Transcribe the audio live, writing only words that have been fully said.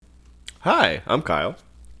Hi, I'm Kyle.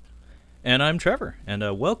 And I'm Trevor, and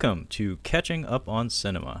welcome to Catching Up on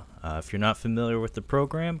Cinema. If you're not familiar with the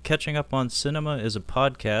program, Catching Up on Cinema is a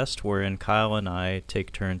podcast wherein Kyle and I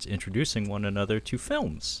take turns introducing one another to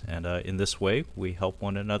films, and in this way, we help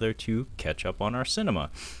one another to catch up on our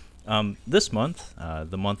cinema. This month,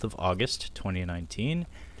 the month of August 2019,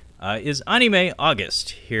 is Anime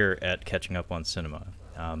August here at Catching Up on Cinema.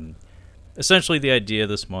 Essentially, the idea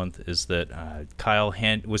this month is that Kyle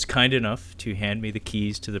was kind enough to hand me the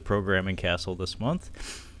keys to the programming castle this month.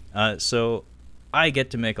 So I get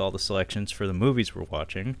to make all the selections for the movies we're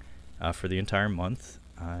watching for the entire month.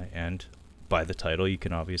 And by the title, you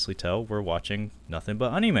can obviously tell we're watching nothing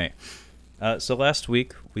but anime. So last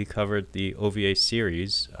week, we covered the OVA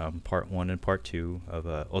series, Part 1 and Part 2 of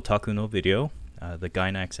Otaku no Video, the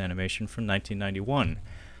Gainax animation from 1991.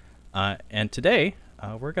 And today,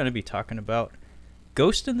 we're going to be talking about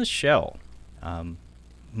Ghost in the Shell, Mamoru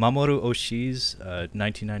Oshii's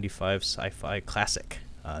 1995 sci-fi classic.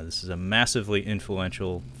 This is a massively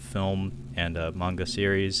influential film and manga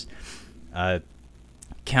series.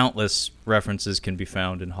 Countless references can be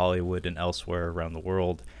found in Hollywood and elsewhere around the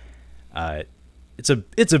world. It's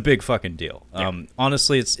a big fucking deal.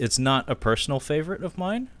 Honestly, it's not a personal favorite of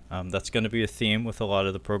mine. That's going to be a theme with a lot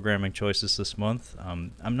of the programming choices this month.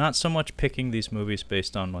 I'm not so much picking these movies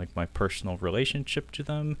based on like my personal relationship to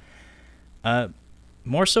them.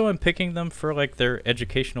 More so, I'm picking them for like their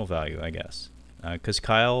educational value, I guess. Because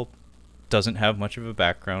Kyle doesn't have much of a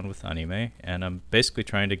background with anime, and I'm basically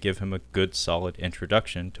trying to give him a good, solid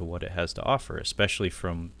introduction to what it has to offer, especially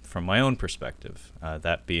from my own perspective.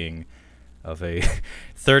 That being of a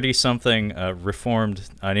 30-something reformed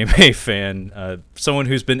anime fan, someone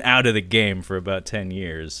who's been out of the game for about 10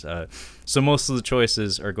 years. So most of the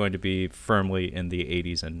choices are going to be firmly in the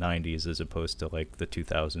 80s and 90s as opposed to like the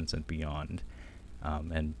 2000s and beyond.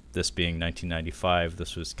 And this being 1995,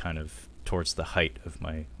 this was kind of towards the height of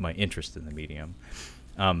my interest in the medium.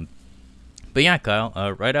 But yeah,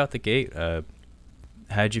 Kyle, right out the gate,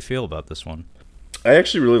 how'd you feel about this one? I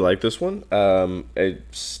actually really like this one. I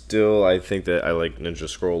think that I like Ninja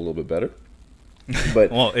Scroll a little bit better.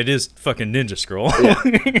 But Well, it is fucking Ninja Scroll.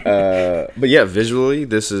 yeah, but yeah, visually,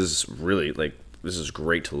 this is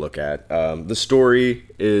great to look at. The story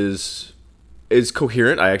is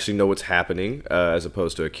coherent. I actually know what's happening as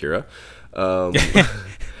opposed to Akira. Um,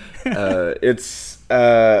 it's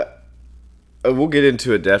We'll get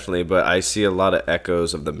into it definitely, but I see a lot of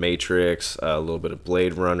echoes of The Matrix, a little bit of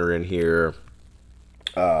Blade Runner in here.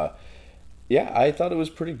 Uh, yeah, I thought it was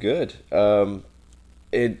pretty good.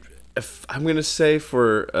 It, if, I'm gonna say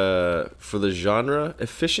for the genre,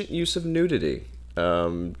 efficient use of nudity.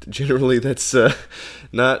 Generally, that's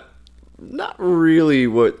not not really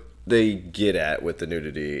what they get at with the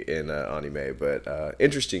nudity in anime, but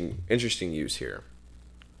interesting use here.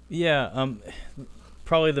 Yeah,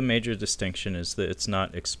 probably the major distinction is that it's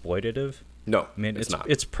not exploitative. No, I mean, it's not.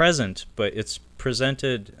 it's present, but it's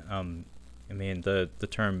presented. I mean, the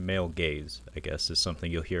term male gaze, I guess, is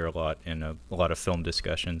something you'll hear a lot in a lot of film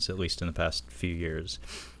discussions, at least in the past few years.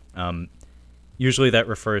 Um, Usually, that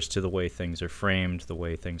refers to the way things are framed, the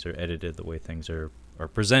way things are edited, the way things are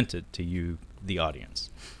presented to you, the audience.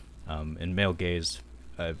 And male gaze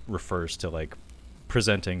refers to like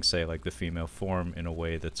presenting, say, like the female form in a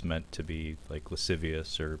way that's meant to be like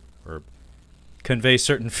lascivious or convey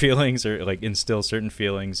certain feelings or like instill certain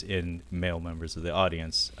feelings in male members of the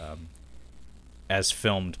audience, as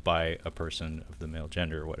filmed by a person of the male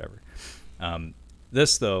gender or whatever.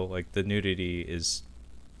 This though, like the nudity is,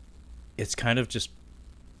 it's kind of just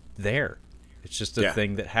there. It's just a Yeah,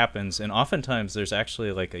 thing that happens, and oftentimes there's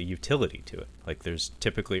actually like a utility to it. Like there's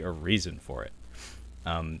typically a reason for it,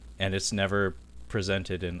 and it's never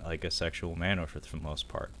presented in like a sexual manner for the most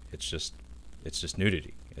part. It's just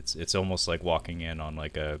nudity. It's almost like walking in on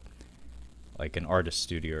like an artist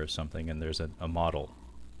studio or something, and there's a model.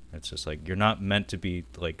 It's just like you're not meant to be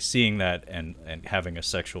like seeing that and having a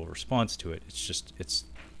sexual response to it. It's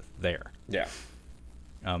there. yeah.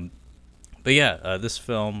 Um, but yeah, this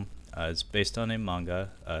film is based on a manga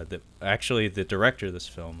that actually the director of this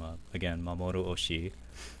film, again Mamoru Oshii.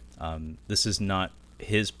 This is not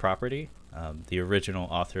his property. The original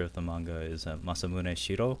author of the manga is Masamune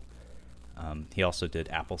Shiro. He also did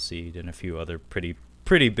Appleseed and a few other pretty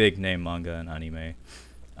big name manga and anime.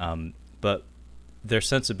 But their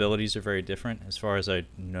sensibilities are very different. As far as I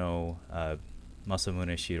know,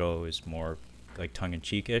 Masamune Shiro is more like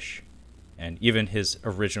tongue-in-cheek-ish, and even his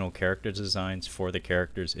original character designs for the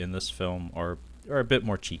characters in this film are a bit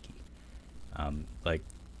more cheeky. Like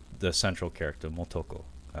the central character Motoko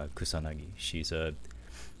Kusanagi, she's a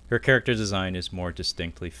her character design is more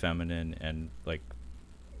distinctly feminine and like,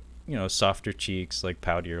 softer cheeks, like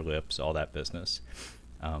poutier lips, all that business.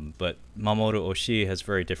 But Mamoru Oshii has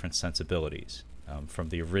very different sensibilities from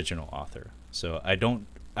the original author. So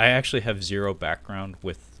I actually have zero background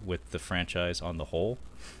with the franchise on the whole.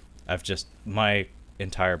 My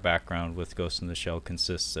entire background with Ghost in the Shell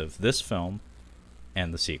consists of this film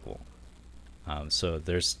and the sequel. So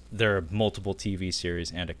there are multiple TV series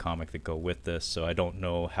and a comic that go with this. So I don't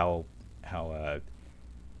know how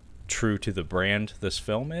true to the brand this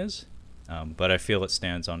film is, but I feel it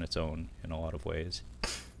stands on its own in a lot of ways.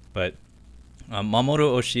 But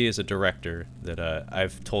Mamoru Oshii is a director that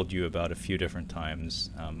I've told you about a few different times.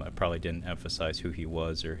 I probably didn't emphasize who he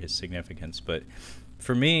was or his significance, but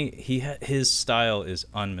for me, his style is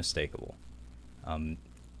unmistakable.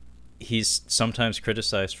 He's sometimes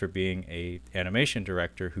criticized for being a animation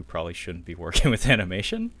director who probably shouldn't be working with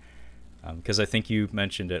animation, because I think you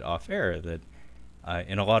mentioned it off air that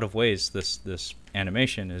in a lot of ways this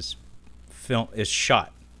animation is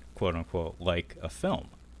shot, quote unquote, like a film.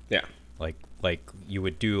 Yeah. Like you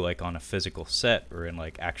would do like on a physical set or in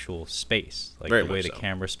like actual space. Like Very the way much the so.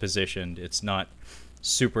 camera's positioned, it's not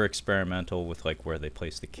super experimental with like where they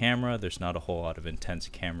place the camera. There's not a whole lot of intense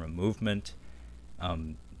camera movement.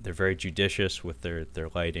 They're very judicious with their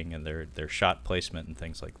lighting and their shot placement and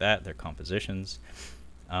things like that, their compositions.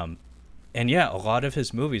 And yeah, a lot of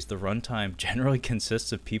his movies, the runtime generally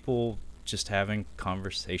consists of people just having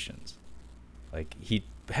conversations. Like, he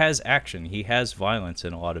has action, he has violence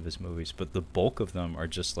in a lot of his movies, but the bulk of them are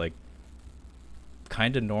just like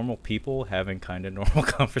kind of normal people having kind of normal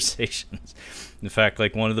conversations. In fact,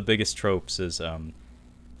 like one of the biggest tropes is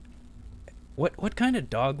what kind of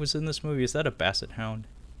dog was in this movie? Is that a basset hound?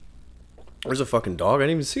 There's a fucking dog. I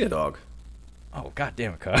didn't even see a dog. Oh, god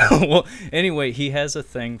damn it, Kyle. Well, anyway, he has a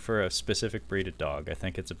thing for a specific breed of dog. I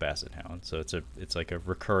think it's a basset hound. So it's like a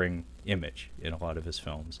recurring image in a lot of his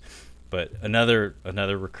films. But another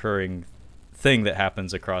recurring thing that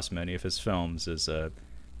happens across many of his films is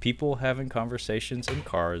people having conversations in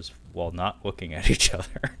cars while not looking at each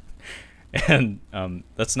other. And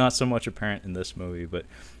that's not so much apparent in this movie. But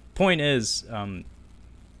point is,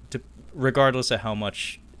 regardless of how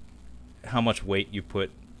much weight you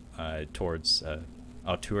put towards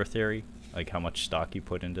auteur theory, like how much stock you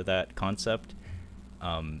put into that concept,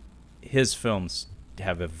 his films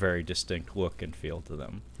have a very distinct look and feel to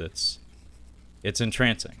them. It's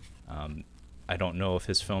entrancing. I don't know if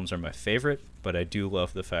his films are my favorite, but I do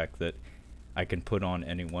love the fact that I can put on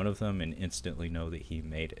any one of them and instantly know that he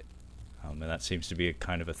made it. And that seems to be a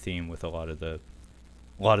kind of a theme with a lot of the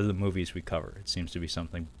movies we cover. It seems to be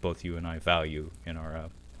something both you and I value in our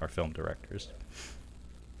film directors.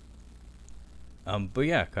 But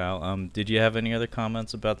yeah, Kyle, did you have any other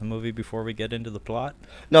comments about the movie before we get into the plot?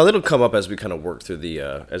 No, that'll come up as we kind of work through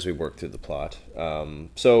the plot.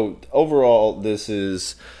 So overall, this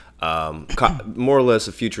is more or less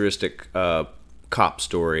a futuristic cop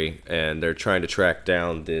story, and they're trying to track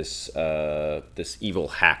down this evil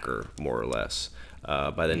hacker, more or less,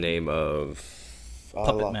 by the name of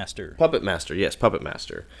Puppet Master. Puppet Master, yes, Puppet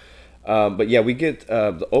Master. But yeah, we get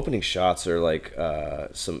the opening shots are like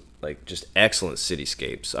some like just excellent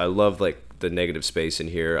cityscapes. I love like the negative space in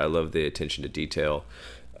here. I love the attention to detail.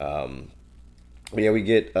 Yeah, we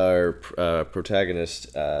get our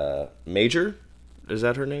protagonist, Major. Is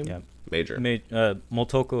that her name? Yeah, Major.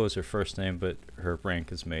 Motoko is her first name, but her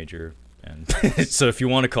rank is Major, and so if you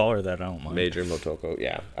want to call her that, I don't mind. Major Motoko.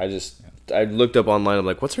 Yeah, I looked up online. I'm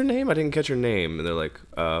like, what's her name? I didn't catch her name, and they're like,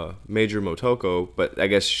 Major Motoko. But I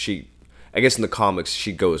guess in the comics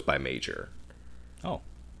she goes by Major. Oh,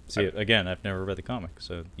 see, again, I've never read the comic,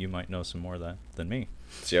 so you might know some more of that than me.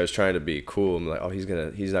 See, I was trying to be cool. I'm like, oh, he's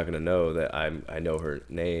not gonna know that I know her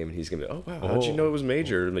name, and he's gonna be, oh wow, how'd you know it was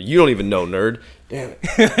Major? I'm like, you don't even know, nerd. Damn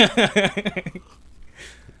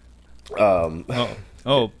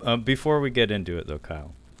it. Before we get into it though,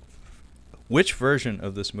 Kyle, which version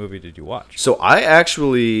of this movie did you watch? So I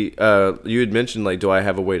actually, you had mentioned like, do I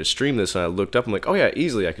have a way to stream this? And I looked up. I'm like, oh yeah,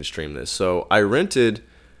 easily I can stream this. So I rented.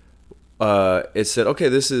 It said, okay,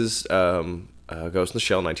 this is Ghost in the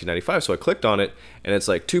Shell 1995. So I clicked on it, and it's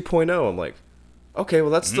like 2.0. I'm like, okay,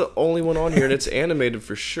 well that's the only one on here, and it's animated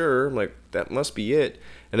for sure. I'm like, that must be it.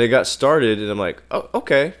 And it got started, and I'm like, oh,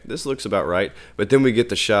 okay, this looks about right. But then we get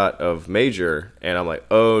the shot of Major, and I'm like,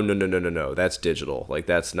 oh, no, that's digital. Like,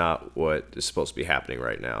 that's not what is supposed to be happening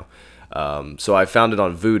right now. So I found it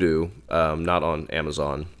on Vudu, not on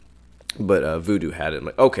Amazon, but Vudu had it. I'm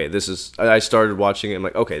like, okay, I started watching it. I'm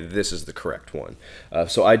like, okay, this is the correct one.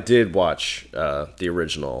 So I did watch the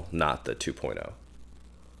original, not the 2.0.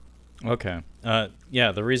 Okay.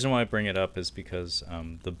 Yeah, the reason why I bring it up is because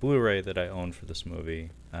the Blu-ray that I own for this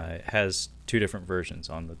movie has two different versions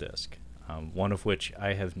on the disc. One of which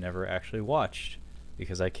I have never actually watched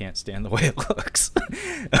because I can't stand the way it looks.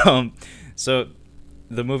 um, so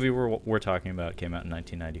the movie we're talking about came out in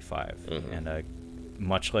 1995, and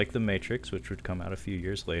much like The Matrix, which would come out a few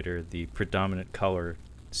years later, the predominant color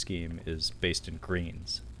scheme is based in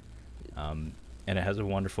greens. And it has a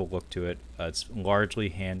wonderful look to it. It's largely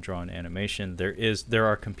hand-drawn animation. There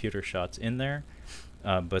are computer shots in there,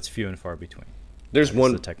 but it's few and far between. There's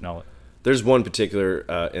one The technology. There's one particular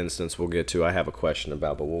instance we'll get to. I have a question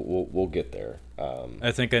about, but we'll get there.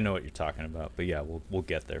 I think I know what you're talking about, but yeah, we'll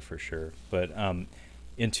get there for sure. But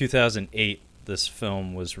in 2008, this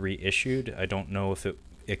film was reissued. I don't know if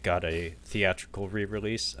it got a theatrical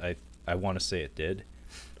re-release. I want to say it did.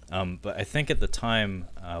 But I think at the time,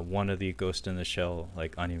 one of the Ghost in the Shell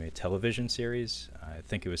like anime television series, I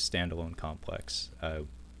think it was Standalone Complex,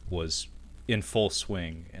 was in full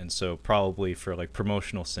swing, and so probably for like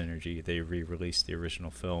promotional synergy, they re-released the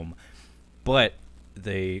original film, but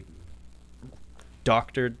they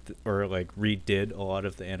doctored or like redid a lot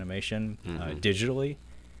of the animation digitally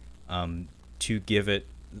to give it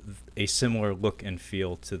a similar look and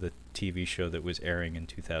feel to the TV show that was airing in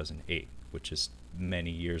 2008, which is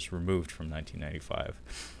many years removed from 1995,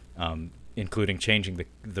 including changing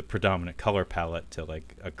the predominant color palette to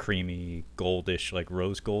like a creamy goldish like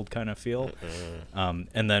rose gold kind of feel,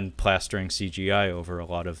 and then plastering CGI over a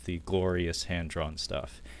lot of the glorious hand-drawn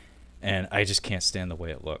stuff. And I just can't stand the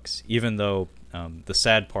way it looks, even though the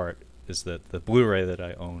sad part is that the Blu-ray that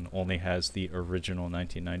I own only has the original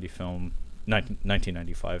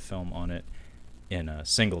 1995 film on it in a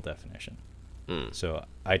single definition. So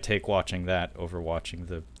I take watching that over watching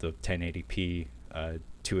the 1080p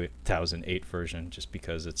 2008 version, just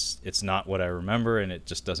because it's not what I remember and it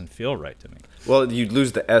just doesn't feel right to me. Well, you'd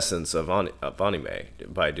lose the essence of anime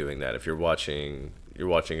by doing that if you're watching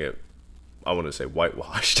it. I want to say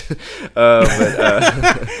whitewashed, but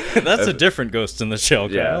that's a different Ghost in the Shell.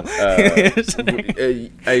 Yeah,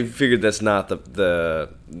 I figured that's not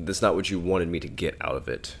that's not what you wanted me to get out of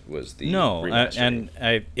it. Was the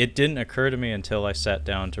it didn't occur to me until I sat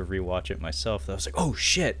down to rewatch it myself that I was like, oh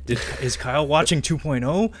shit, is Kyle watching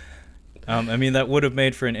 2.0? I mean, that would have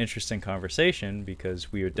made for an interesting conversation,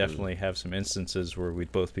 because we would definitely have some instances where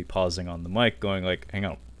we'd both be pausing on the mic, going like, hang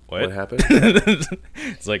on. What happened?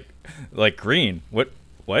 It's like Green. What?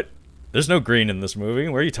 There's no green in this movie.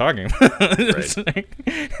 What are you talking about?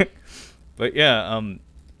 Right. But yeah,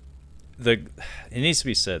 it needs to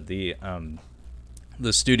be said, the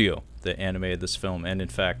studio that animated this film, and in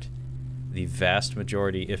fact, the vast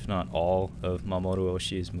majority, if not all, of Mamoru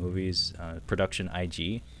Oshii's movies, production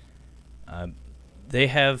IG, they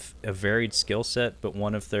have a varied skill set, but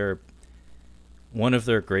one of their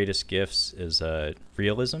greatest gifts is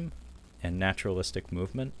realism and naturalistic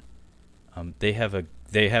movement. They have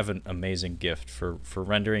an amazing gift for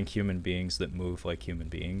rendering human beings that move like human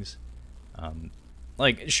beings.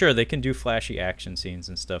 Like, sure, they can do flashy action scenes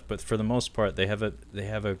and stuff, but for the most part, they have a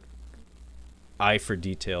eye for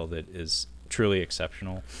detail that is truly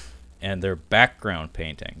exceptional, and their background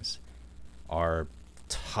paintings are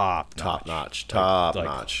top notch.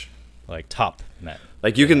 Like top men.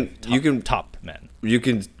 Like you can top men. You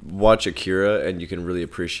can watch Akira and you can really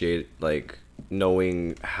appreciate like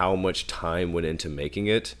knowing how much time went into making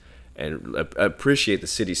it, and appreciate the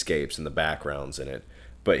cityscapes and the backgrounds in it.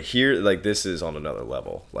 But here, like, this is on another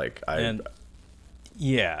level. Like I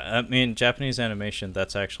mean, Japanese animation,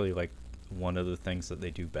 that's actually like one of the things that they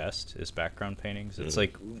do best is background paintings. It's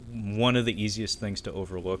like one of the easiest things to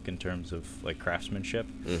overlook in terms of like craftsmanship.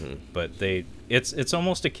 But it's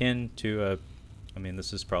almost akin to I mean,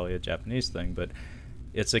 this is probably a Japanese thing, but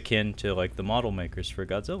it's akin to like the model makers for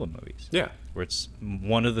Godzilla movies. Yeah. Where it's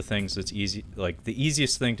one of the things that's easy, like the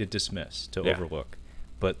easiest thing to dismiss, to overlook.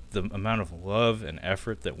 But the amount of love and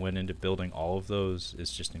effort that went into building all of those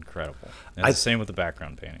is just incredible. And it's the same with the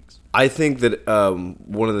background paintings. I think that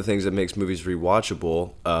one of the things that makes movies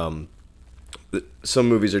rewatchable, some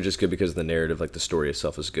movies are just good because of the narrative, like the story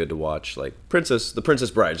itself is good to watch. Like The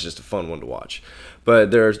Princess Bride is just a fun one to watch.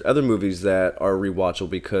 But there's other movies that are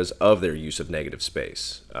rewatchable because of their use of negative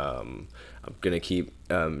space. I'm gonna keep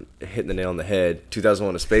hitting the nail on the head.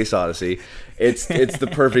 2001: A Space Odyssey. It's the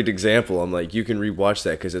perfect example. I'm like, you can rewatch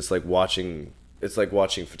that because it's like watching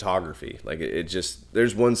photography. Like it just,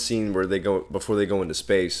 there's one scene where before they go into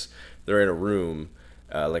space, they're in a room.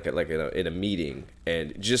 In a meeting,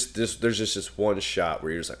 and there's just this one shot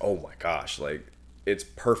where you're just like, oh my gosh, like it's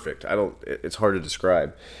perfect. It's hard to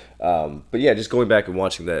describe, but yeah, just going back and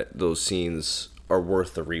watching those scenes are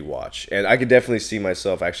worth the rewatch. And I could definitely see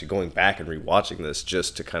myself actually going back and rewatching this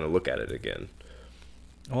just to kind of look at it again.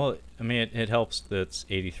 Well, I mean, it helps that it's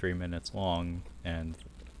 83 minutes long, and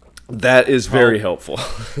that is very helpful.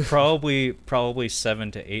 probably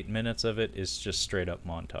 7 to 8 minutes of it is just straight up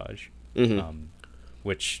montage,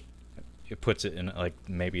 which it puts it in like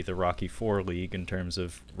maybe the Rocky IV league in terms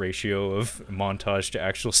of ratio of montage to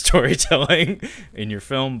actual storytelling in your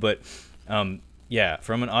film. But yeah,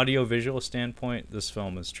 from an audio-visual standpoint, this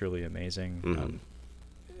film is truly amazing.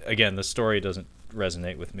 Again, the story doesn't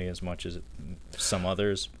resonate with me as much as some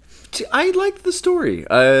others. I liked the story.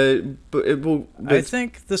 But I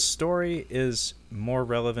think the story is more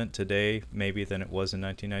relevant today, maybe, than it was in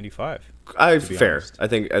 1995. Fair. Honest. I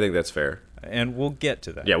think that's fair. And we'll get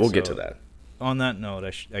to that. Yeah, we'll get to that. On that note,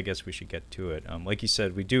 I guess we should get to it. Like you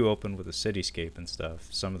said, we do open with a cityscape and stuff.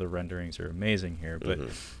 Some of the renderings are amazing here, but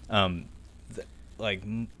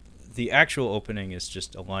the actual opening is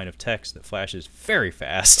just a line of text that flashes very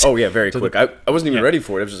fast. Oh yeah, very quick. I wasn't even ready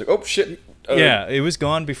for it. I was just like, oh shit. Yeah, it was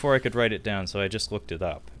gone before I could write it down, so I just looked it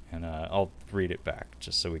up, and I'll read it back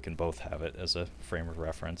just so we can both have it as a frame of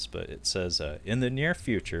reference. But it says, in the near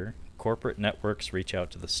future, corporate networks reach out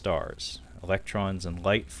to the stars. Electrons and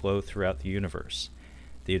light flow throughout the universe.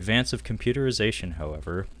 The advance of computerization,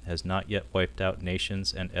 however, has not yet wiped out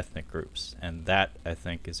nations and ethnic groups, and that, I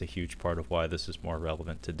think, is a huge part of why this is more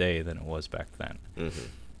relevant today than it was back then.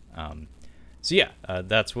 So yeah,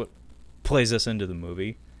 that's what plays us into the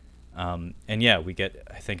movie. And yeah, we get,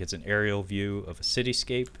 I think it's an aerial view of a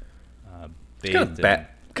cityscape. It's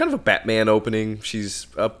kind of a Batman opening. She's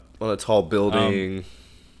up on a tall building.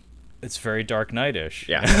 It's very Dark Knight-ish.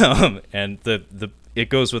 Yeah. And it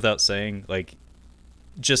goes without saying, like,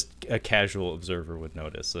 just a casual observer would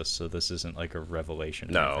notice this, so this isn't like a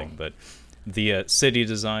revelation or anything. But the city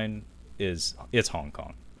design it's Hong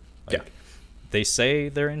Kong. Like, they say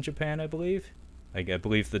they're in Japan, I believe. Like, I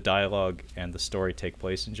believe the dialogue and the story take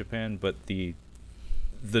place in Japan, but the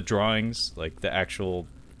drawings, like the actual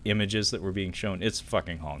images that were being shown, it's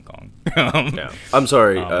fucking Hong Kong. Yeah. I'm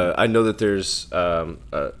sorry. I know that there's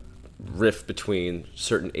a rift between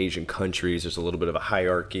certain Asian countries. There's a little bit of a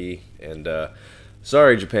hierarchy, and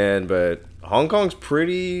sorry, Japan, but Hong Kong's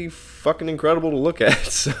pretty fucking incredible to look at.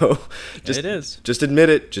 So it is. Just admit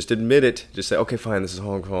it. Just admit it. Just say, okay, fine, this is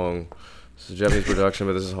Hong Kong. This is a Japanese production,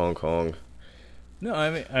 but this is Hong Kong. No,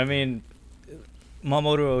 I mean,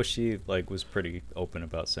 Mamoru Oshii was pretty open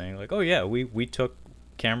about saying oh yeah, we took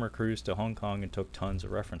camera crews to Hong Kong and took tons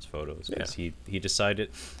of reference photos because he decided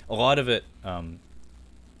a lot of it.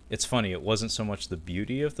 It's funny, it wasn't so much the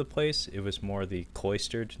beauty of the place, it was more the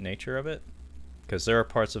cloistered nature of it. Because there are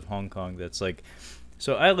parts of Hong Kong that's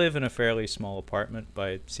so I live in a fairly small apartment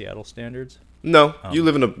by Seattle standards. No, you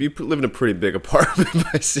live in a pretty big apartment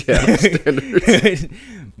by Seattle standards.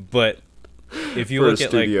 But if you look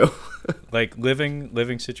at like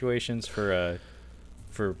living situations for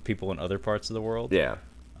people in other parts of the world,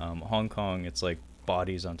 Hong Kong, it's like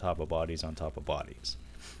bodies on top of bodies on top of bodies.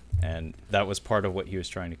 And that was part of what he was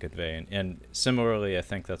trying to convey. And similarly, I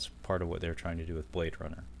think that's part of what they're trying to do with Blade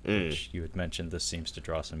Runner, which you had mentioned this seems to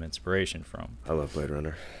draw some inspiration from. I love Blade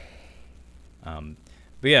Runner.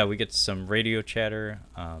 But yeah, we get some radio chatter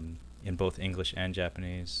in both English and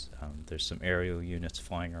Japanese. There's some aerial units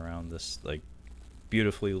flying around this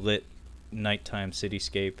beautifully lit nighttime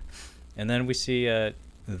cityscape. And then we see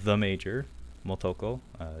the Major, Motoko,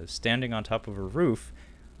 standing on top of a roof,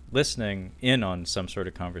 listening in on some sort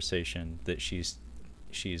of conversation that she's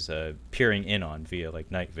peering in on via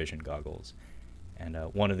night vision goggles. And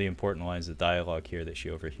one of the important lines of dialogue here that she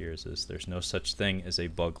overhears is, "There's no such thing as a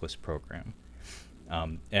bugless program."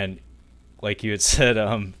 And like you had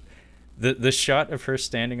said, the shot of her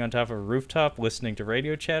standing on top of a rooftop listening to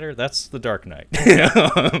radio chatter, that's The Dark Knight.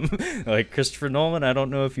 Christopher Nolan, I don't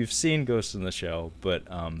know if you've seen Ghost in the Shell, but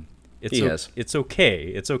it's okay.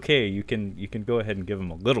 It's okay. You can go ahead and give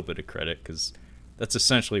him a little bit of credit because that's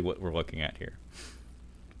essentially what we're looking at here.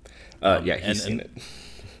 He's seen it.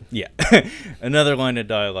 Yeah. Another line of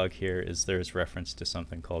dialogue here is there's reference to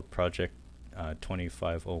something called Project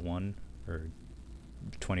 2501 or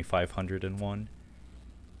 2501.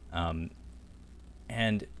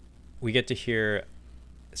 And we get to hear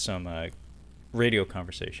some radio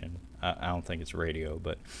conversation. I don't think it's radio,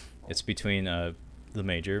 but it's between the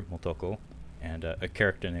Major, Motoko, and a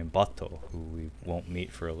character named Bato, who we won't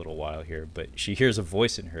meet for a little while here, but she hears a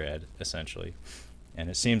voice in her head, essentially. And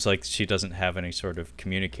it seems like she doesn't have any sort of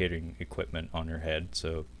communicating equipment on her head,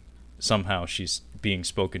 so somehow she's being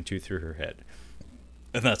spoken to through her head.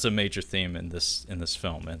 And that's a major theme in this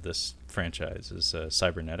film and this franchise is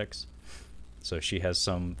cybernetics. So she has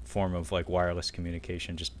some form of like wireless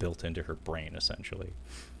communication just built into her brain, essentially.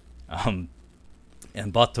 Um,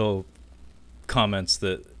 and Bato comments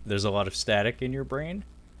that there's a lot of static in your brain.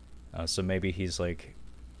 So maybe he's like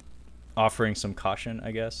offering some caution,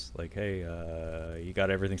 I guess. Like, hey, you got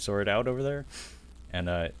everything sorted out over there?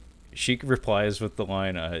 And she replies with the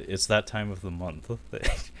line, it's that time of the month,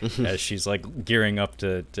 as she's like gearing up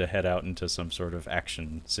to head out into some sort of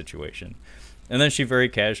action situation. And then she very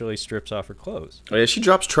casually strips off her clothes. Oh, yeah, she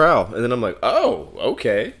drops trowel, and then I'm like, oh,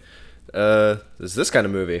 okay. Is this kind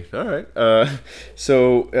of movie? All right.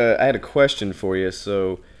 So I had a question for you.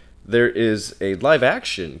 So there is a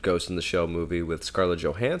live-action Ghost in the Shell movie with Scarlett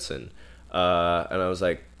Johansson, and I was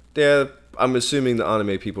like, yeah, I'm assuming the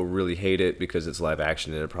anime people really hate it because it's live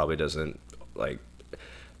action and it probably doesn't like.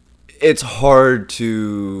 It's hard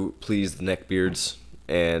to please the neckbeards,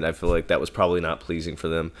 and I feel like that was probably not pleasing for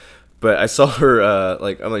them. But I saw her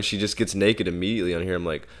I'm like she just gets naked immediately on here. I'm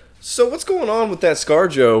like, so what's going on with that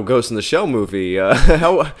ScarJo Ghost in the Shell movie?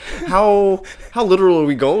 How literal are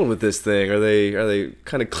we going with this thing? Are they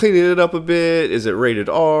kind of cleaning it up a bit? Is it rated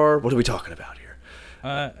R? What are we talking about here?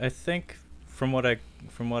 I think from what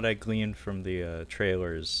I gleaned from the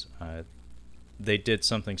trailers, they did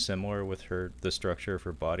something similar with the structure of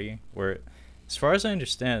her body, where, as far as I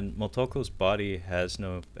understand, Motoko's body has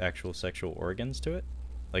no actual sexual organs to it.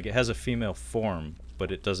 Like, it has a female form, but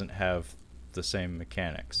it doesn't have the same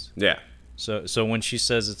mechanics. Yeah. So when she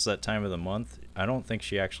says it's that time of the month, I don't think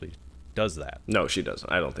she actually does that. No, she doesn't.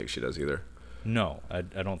 I don't think she does either. No, I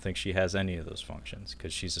don't think she has any of those functions,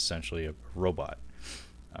 because she's essentially a robot,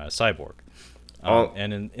 a cyborg.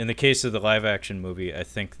 And in the case of the live action movie, I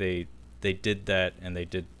think they did that, and they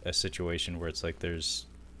did a situation where it's like there's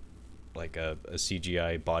like a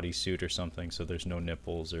CGI bodysuit or something, so there's no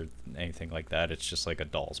nipples or anything like that. It's just like a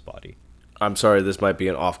doll's body. I'm sorry, this might be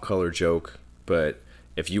an off-color joke, but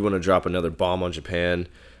if you want to drop another bomb on Japan,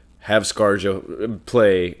 have ScarJo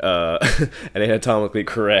play an anatomically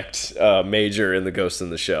correct major in the Ghost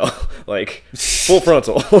in the Shell, like full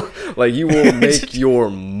frontal. Like, you will make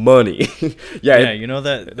your money. Yeah, you know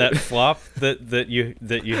that flop that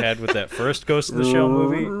you had with that first Ghost in the Shell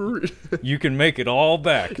movie. You can make it all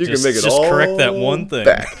back. You can make it just all correct that one thing.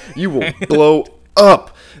 Back. You will blow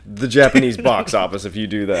up the Japanese box office if you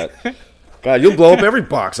do that. God, you'll blow up every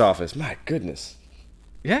box office. My goodness.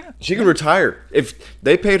 Yeah. She could retire. If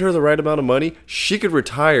they paid her the right amount of money, she could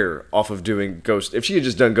retire off of doing Ghost. If she had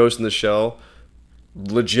just done Ghost in the Shell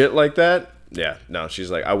legit like that, yeah. No, she's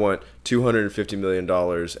like, I want $250 million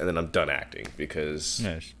and then I'm done acting because,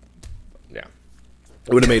 yeah.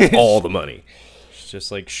 It would have made all the money. She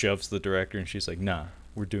just like shoves the director and she's like, nah,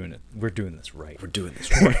 we're doing it. We're doing this right. We're doing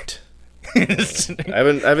this right. I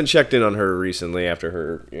haven't checked in on her recently after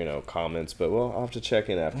her comments, but I'll have to check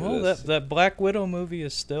in after this. That Black Widow movie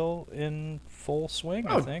is still in full swing.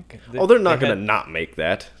 I think. They're not going to not make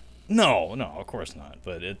that. No, of course not.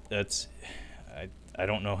 But I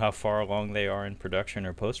don't know how far along they are in production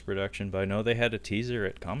or post production, but I know they had a teaser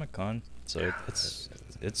at Comic-Con, so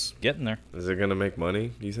it's getting there. Is it going to make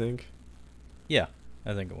money? Do you think? Yeah,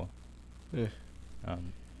 I think it will. Yeah.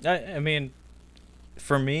 I mean,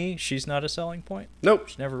 for me, she's not a selling point. Nope.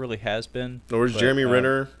 She never really has been. Or is Jeremy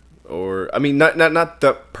Renner, or I mean, not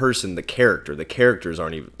the person, the character. The characters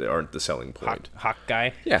aren't the selling point.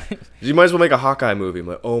 Hawkeye. Yeah, you might as well make a Hawkeye movie. I'm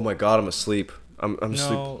like, oh my god, I'm asleep. I'm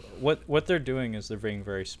asleep. No, what they're doing is they're being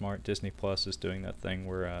very smart. Disney Plus is doing that thing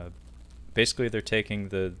where basically they're taking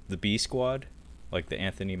the B Squad, like the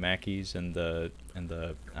Anthony Mackies and the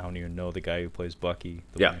I don't even know the guy who plays Bucky,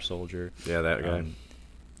 the Winter Soldier. Yeah, that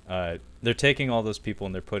guy. They're taking all those people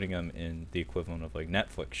and they're putting them in the equivalent of like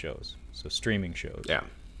Netflix shows, so streaming shows. Yeah.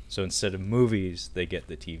 So instead of movies, they get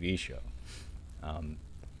the TV show.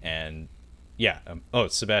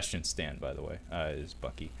 It's Sebastian Stan, by the way, is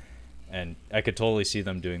Bucky, and I could totally see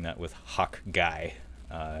them doing that with Hawkeye,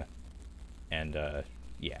 yeah.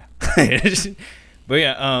 But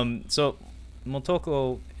yeah, so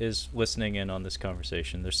Motoko is listening in on this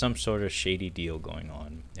conversation. There's some sort of shady deal going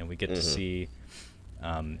on, and we get to see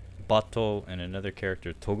Bato and another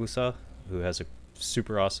character, Togusa, who has a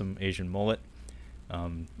super awesome Asian mullet.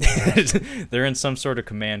 They're in some sort of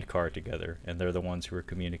command car together, and they're the ones who are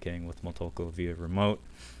communicating with Motoko via remote.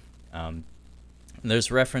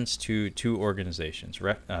 There's reference to two organizations,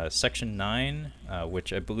 Section 9,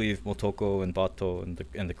 which I believe Motoko and Bato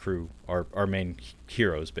and the crew, our main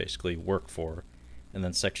heroes, basically work for, and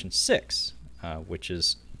then Section 6, which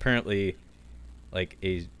is apparently like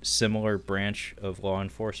a similar branch of law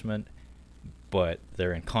enforcement, but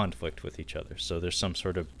they're in conflict with each other. So there's some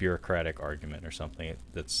sort of bureaucratic argument or something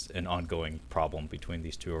that's an ongoing problem between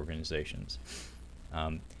these two organizations.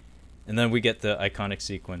 And then we get the iconic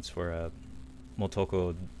sequence where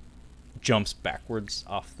Motoko jumps backwards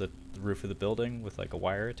off the roof of the building with like a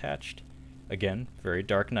wire attached. Again, very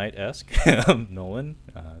Dark Knight-esque. Nolan,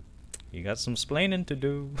 you got some splaining to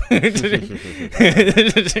do.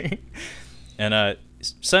 And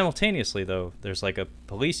simultaneously, though, there's like a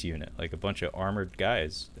police unit, like a bunch of armored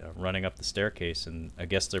guys running up the staircase, and I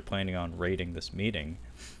guess they're planning on raiding this meeting.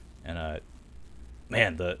 And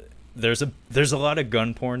man, there's a lot of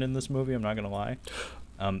gun porn in this movie. I'm not gonna lie.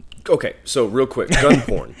 Okay, so real quick, gun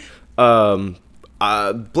porn.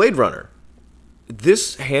 Blade Runner.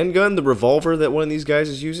 This handgun, the revolver that one of these guys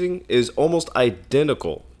is using, is almost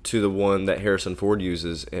identical to the one that Harrison Ford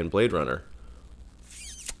uses in Blade Runner.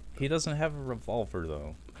 He doesn't have a revolver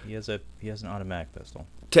though. He has an automatic pistol.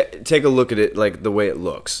 Take a look at it, like the way it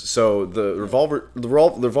looks. So the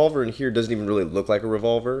revolver in here doesn't even really look like a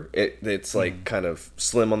revolver. It's like kind of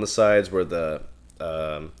slim on the sides where the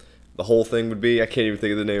whole thing would be. I can't even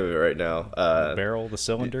think of the name of it right now. The barrel, the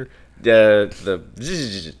cylinder.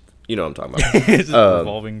 You know what I'm talking about. Is it a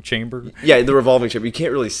revolving chamber? Yeah, the revolving chamber. You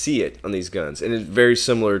can't really see it on these guns, and it's very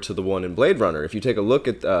similar to the one in Blade Runner. If you take a look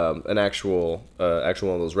at an actual one of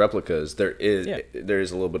those replicas, there is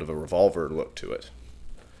a little bit of a revolver look to it.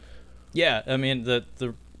 Yeah, I mean the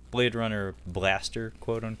Blade Runner blaster,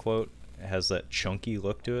 quote unquote, has that chunky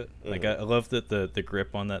look to it. Mm-hmm. Like I love that the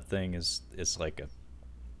grip on that thing is like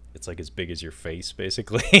it's like as big as your face,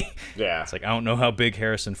 basically. Yeah. It's like, I don't know how big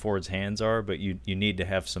Harrison Ford's hands are, but you need to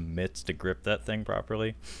have some mitts to grip that thing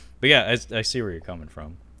properly. But yeah, I see where you're coming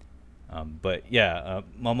from. But yeah,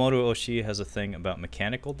 Mamoru Oshii has a thing about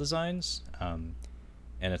mechanical designs, and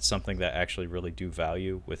it's something that I actually really do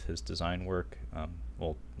value with his design work.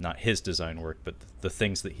 Well, not his design work, but the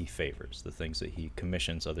things that he favors, the things that he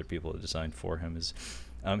commissions other people to design for him. Is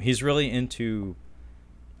he's really into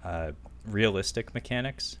realistic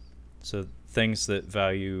mechanics, so things that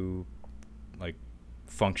value like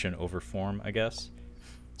function over form, I guess.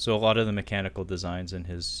 So a lot of the mechanical designs in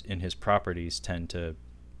his properties tend to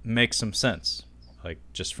make some sense, like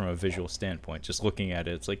just from a visual standpoint. Just looking at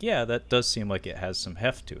it, it's like, yeah, that does seem like it has some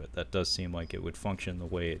heft to it. That does seem like it would function the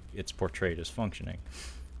way it's portrayed as functioning.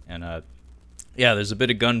 And yeah, there's a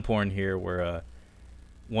bit of gun porn here where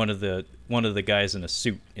one of the guys in a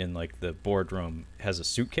suit in like the boardroom has a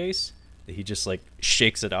suitcase. He just like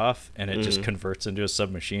shakes it off and it just converts into a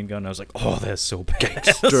submachine gun. I was like, oh, that's so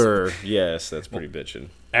badass. Yes, that's pretty bitchin'.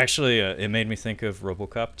 Actually, it made me think of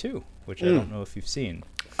RoboCop 2, which I don't know if you've seen.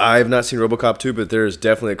 I have not seen RoboCop 2, but there's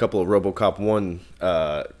definitely a couple of RoboCop 1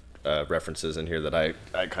 references in here that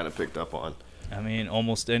I kind of picked up on. I mean,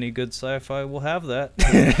 almost any good sci-fi will have that,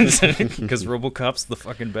 because RoboCop's the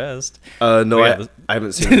fucking best. No, yeah, I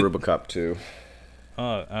haven't seen RoboCop 2.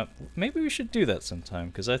 Maybe we should do that sometime,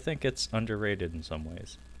 because I think it's underrated in some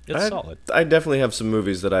ways. It's solid. I definitely have some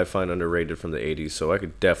movies that I find underrated from the 80s, so I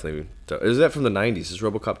could definitely... Is that from the 90s? Is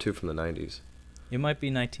RoboCop 2 from the 90s? It might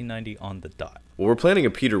be 1990 on the dot. Well, we're planning a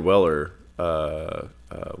Peter Weller...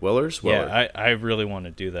 Weller? Yeah, I really want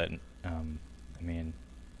to do that. I mean,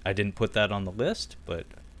 I didn't put that on the list, but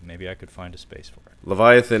maybe I could find a space for it.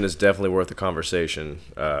 Leviathan is definitely worth a conversation.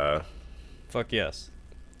 Fuck yes.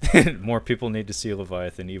 More people need to see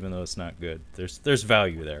Leviathan, even though it's not good. There's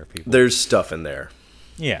value there, people. There's stuff in there.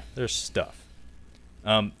 Yeah, there's stuff.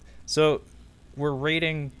 So we're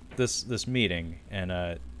rating this meeting,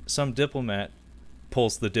 and some diplomat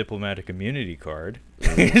pulls the diplomatic immunity card.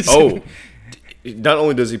 Oh, not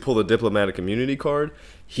only does he pull the diplomatic immunity card,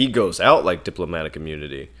 he goes out like diplomatic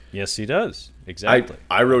immunity. Yes, he does. Exactly.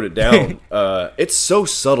 I wrote it down. It's so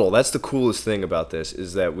subtle. That's the coolest thing about this,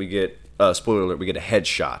 is that we get... spoiler alert, we get a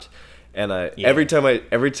headshot, and every time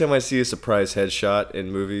I see a surprise headshot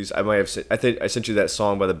in movies, I think I sent you that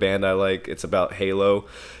song by the band I like. It's about Halo,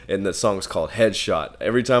 and the song's called Headshot.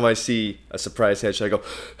 Every time I see a surprise headshot, I go,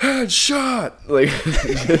 headshot, like,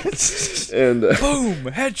 and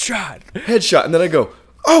boom, headshot, and then I go,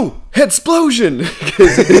 oh, headsplosion,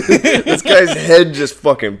 because this guy's head just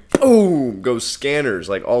fucking boom goes scanners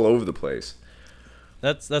like all over the place.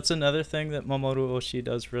 That's another thing that Mamoru Oshii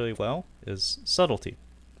does really well, is subtlety.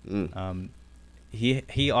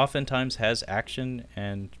 He oftentimes has action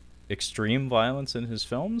and extreme violence in his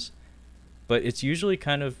films, but it's usually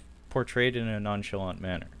kind of portrayed in a nonchalant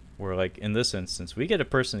manner. Where, like, in this instance, we get a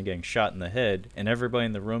person getting shot in the head, and everybody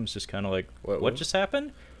in the room's just kind of like, what just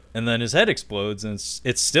happened? And then his head explodes, and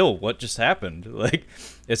it's still what just happened. Like,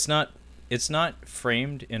 it's not it's not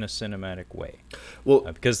framed in a cinematic way. Well,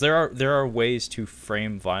 Because there are ways to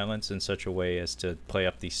frame violence in such a way as to play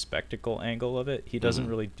up the spectacle angle of it. He doesn't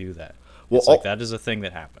really do that. Well, It's like that is a thing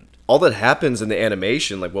that happened. all that happens in the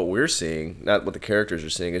animation, like what we're seeing, not what the characters are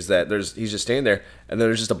seeing, is that he's just standing there, and then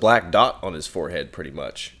there's just a black dot on his forehead, pretty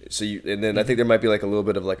much. And then I think there might be like a little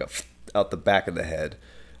bit of like a out the back of the head.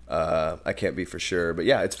 I can't be for sure, but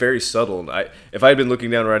yeah, it's very subtle. And if I had been looking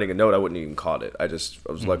down writing a note, I wouldn't even caught it.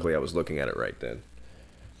 Luckily I was looking at it right then.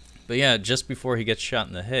 But yeah, just before he gets shot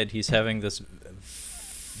in the head, he's having this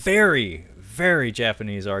very, very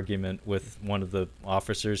Japanese argument with one of the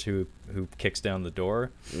officers who kicks down the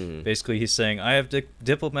door. Basically, he's saying, I have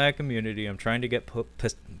diplomatic immunity. I'm trying to get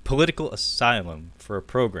political asylum for a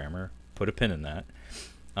programmer. Put a pin in that.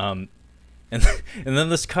 And then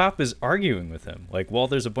this cop is arguing with him, like, while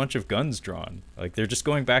there's a bunch of guns drawn. Like, they're just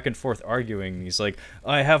going back and forth arguing. He's like,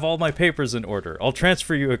 I have all my papers in order. I'll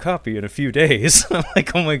transfer you a copy in a few days. I'm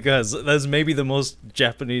like, oh my god, that's maybe the most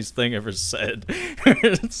Japanese thing ever said.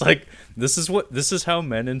 It's like, this is how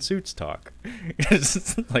men in suits talk.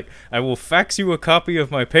 It's like, I will fax you a copy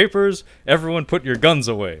of my papers. Everyone put your guns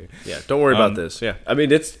away. Yeah, don't worry about this. Yeah, I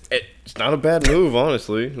mean, it's not a bad move,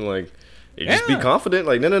 honestly. Like, you just be confident.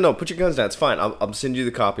 Like, no, put your guns down. It's fine. I'll send you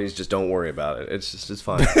the copies. Just don't worry about it. It's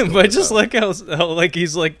fine. But I just like how like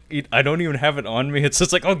he's like, I don't even have it on me. It's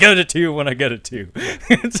just like, I'll get it to you when I get it to you.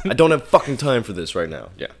 I don't have fucking time for this right now.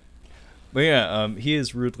 Yeah. But yeah, he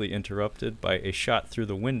is rudely interrupted by a shot through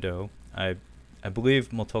the window. I believe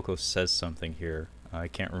Motoko says something here. I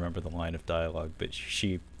can't remember the line of dialogue, but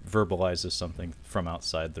she verbalizes something from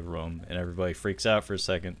outside the room, and everybody freaks out for a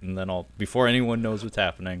second, and then before anyone knows what's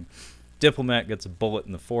happening, Diplomat gets a bullet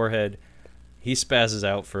in the forehead. He spazzes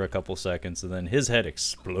out for a couple seconds, and then his head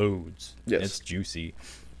explodes. Yes. It's juicy.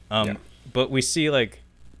 But we see, like,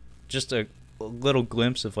 just a little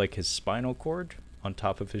glimpse of, like, his spinal cord on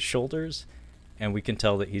top of his shoulders, and we can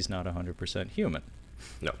tell that he's not 100% human.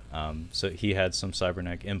 No. So he had some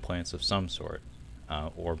cybernetic implants of some sort,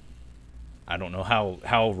 or I don't know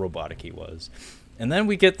how robotic he was. And then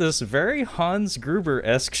we get this very Hans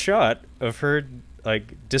Gruber-esque shot of her,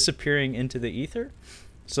 like, disappearing into the ether.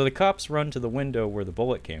 So the cops run to the window where the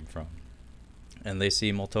bullet came from, and they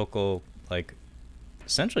see Motoko, like,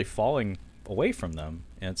 essentially falling away from them,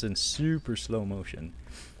 and it's in super slow motion.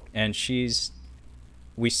 And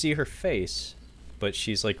we see her face, but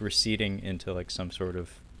she's, like, receding into, like, some sort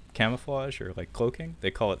of camouflage or, like, cloaking.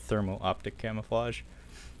 They call it thermo-optic camouflage.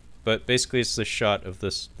 But basically it's the shot of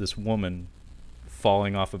this woman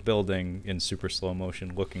falling off a building in super slow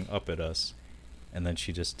motion looking up at us, and then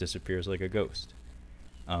she just disappears like a ghost.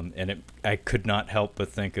 And I could not help but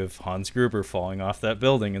think of Hans Gruber falling off that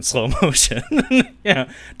building in slow motion. Yeah.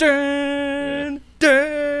 Dun,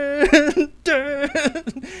 dun, dun.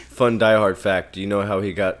 Fun Die Hard fact. Do you know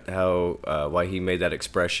why he made that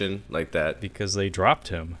expression like that? Because they dropped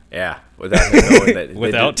him. Yeah, without him knowing that.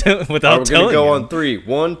 without telling we're gonna go him. on 3.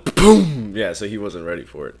 1, boom. Yeah, so he wasn't ready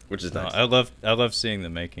for it, which is nice. I love seeing the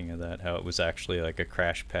making of that. How it was actually like a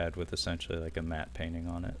crash pad with essentially like a matte painting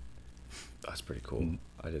on it. That's pretty cool.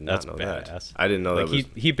 I did not know that. Badass. I didn't know like that.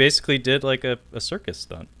 He basically did like a circus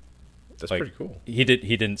stunt. That's like, pretty cool. He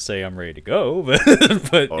didn't say I'm ready to go, but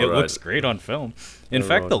it looks great on film. In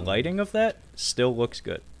fact, the lighting of that still looks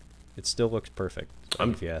good. It still looks perfect,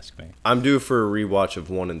 if you ask me. I'm due for a rewatch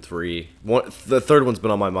of 1 and 3. The third one's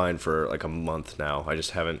been on my mind for like a month now. I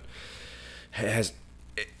just haven't.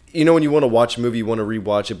 You know, when you want to watch a movie, you want to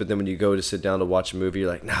rewatch it, but then when you go to sit down to watch a movie,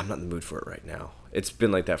 you're like, nah, I'm not in the mood for it right now. It's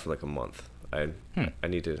been like that for like a month. I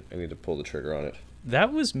need to pull the trigger on it.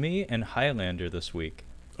 That was me and Highlander this week.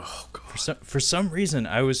 Oh god. For some reason,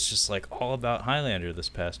 I was just like all about Highlander this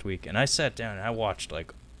past week, and I sat down and I watched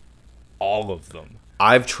like all of them.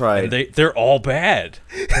 I've tried. And they're all bad.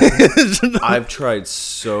 I've tried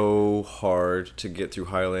so hard to get through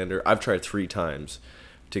Highlander. I've tried 3 times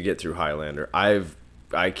to get through Highlander.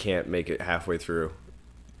 I can't make it halfway through.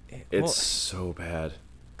 It's so bad.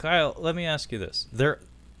 Kyle, let me ask you this: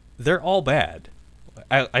 they're all bad.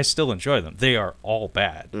 I still enjoy them. They are all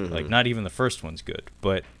bad. Mm-hmm. Like, not even the first one's good.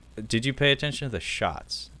 But did you pay attention to the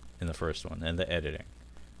shots in the first one and the editing?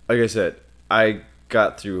 Like I said, I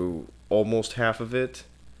got through almost half of it,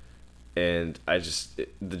 and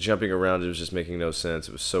the jumping around, it was just making no sense.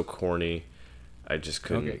 It was so corny. I just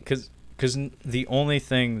couldn't. Okay, because the only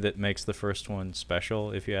thing that makes the first one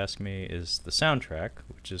special, if you ask me, is the soundtrack,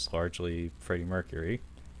 which is largely Freddie Mercury.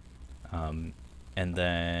 And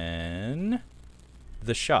then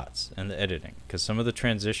the shots and the editing, because some of the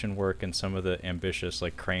transition work and some of the ambitious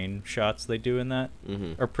like crane shots they do in that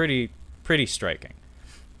are pretty striking.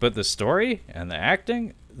 But the story and the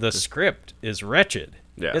acting, the script is wretched.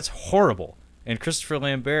 Yeah. It's horrible. And Christopher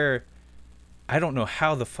Lambert, I don't know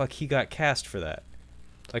how the fuck he got cast for that.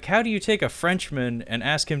 Like, how do you take a Frenchman and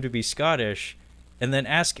ask him to be Scottish, and then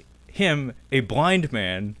ask him, a blind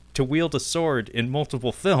man, to wield a sword in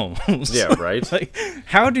multiple films? Yeah, right? Like,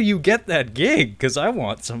 how do you get that gig? Because I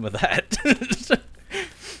want some of that.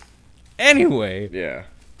 Anyway.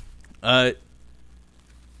 Yeah.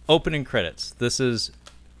 Opening credits. This is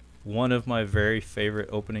one of my very favorite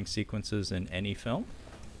opening sequences in any film.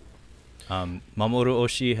 Mamoru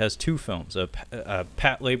Oshii has 2 films.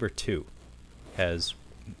 Patlabor 2 has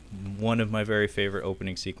one of my very favorite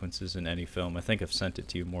opening sequences in any film. I think I've sent it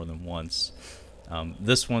to you more than once.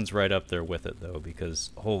 This one's right up there with it, though,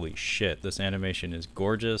 because holy shit, this animation is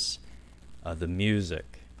gorgeous. The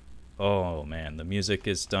music. Oh, man. The music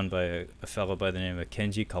is done by a fellow by the name of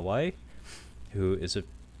Kenji Kawai, who is a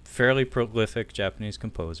fairly prolific Japanese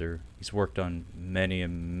composer. He's worked on many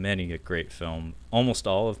and many a great film. Almost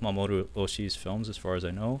all of Mamoru Oshii's films, as far as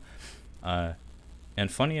I know.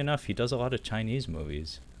 And funny enough, he does a lot of Chinese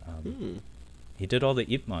movies. He did all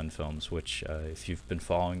the Ip Man films, which, if you've been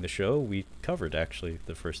following the show, we covered, actually,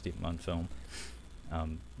 the first Ip Man film.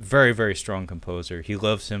 Very, very strong composer. He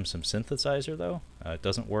loves him some synthesizer, though. It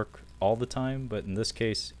doesn't work all the time, but in this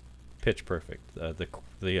case, pitch perfect.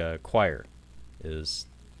 The choir is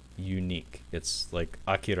unique. It's like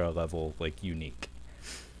Akira level, like, unique.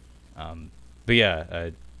 But yeah,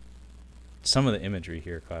 some of the imagery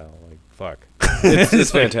here, Kyle, like, fuck. It's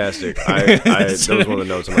fantastic. That was one of the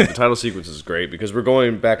notes. I'm like, the title sequence is great because we're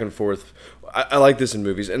going back and forth. I like this in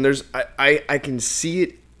movies, and I can see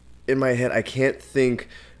it in my head. I can't think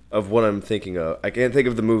of what I'm thinking of. I can't think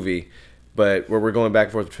of the movie, but where we're going back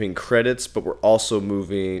and forth between credits, but we're also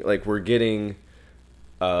moving, like, we're getting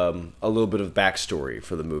a little bit of backstory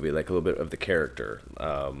for the movie, like a little bit of the character.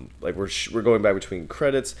 Like we're going back between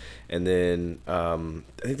credits, and then I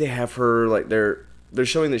think they have her, like, they're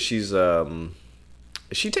showing that she's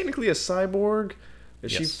is she technically a cyborg?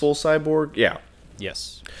 Is she full cyborg? Yeah.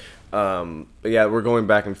 Yes. But yeah, we're going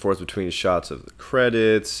back and forth between shots of the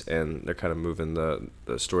credits, and they're kind of moving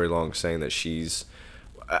the story along, saying that she's.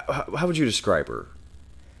 How would you describe her?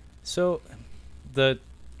 So,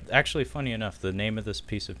 actually, funny enough, the name of this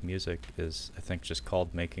piece of music is, I think, just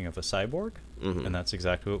called "Making of a Cyborg," and that's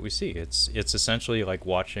exactly what we see. It's essentially like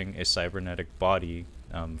watching a cybernetic body.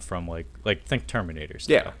 From like think Terminator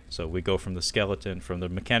style. Yeah. So we go from the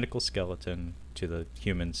mechanical skeleton to the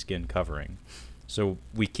human skin covering. So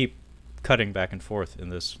we keep cutting back and forth in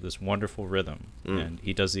this wonderful rhythm. And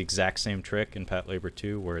he does the exact same trick in Patlabor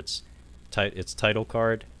 2, where it's title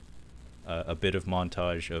card, a bit of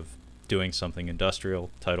montage of doing something industrial,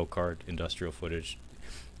 title card, industrial footage.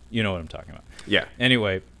 You know what I'm talking about. Yeah.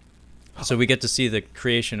 Anyway, so we get to see the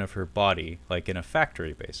creation of her body, like in a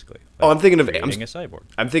factory, basically. Like I'm thinking of creating a cyborg.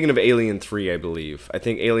 I'm thinking of Alien 3, I believe. I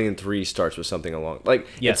think Alien 3 starts with something along like.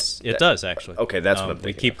 Yes, it does actually. Okay, that's what I'm thinking.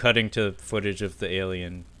 We keep cutting to footage of the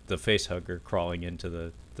alien, the facehugger, crawling into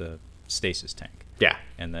the stasis tank. Yeah.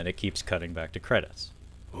 And then it keeps cutting back to credits.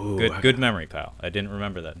 Ooh, Good memory, Kyle. I didn't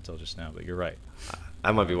remember that until just now, but you're right.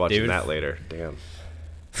 I might be watching David, that later. Damn.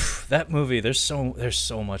 That movie, there's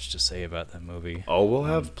so much to say about that movie. Oh, we'll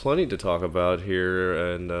have plenty to talk about here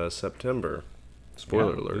in September.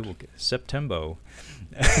 Spoiler alert. September.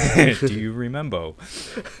 Do you remember?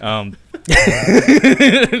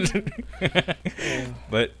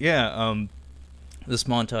 But yeah, this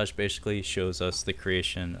montage basically shows us the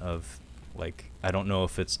creation of, like, I don't know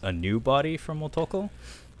if it's a new body from Motoko,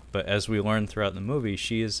 but as we learn throughout the movie,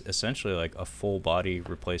 she is essentially like a full body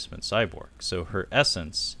replacement cyborg. So her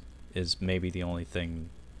essence is maybe the only thing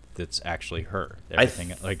that's actually her.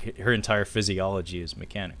 Everything, like her entire physiology is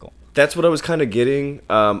mechanical. That's what I was kind of getting.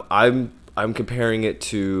 I'm comparing it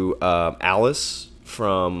to Alice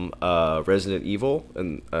from Resident Evil,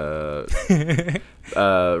 and I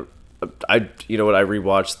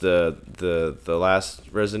rewatched the last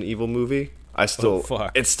Resident Evil movie. It's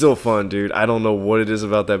still fun, dude. I don't know what it is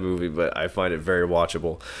about that movie, but I find it very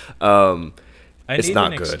watchable. I need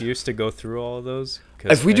an excuse to go through all of those.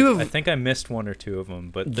 I think I missed one or two of them,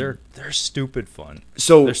 but they're stupid fun.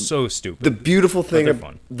 So they're so stupid. The beautiful thing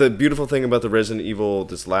about the Resident Evil,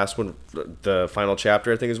 this last one, the final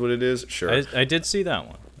chapter, I think is what it is. Sure, I did see that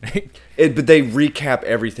one. But they recap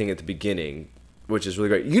everything at the beginning, which is really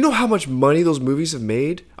great. You know how much money those movies have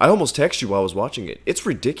made? I almost texted you while I was watching it. It's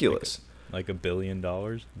ridiculous. Like $1 billion.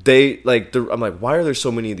 I'm like, why are there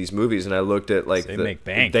so many of these movies? And I looked at they make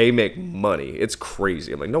bank. They make money. It's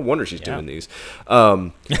crazy. I'm like, no wonder she's doing these.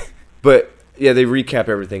 But Yeah, they recap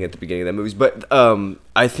everything at the beginning of that movie. But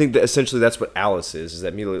I think that essentially that's what Alice is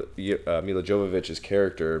that Mila Jovovich's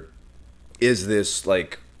character is this,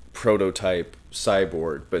 like, prototype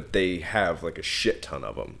cyborg, but they have, like, a shit ton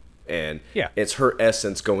of them. And Yeah. it's her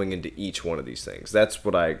essence going into each one of these things. That's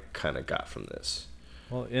what I kind of got from this.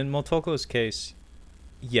 Well, in Motoko's case,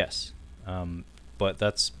 yes. But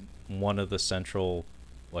that's one of the central,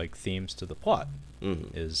 like, themes to the plot,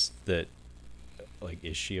 is that, like,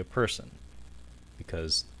 is she a person?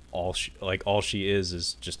 Because all she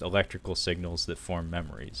is just electrical signals that form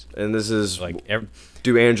memories. And this is Like,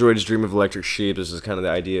 do androids dream of electric sheep? This is kind of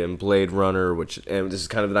the idea in Blade Runner, and this is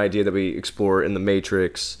kind of an idea that we explore in The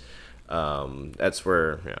Matrix. That's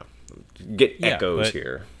where get echoes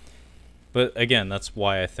here. But again, that's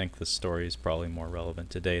why I think the story is probably more relevant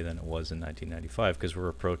today than it was in 1995, because we're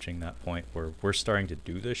approaching that point where we're starting to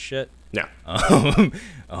do this shit. Yeah.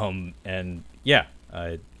 And yeah,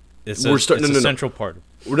 it's We're a central part.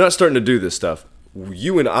 We're not starting to do this stuff.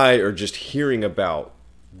 You and I are just hearing about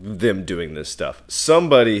them doing this stuff.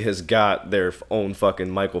 Somebody has got their own fucking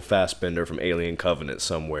Michael Fassbender from Alien Covenant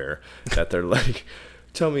somewhere that they're like,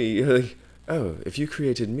 tell me, oh, if you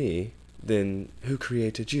created me, then who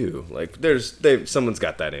created you? Like, someone's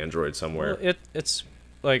got that android somewhere. Well, it's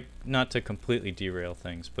like, not to completely derail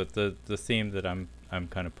things, but the theme that I'm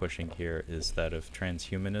kind of pushing here is that of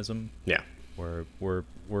transhumanism. Yeah. Where we're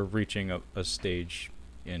reaching a stage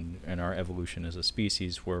in our evolution as a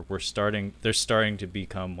species where there's starting to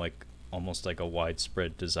become, like, almost like a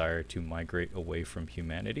widespread desire to migrate away from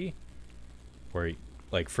humanity, where,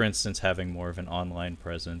 like, for instance, having more of an online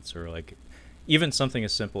presence, or, like, even something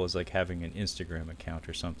as simple as, like, having an Instagram account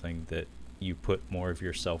or something that you put more of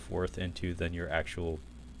your self-worth into than your actual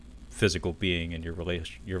physical being and your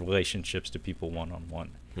relationships to people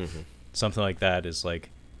one-on-one. Something like that is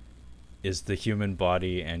the human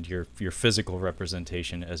body and your physical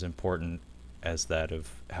representation as important as that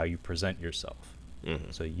of how you present yourself.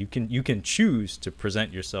 So you can choose to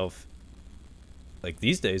present yourself, like,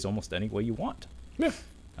 these days, almost any way you want. Yeah.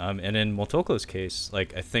 And in Motoko's case,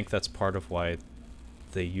 like, I think that's part of why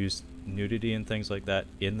they use nudity and things like that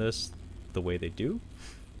in this the way they do,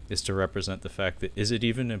 is to represent the fact that, is it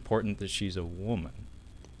even important that she's a woman?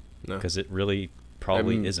 No. Because it really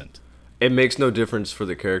probably isn't. It makes no difference for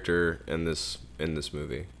the character in this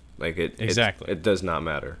movie. Like, Exactly. It does not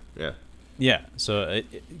matter. Yeah. Yeah. So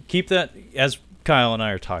keep that, as Kyle and I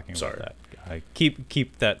are talking Sorry. about that.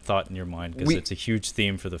 Keep that thought in your mind, because it's a huge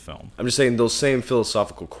theme for the film. I'm just saying those same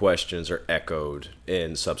philosophical questions are echoed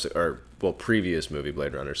in previous movie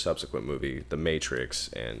Blade Runner, subsequent movie The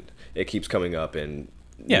Matrix, and it keeps coming up in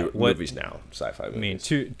movies now, sci-fi movies. I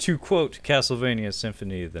mean, to quote Castlevania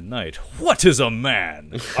Symphony of the Night, "What is a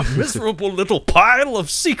man? A miserable little pile of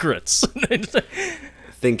secrets."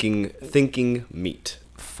 Thinking meat.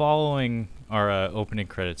 Following our opening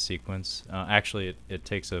credit sequence, actually, it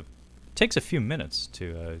takes a few minutes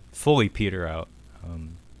to fully peter out.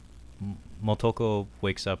 Motoko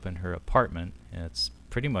wakes up in her apartment, and it's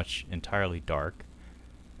pretty much entirely dark.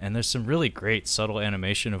 And there's some really great subtle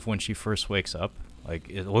animation of when she first wakes up. Like,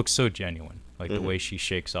 it looks so genuine. Like, the way she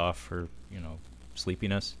shakes off her,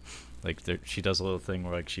 sleepiness. Like, she does a little thing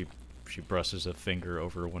where, like, she brushes a finger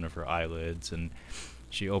over one of her eyelids, and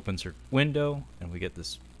she opens her window, and we get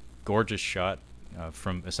this gorgeous shot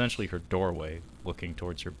from essentially her doorway, looking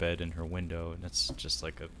towards her bed and her window, and it's just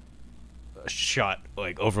like a shot,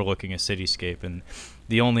 like, overlooking a cityscape, and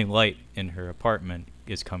the only light in her apartment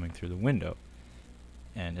is coming through the window,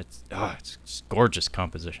 and it's just gorgeous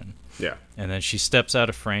composition. Yeah. And then she steps out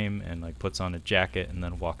of frame and, like, puts on a jacket and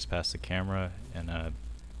then walks past the camera, and I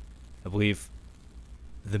believe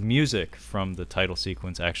the music from the title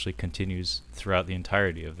sequence actually continues throughout the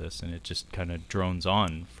entirety of this, and it just kind of drones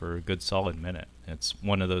on for a good solid minute. It's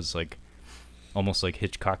one of those, like, almost like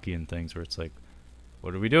Hitchcockian things where it's like,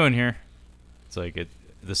 what are we doing here? It's like,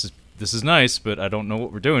 this is nice, but I don't know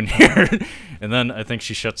what we're doing here. And then I think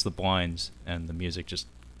she shuts the blinds, and the music just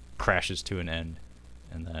crashes to an end,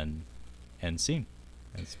 and then end scene.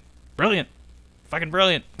 It's brilliant, fucking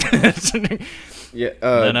brilliant. Yeah.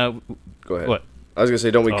 Then, go ahead. What? I was gonna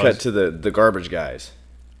say, don't we cut to the garbage guys?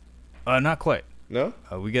 Not quite. No.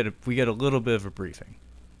 We get a little bit of a briefing.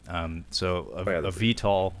 So a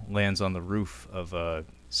VTOL lands on the roof of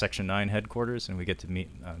Section 9 headquarters, and we get to meet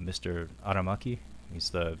Mr. Aramaki. He's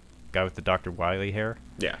the guy with the Dr. Wily hair.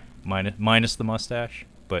 Yeah. Minus the mustache,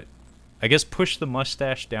 but I guess push the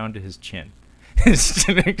mustache down to his chin. I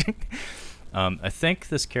think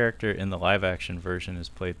this character in the live-action version is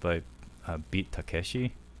played by Beat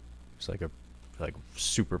Takeshi. He's like a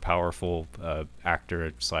super powerful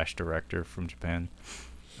actor / director from Japan.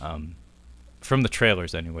 from the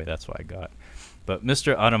trailers anyway. That's what I got. But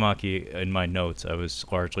Mr. Aramaki, in my notes, I was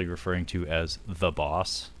largely referring to as the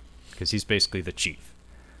boss, because he's basically the chief.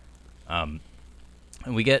 And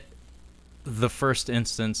we get the first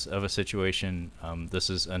instance of a situation. This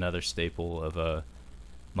is another staple of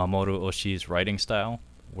Mamoru Oshii's writing style,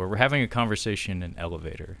 where we're having a conversation in an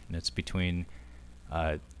elevator, and it's between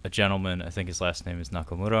a gentleman, I think his last name is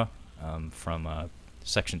Nakamura, from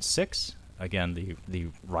Section 6, again, the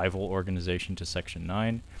rival organization to Section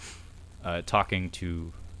 9, talking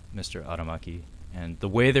to Mr. Aramaki. And the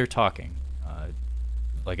way they're talking,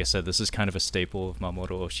 like I said, this is kind of a staple of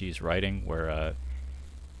Mamoru Oshii's writing, where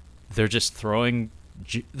they're just throwing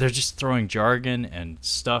jargon and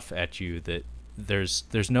stuff at you that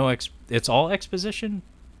there's no it's all exposition,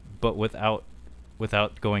 but without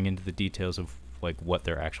going into the details of like what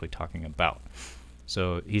they're actually talking about.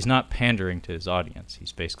 So he's not pandering to his audience.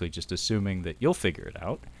 He's basically just assuming that you'll figure it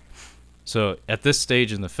out. So at this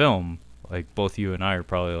stage in the film, like both you and I are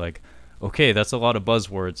probably like, okay, that's a lot of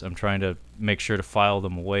buzzwords. I'm trying to make sure to file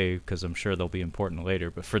them away because I'm sure they'll be important later.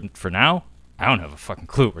 But for now, I don't have a fucking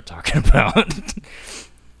clue what we're talking about.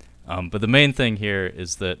 But the main thing here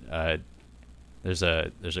is that there's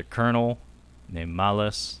a colonel named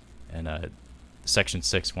Malice, and Section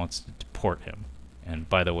 6 wants to deport him. And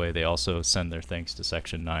by the way, they also send their thanks to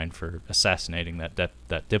Section 9 for assassinating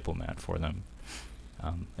that diplomat for them.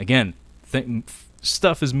 Again,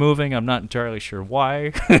 stuff is moving. I'm not entirely sure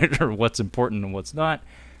why or what's important and what's not,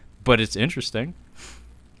 but it's interesting.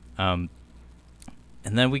 And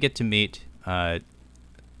then we get to meet the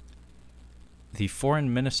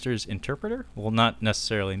foreign minister's interpreter. Well, not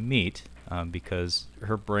necessarily meet, because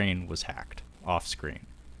her brain was hacked off screen.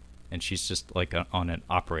 And she's just like on an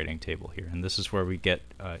operating table here. And this is where we get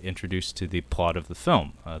introduced to the plot of the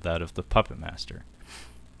film, that of the puppet master.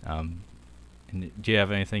 And do you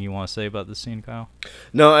have anything you want to say about this scene, Kyle?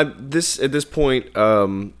 No, at this point,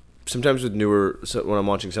 sometimes with when I'm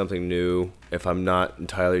watching something new, if I'm not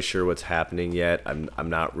entirely sure what's happening yet, I'm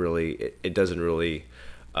not really. It doesn't really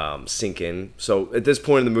sink in. So at this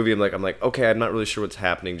point in the movie, I'm like, okay, I'm not really sure what's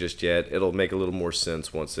happening just yet. It'll make a little more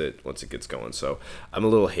sense once it gets going. So I'm a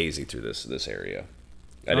little hazy through this area.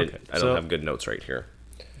 I don't have good notes right here.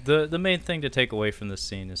 The main thing to take away from this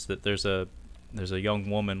scene is that there's a young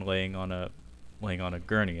woman laying on a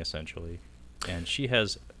gurney essentially, and she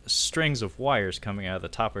has strings of wires coming out of the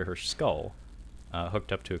top of her skull,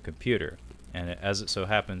 hooked up to a computer. And as it so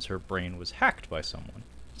happens, her brain was hacked by someone.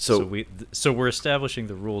 So we're establishing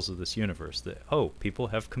the rules of this universe that people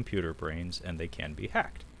have computer brains and they can be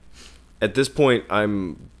hacked. At this point,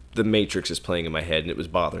 the Matrix is playing in my head and it was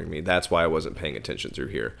bothering me. That's why I wasn't paying attention through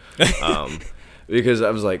here, because I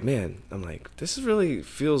was like, man, this really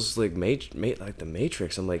feels like like the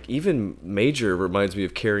Matrix. I'm like, even Major reminds me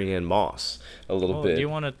of Carrie-Anne Moss a little bit. Do you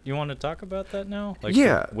want to talk about that now? Like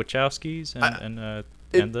yeah, the Wachowskis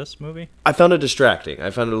and this movie? I found it distracting. I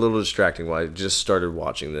found it a little distracting while I just started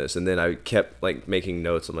watching this, and then I kept like making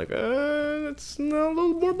notes. I'm like, it's a little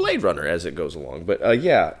more Blade Runner as it goes along. But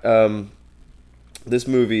this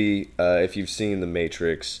movie, if you've seen The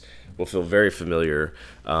Matrix, will feel very familiar.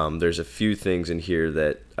 There's a few things in here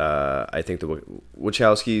that I think the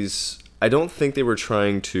Wachowskis, I don't think they were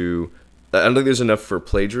trying to. I don't think there's enough for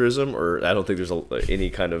plagiarism, or I don't think there's any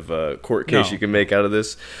kind of court case you can make out of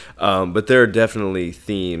this. But there are definitely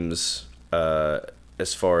themes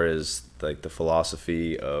as far as like the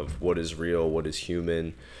philosophy of what is real, what is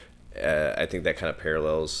human. I think that kind of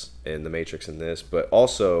parallels in The Matrix in this, but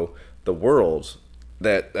also the world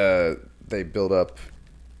that they build up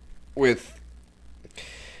with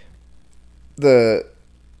the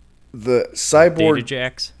cyborg data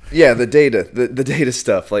jacks. Yeah, the data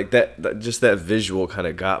stuff, like that just that visual kind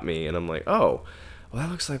of got me, and I'm like, oh, well,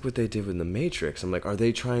 that looks like what they did with The Matrix. I'm like, are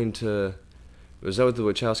they trying to? Was that what the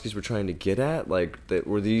Wachowskis were trying to get at? Like,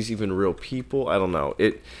 were these even real people? I don't know.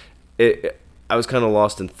 I was kind of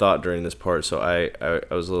lost in thought during this part, so I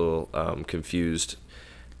was a little confused.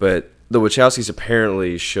 But the Wachowskis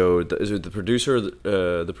apparently showed. Is it the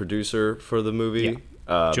producer for the movie? Yeah.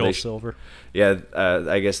 Joel Silver. Yeah,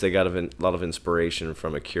 I guess they got a lot of inspiration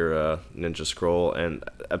from Akira Ninja Scroll, and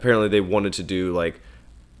apparently they wanted to do like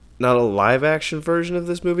not a live action version of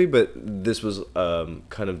this movie, but this was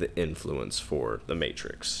kind of the influence for The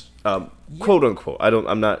Matrix, quote unquote.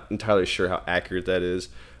 I'm not entirely sure how accurate that is,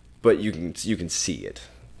 but you can see it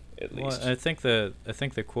at least. Well, I think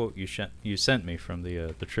the quote you sent me from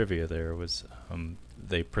the trivia there was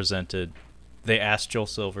they asked Joel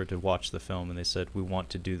Silver to watch the film, and they said, we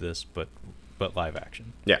want to do this, but live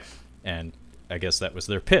action. Yeah. And I guess that was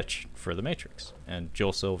their pitch for The Matrix. And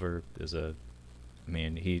Joel Silver is a I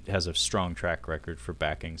mean, he has a strong track record for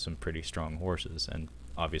backing some pretty strong horses, and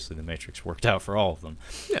obviously The Matrix worked out for all of them.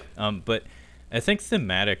 Yeah. But I think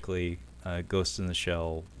thematically, Ghost in the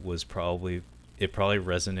Shell was probably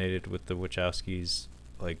resonated with the Wachowskis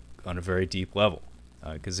like on a very deep level.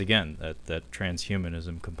 Because again, that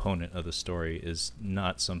transhumanism component of the story is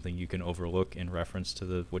not something you can overlook in reference to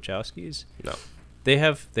the Wachowskis. No. They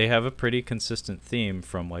have a pretty consistent theme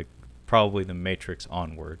from like probably The Matrix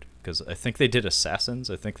onward. Because I think they did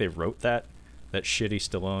Assassins. I think they wrote that shitty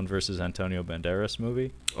Stallone versus Antonio Banderas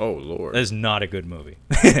movie. Oh Lord, that is not a good movie.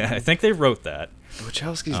 I think they wrote that. The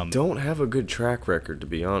Wachowskis don't have a good track record, to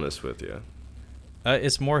be honest with you.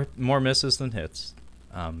 It's more misses than hits.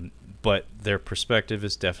 But their perspective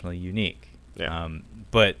is definitely unique. Yeah.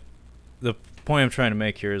 But the point I'm trying to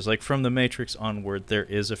make here is like from The Matrix onward, there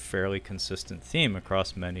is a fairly consistent theme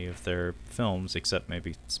across many of their films, except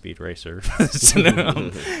maybe Speed Racer,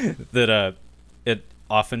 that it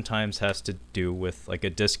oftentimes has to do with like a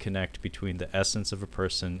disconnect between the essence of a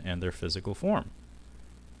person and their physical form.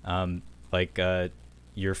 Like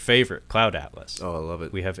your favorite, Cloud Atlas. Oh, I love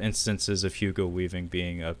it. We have instances of Hugo Weaving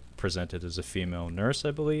being presented as a female nurse,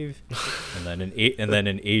 I believe, and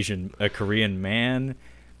then a Korean man,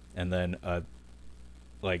 and then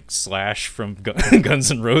like Slash from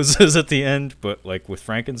Guns N' Roses at the end, but like with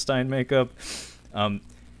Frankenstein makeup. And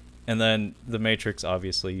then The Matrix,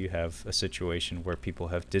 obviously, you have a situation where people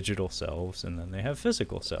have digital selves and then they have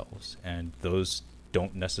physical selves, and those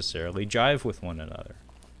don't necessarily jive with one another.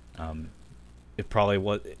 It probably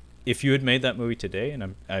was if you had made that movie today,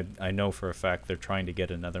 and I know for a fact they're trying to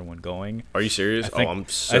get another one going. Are you serious? I'm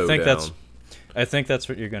so down. I think that's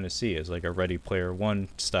what you're going to see is like a Ready Player One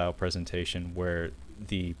style presentation where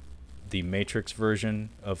the Matrix version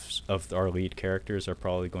of our lead characters are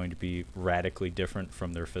probably going to be radically different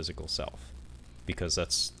from their physical self, because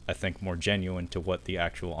that's, I think, more genuine to what the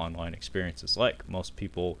actual online experience is like. Most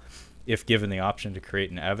people, if given the option to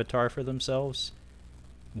create an avatar for themselves,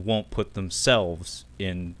 won't put themselves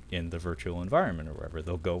in the virtual environment or wherever.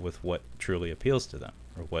 They'll go with what truly appeals to them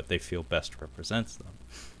or what they feel best represents them.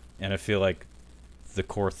 And I feel like the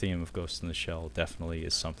core theme of Ghost in the Shell definitely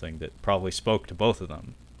is something that probably spoke to both of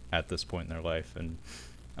them at this point in their life. And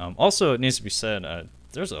also, it needs to be said,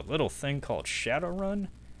 there's a little thing called Shadowrun.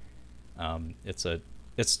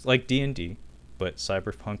 It's like D&D, but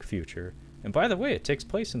cyberpunk future. And by the way, it takes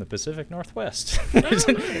place in the Pacific Northwest.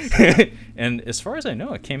 And as far as I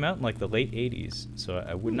know, it came out in like the late 80s. So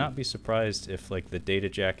I would not be surprised if like the data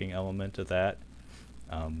jacking element of that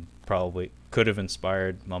probably could have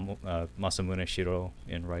inspired Masamune Shirow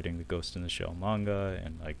in writing the Ghost in the Shell manga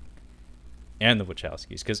and the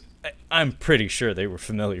Wachowskis, because I'm pretty sure they were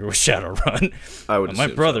familiar with Shadowrun. I would. My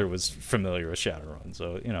brother was familiar with Shadowrun,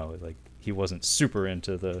 so like he wasn't super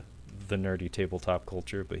into the nerdy tabletop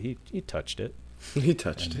culture, but he touched it. He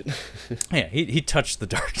touched it. Yeah, he touched the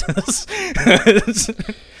darkness.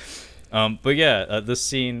 But yeah, this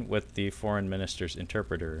scene with the foreign minister's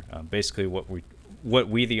interpreter, basically what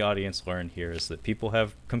we the audience learn here is that people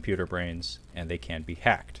have computer brains and they can be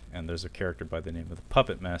hacked. And there's a character by the name of the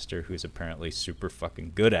Puppet Master who's apparently super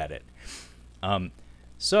fucking good at it.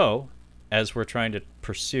 So as we're trying to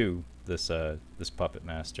pursue this Puppet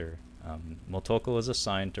Master, Motoko is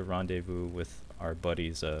assigned to rendezvous with our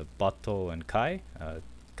buddies Bato and Kai.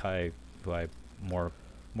 Kai, who I more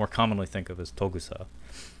commonly think of as Togusa.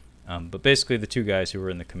 But basically the two guys who were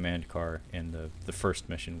in the command car in the first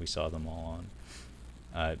mission we saw them all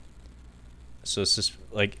on. So it's just,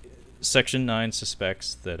 like, Section 9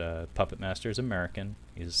 suspects that Puppet Master is American.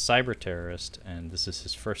 He's a cyber terrorist, and this is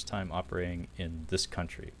his first time operating in this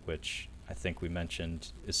country, which I think we mentioned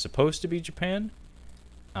is supposed to be Japan.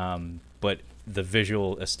 But the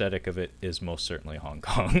visual aesthetic of it is most certainly Hong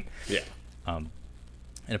Kong. Yeah. And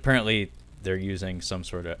apparently they're using some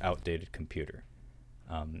sort of outdated computer.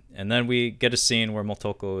 And then we get a scene where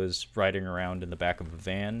Motoko is riding around in the back of a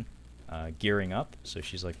van, gearing up. So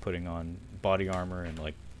she's like putting on body armor and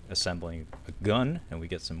like assembling a gun, and we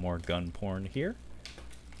get some more gun porn here.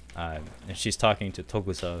 And she's talking to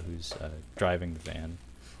Togusa, who's driving the van.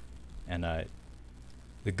 And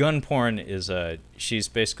the gun porn is she's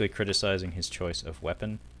basically criticizing his choice of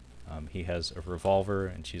weapon. He has a revolver,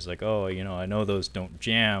 and she's like, oh, I know those don't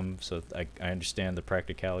jam, so I understand the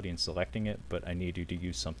practicality in selecting it, but I need you to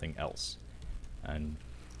use something else. And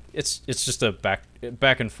it's just a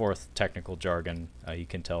back and forth technical jargon. You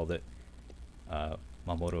can tell that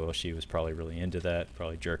Mamoru Oshii was probably really into that,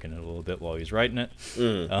 probably jerking it a little bit while he was writing it.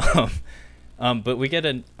 But we get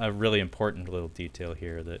a really important little detail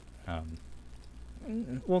here that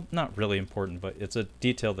well, not really important, but it's a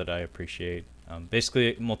detail that I appreciate.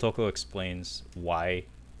 Basically, Motoko explains why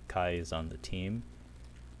Kai is on the team.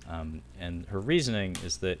 And her reasoning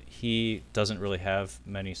is that he doesn't really have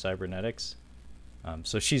many cybernetics.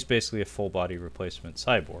 So she's basically a full body replacement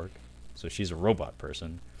cyborg. So she's a robot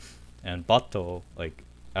person. And Bato, like,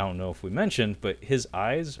 I don't know if we mentioned, but his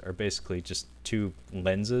eyes are basically just two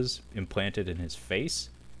lenses implanted in his face.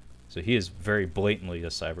 So he is very blatantly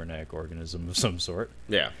a cybernetic organism of some sort.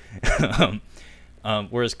 Yeah.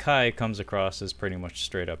 Whereas Kai comes across as pretty much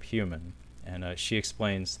straight up human. And she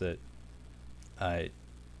explains that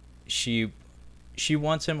she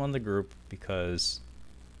wants him on the group because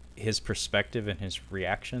his perspective and his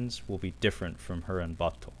reactions will be different from her and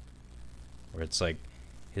Bato. Where it's like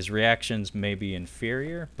his reactions may be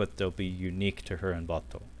inferior, but they'll be unique to her and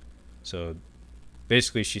Bato. So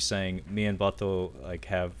basically she's saying me and Bato like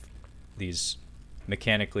have these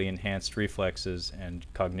mechanically enhanced reflexes and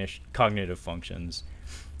cognitive functions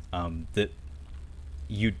that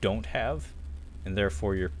you don't have, and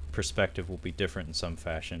therefore your perspective will be different in some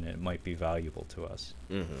fashion, and it might be valuable to us.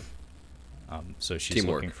 So she's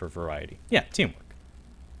Teamwork. looking for variety. Yeah, teamwork.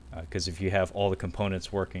 Because if you have all the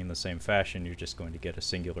components working in the same fashion, you're just going to get a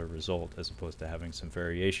singular result, as opposed to having some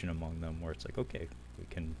variation among them, where it's like, okay, we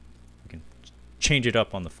can change it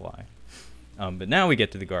up on the fly. But now we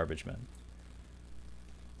get to the garbage men.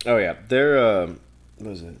 Oh yeah, they're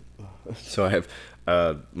what is it? So I have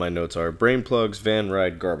my notes are brain plugs, van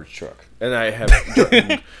ride, garbage truck, and I have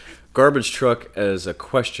garbage truck as a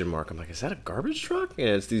question mark. I'm like, is that a garbage truck? And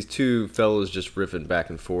it's these two fellows just riffing back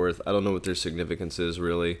and forth. I don't know what their significance is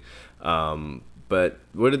really, but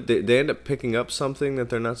what did they end up picking up something that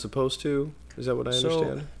they're not supposed to? Is that what I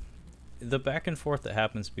understand? The back and forth that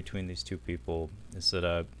happens between these two people is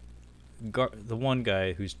that the one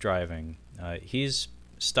guy who's driving, he's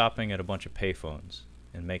stopping at a bunch of payphones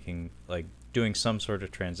and doing some sort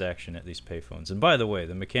of transaction at these payphones. And by the way,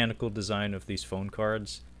 the mechanical design of these phone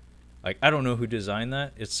cards, like, I don't know who designed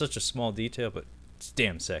that. It's such a small detail, but it's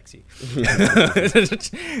damn sexy. But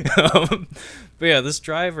yeah, this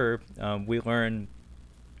driver, we learn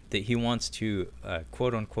that he wants to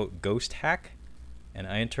quote unquote ghost hack, and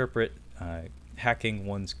I interpret hacking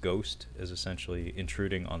one's ghost as essentially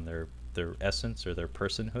intruding on their essence or their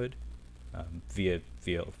personhood via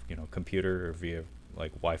computer or via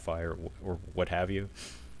like Wi-Fi or what have you.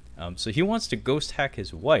 So he wants to ghost hack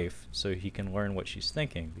his wife so he can learn what she's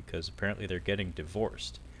thinking, because apparently they're getting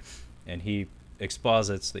divorced. And he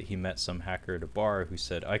exposits that he met some hacker at a bar who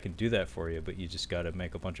said, I can do that for you, but you just got to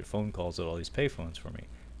make a bunch of phone calls at all these payphones for me.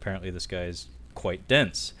 Apparently this guy's quite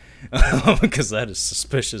dense, because that is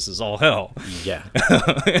suspicious as all hell. Yeah.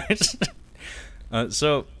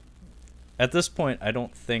 So at this point, I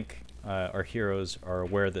don't think our heroes are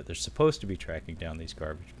aware that they're supposed to be tracking down these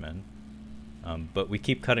garbage men. But we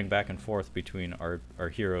keep cutting back and forth between our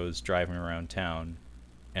heroes driving around town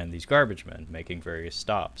and these garbage men making various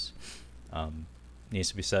stops. Needs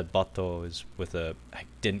to be said, Bato is with I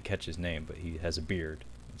didn't catch his name, but he has a beard.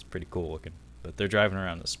 It's pretty cool looking. But they're driving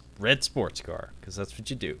around this red sports car, because that's what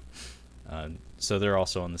you do. So they're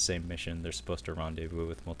also on the same mission. They're supposed to rendezvous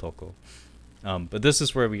with Motoko. But this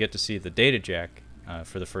is where we get to see the data jack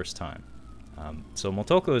for the first time. So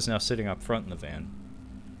Motoko is now sitting up front in the van,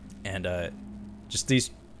 and just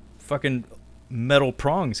these fucking metal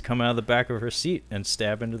prongs come out of the back of her seat and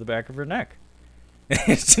stab into the back of her neck.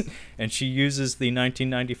 And she uses the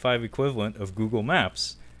 1995 equivalent of Google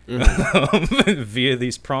Maps via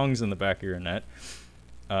these prongs in the back of your neck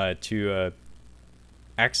to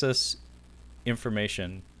access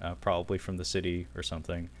information, probably from the city or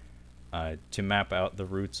something, to map out the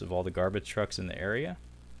routes of all the garbage trucks in the area,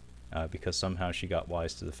 because somehow she got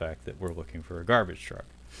wise to the fact that we're looking for a garbage truck.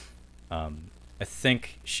 I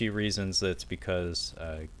think she reasons that it's because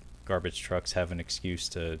garbage trucks have an excuse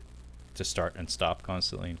to start and stop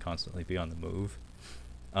constantly and constantly be on the move.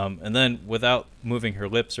 And then, without moving her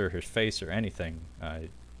lips or her face or anything,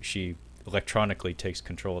 she electronically takes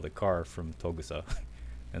control of the car from Togusa.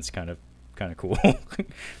 That's kind of cool.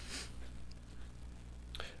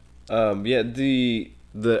 Yeah, the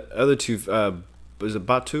other two, is it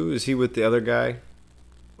Batu? Is he with the other guy?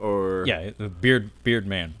 Or yeah, the beard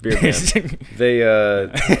man. Beard man.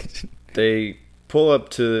 They pull up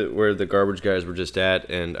to where the garbage guys were just at,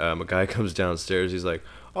 and a guy comes downstairs. He's like,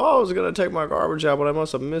 "Oh, I was gonna take my garbage out, but I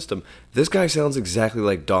must have missed him." This guy sounds exactly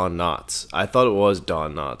like Don Knotts. I thought it was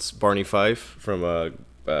Don Knotts, Barney Fife from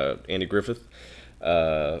Andy Griffith.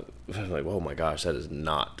 I'm like, oh my gosh, that is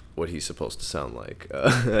not what he's supposed to sound like.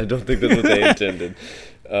 I don't think that's what they intended.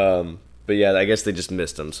 But yeah, I guess they just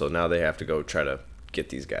missed him, so now they have to go try to get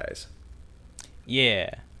these guys.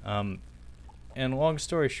 Yeah. And long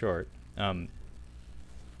story short,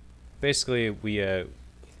 basically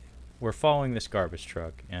we're following this garbage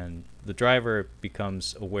truck, and the driver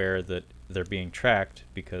becomes aware that they're being tracked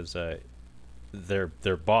because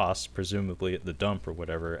their boss, presumably at the dump or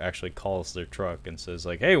whatever, actually calls their truck and says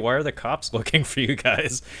like, "Hey, why are the cops looking for you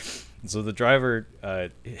guys?" And so the driver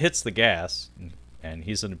hits the gas, and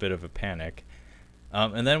he's in a bit of a panic.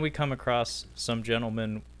 And then we come across some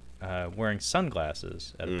gentleman wearing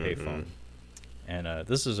sunglasses at a payphone, and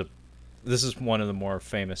this is one of the more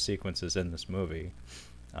famous sequences in this movie.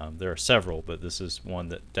 There are several, but this is one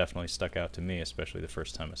that definitely stuck out to me, especially the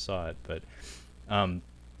first time I saw it. But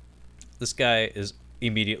this guy is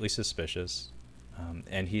immediately suspicious,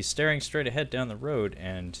 and he's staring straight ahead down the road,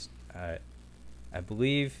 and I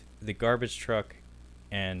believe the garbage truck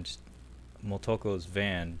and Motoko's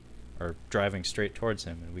van are driving straight towards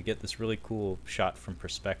him, and we get this really cool shot from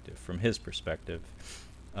his perspective,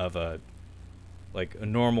 of a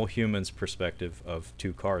normal human's perspective of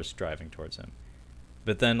two cars driving towards him.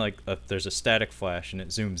 But then there's a static flash and it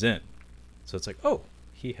zooms in, so it's like, oh,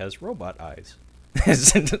 he has robot eyes.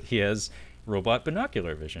 He has robot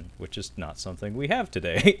binocular vision, which is not something we have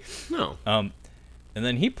today. No. And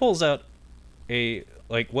then he pulls out a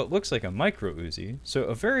what looks like a micro Uzi, so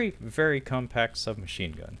a very, very compact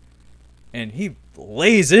submachine gun, and he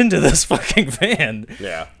lays into this fucking van.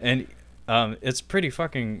 Yeah. And it's pretty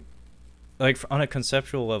fucking, on a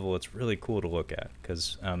conceptual level, it's really cool to look at,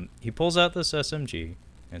 because he pulls out this SMG,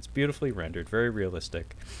 and it's beautifully rendered, very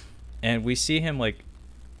realistic, and we see him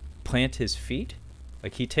plant his feet,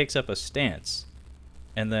 he takes up a stance,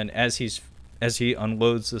 and then as he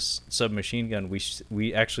unloads this submachine gun,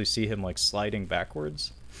 we actually see him sliding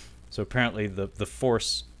backwards. So apparently the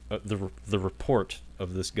force, the report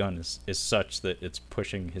of this gun is such that it's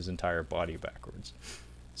pushing his entire body backwards.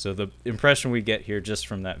 So the impression we get here just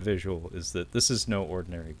from that visual is that this is no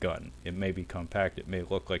ordinary gun. It may be compact, it may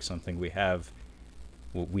look like something we had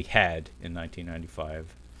in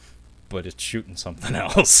 1995, but it's shooting something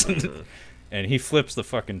else. And he flips the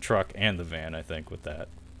fucking truck and the van, I think, with that.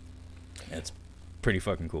 And it's pretty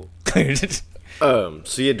fucking cool.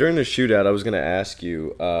 So yeah, during the shootout, I was gonna ask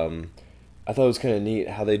you. I thought it was kind of neat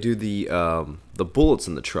how they do the bullets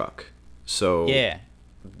in the truck. So yeah.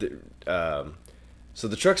 So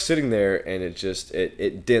the truck's sitting there, and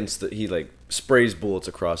it dents that he sprays bullets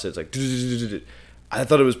across it. It's like I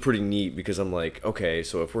thought it was pretty neat, because I'm like, okay,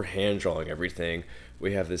 so if we're hand drawing everything,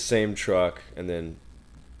 we have the same truck, and then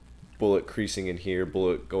bullet creasing in here,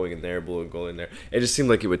 bullet going in there, bullet going in there. It just seemed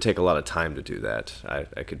like it would take a lot of time to do that.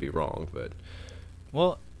 I could be wrong, but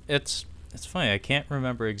well, it's funny. I can't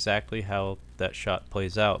remember exactly how that shot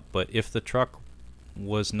plays out, but if the truck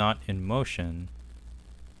was not in motion,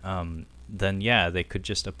 then yeah, they could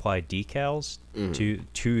just apply decals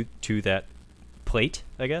to that plate,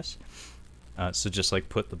 I guess. So just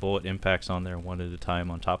put the bullet impacts on there one at a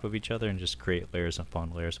time on top of each other, and just create layers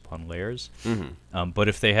upon layers upon layers. But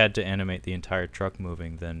if they had to animate the entire truck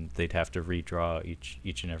moving, then they'd have to redraw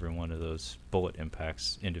each and every one of those bullet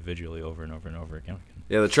impacts individually over and over and over again.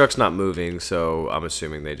 Yeah, the truck's not moving, so I'm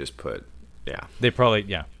assuming they just put, yeah. They probably,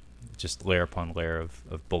 just layer upon layer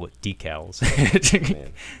of bullet decals.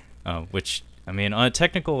 Which, I mean, on a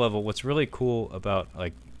technical level, what's really cool about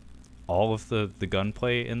all of the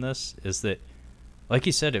gunplay in this is that, like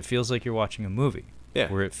you said, it feels like you're watching a movie. Yeah.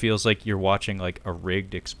 Where it feels like you're watching a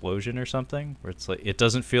rigged explosion or something. Where it's it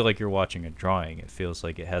doesn't feel like you're watching a drawing. It feels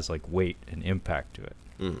like it has weight and impact to it.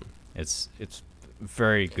 It's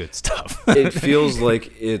very good stuff. It feels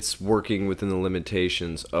like it's working within the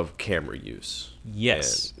limitations of camera use.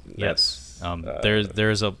 Yes. Yes.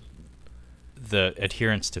 There's the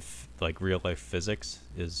adherence to real life physics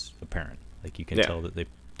is apparent. You can tell that they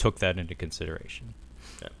took that into consideration.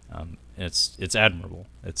 Yeah. It's admirable.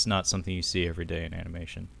 It's not something you see every day in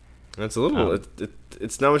animation. It's a little.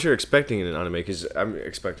 It's not what you're expecting in an anime, because I'm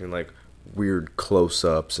expecting weird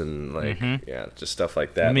close-ups and just stuff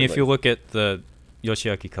like that. I mean, if you look at the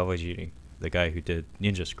Yoshiaki Kawajiri, the guy who did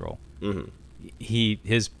Ninja Scroll,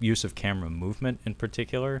 his use of camera movement in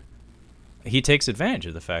particular, he takes advantage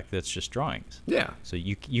of the fact that it's just drawings. Yeah. So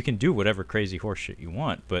you can do whatever crazy horseshit you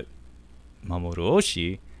want, but Mamoru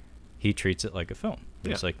Oshii, he treats it like a film.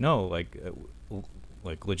 Yeah. It's no,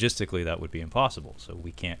 logistically that would be impossible. So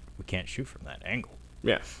we can't shoot from that angle.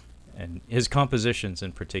 Yeah. And his compositions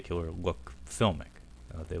in particular look filmic.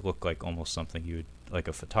 They look like almost something you would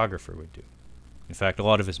a photographer would do. In fact, a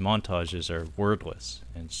lot of his montages are wordless,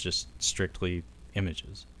 and it's just strictly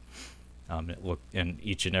images. And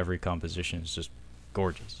each and every composition is just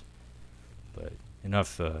gorgeous. But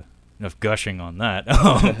enough enough gushing on that.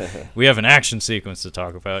 We have an action sequence to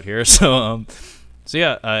talk about here. So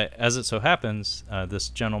yeah, as it so happens, this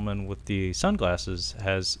gentleman with the sunglasses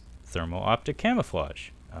has thermo-optic camouflage,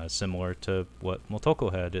 similar to what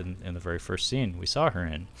Motoko had in the very first scene we saw her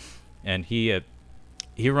in. And he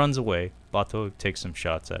runs away. Bato takes some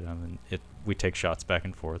shots at him, and we take shots back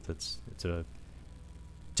and forth. It's a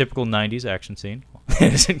typical 90s action scene.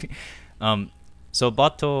 So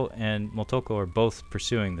Bato and Motoko are both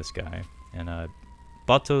pursuing this guy, and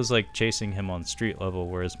Bato's like chasing him on street level,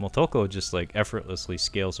 whereas Motoko just like effortlessly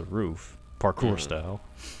scales a roof, parkour style.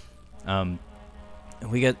 And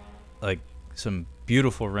we get like some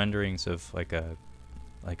beautiful renderings of like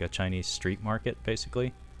a Chinese street market,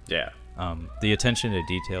 basically. Yeah. The attention to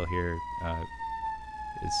detail here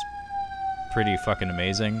is pretty fucking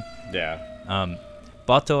amazing. Yeah.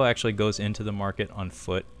 Bato actually goes into the market on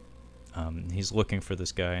foot. He's looking for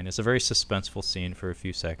this guy, and it's a very suspenseful scene for a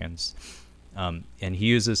few seconds. And he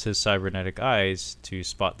uses his cybernetic eyes to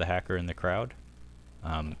spot the hacker in the crowd.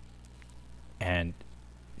 And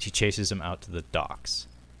he chases him out to the docks.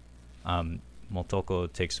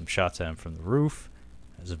 Motoko takes some shots at him from the roof.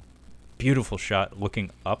 There's a beautiful shot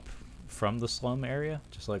looking up from the slum area,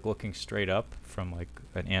 just like looking straight up from like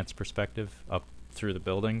an ant's perspective up through the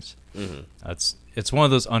buildings. Mm-hmm. It's one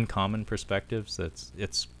of those uncommon perspectives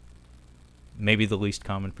it's maybe the least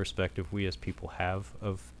common perspective we as people have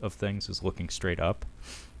of things is looking straight up.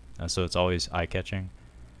 So it's always eye-catching.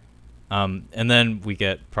 And then we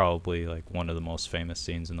get probably like one of the most famous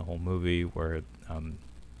scenes in the whole movie where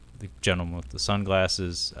the gentleman with the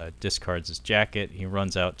sunglasses discards his jacket. He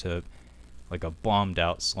runs out to like a bombed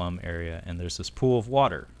out slum area, and there's this pool of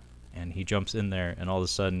water. And he jumps in there, and all of a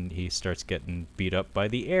sudden he starts getting beat up by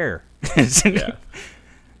the air. Yeah.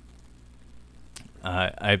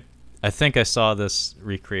 I think I saw this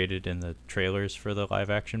recreated in the trailers for the live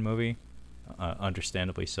action movie.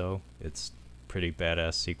 Understandably so. It's pretty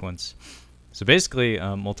badass sequence. So basically,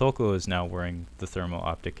 Motoko is now wearing the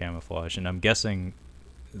thermo-optic camouflage, and I'm guessing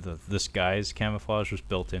this guy's camouflage was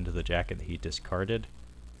built into the jacket that he discarded.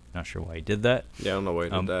 Not sure why he did that. Yeah, I don't know why he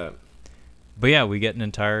did that. But yeah, we get an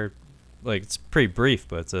entire, like, it's pretty brief,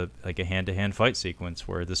 but it's a hand-to-hand fight sequence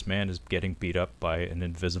where this man is getting beat up by an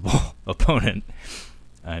invisible opponent.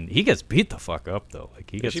 And he gets beat the fuck up, though.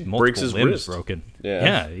 Like, he gets multiple limbs wrist. Broken.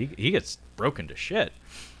 Yeah, he gets broken to shit.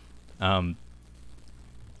 And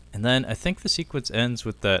then I think the sequence ends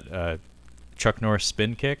with that Chuck Norris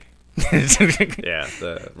spin kick. Yeah,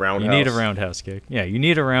 the roundhouse. You need a roundhouse kick. Yeah, you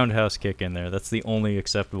need a roundhouse kick in there. That's the only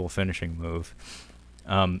acceptable finishing move.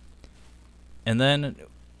 And then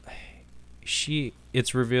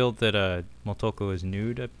it's revealed that Motoko is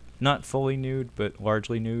nude. Not fully nude, but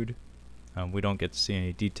largely nude. We don't get to see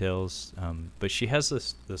any details, but she has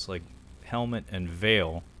this like helmet and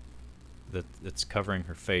veil that's covering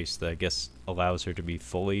her face that I guess allows her to be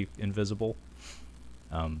fully invisible.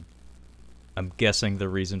 I'm guessing the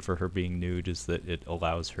reason for her being nude is that it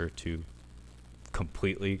allows her to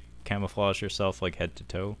completely camouflage herself like head to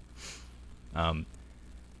toe.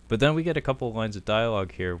 But then we get a couple of lines of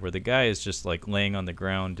dialogue here where the guy is just like laying on the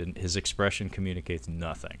ground and his expression communicates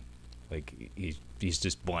nothing. Like he's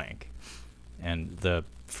just blank. And the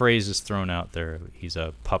phrase is thrown out there, he's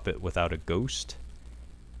a puppet without a ghost.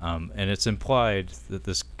 And it's implied that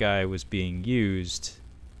this guy was being used,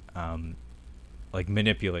 like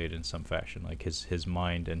manipulated in some fashion. Like his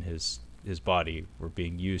mind and his body were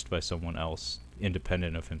being used by someone else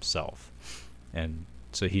independent of himself. And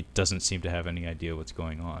so he doesn't seem to have any idea what's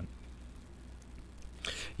going on.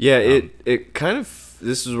 Yeah, it kind of,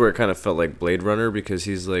 this is where it kind of felt like Blade Runner, because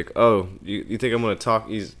he's like, oh, you think I'm going to talk,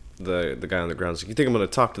 he's the guy on the ground, like, you think I'm going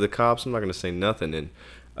to talk to the cops? I'm not going to say nothing.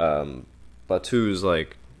 And Batu's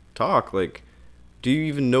like, talk, like, do you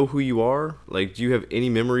even know who you are? Like, do you have any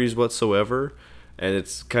memories whatsoever? And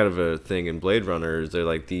it's kind of a thing in Blade Runner, they're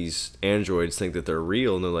like, these androids think that they're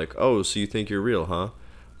real, and they're like, oh, so you think you're real, huh?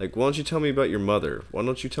 Like, why don't you tell me about your mother? Why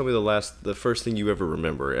don't you tell me the first thing you ever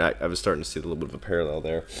remember? I was starting to see a little bit of a parallel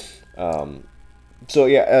there. So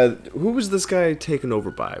yeah, who was this guy taken over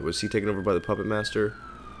by? Was he taken over by the Puppet Master?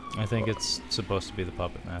 I think it's supposed to be the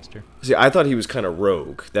Puppet Master. See, I thought he was kind of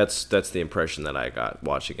rogue. That's the impression that I got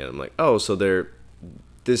watching it. I'm like, oh, so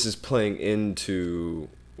this is playing into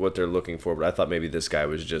what they're looking for, but I thought maybe this guy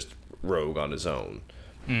was just rogue on his own.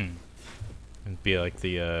 It'd be like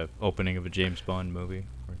the opening of a James Bond movie.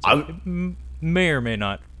 Where it's like, it may or may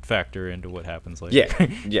not factor into what happens later.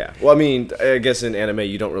 Yeah. Well, I mean, I guess in anime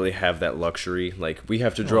you don't really have that luxury. Like, we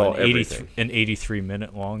have to draw everything. An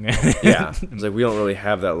 83-minute long. Yeah, it's like we don't really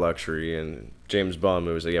have that luxury. And James Bond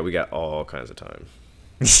movies, like, yeah, we got all kinds of time.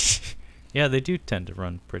 Yeah, they do tend to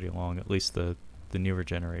run pretty long, at least the newer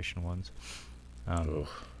generation ones. Ugh.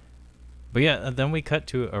 But yeah, then we cut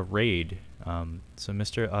to a raid. So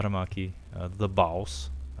Mr. Aramaki, the boss,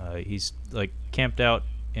 he's like camped out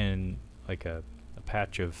in like a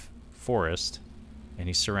patch of forest, and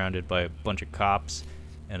he's surrounded by a bunch of cops.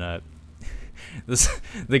 And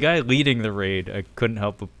the guy leading the raid, I couldn't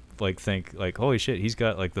help but like think like, holy shit, he's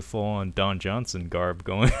got like the full on Don Johnson garb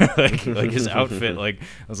going, like his outfit. Like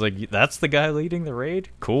I was like, that's the guy leading the raid.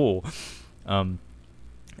 Cool. And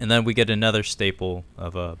then we get another staple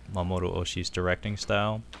of Mamoru Oshii's directing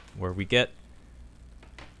style, where we get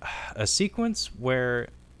a sequence where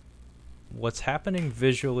what's happening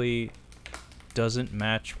visually doesn't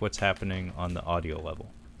match what's happening on the audio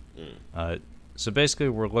level. So basically,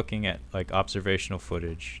 we're looking at like observational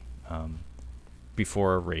footage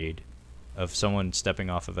before a raid of someone stepping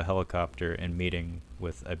off of a helicopter and meeting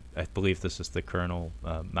with, I believe this is the Colonel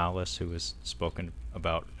Malice, who was spoken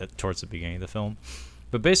about towards the beginning of the film.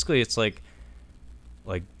 But basically, it's like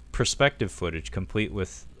perspective footage, complete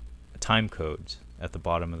with time codes at the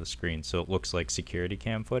bottom of the screen, so it looks like security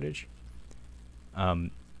cam footage.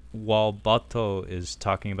 While Bato is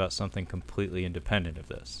talking about something completely independent of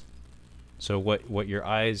this. So what your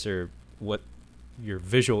eyes or what your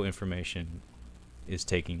visual information is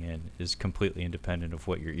taking in is completely independent of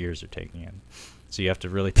what your ears are taking in. So you have to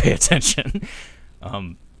really pay attention.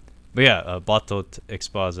 But yeah, Bato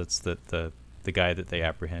exposits that the guy that they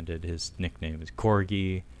apprehended, his nickname is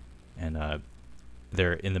Corgi, and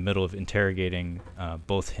they're in the middle of interrogating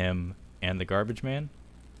both him and the garbage man.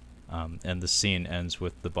 And the scene ends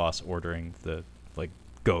with the boss ordering the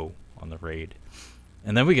go on the raid.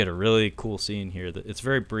 And then we get a really cool scene here that it's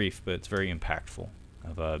very brief, but it's very impactful.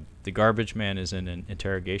 Of the garbage man is in an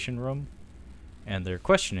interrogation room, and they're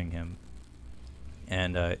questioning him.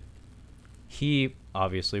 And he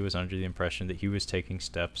obviously was under the impression that he was taking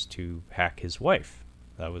steps to hack his wife.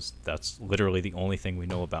 That's literally the only thing we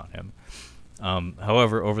know about him.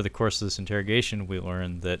 However, over the course of this interrogation, we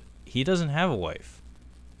learn that he doesn't have a wife,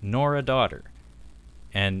 nor a daughter.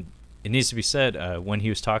 And it needs to be said, when he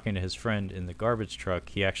was talking to his friend in the garbage truck,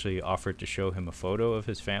 he actually offered to show him a photo of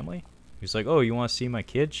his family. He was like, "Oh, you want to see my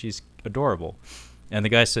kid? She's adorable." And the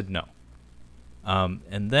guy said no.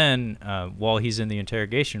 And then, while he's in the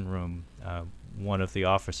interrogation room, one of the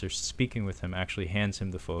officers speaking with him actually hands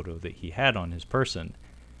him the photo that he had on his person.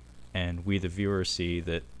 And we, the viewer, see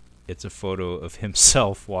that it's a photo of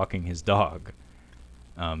himself walking his dog.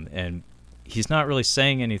 And he's not really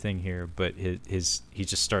saying anything here, but he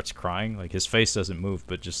just starts crying. Like, his face doesn't move,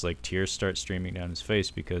 but just like tears start streaming down his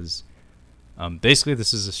face because basically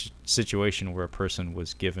this is a situation where a person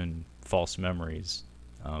was given false memories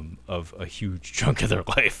of a huge chunk of their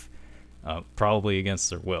life, probably against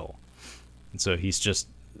their will. And so he's just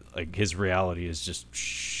like, his reality is just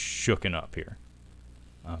shooken up here.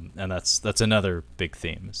 And that's another big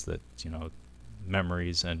theme, is that,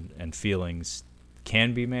 memories and feelings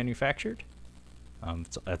can be manufactured.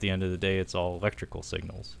 At the end of the day, it's all electrical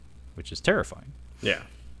signals, which is terrifying. Yeah.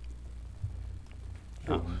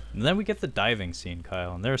 And then we get the diving scene,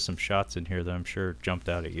 Kyle, and there are some shots in here that I'm sure jumped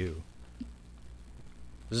out at you.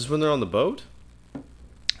 Is this when they're on the boat?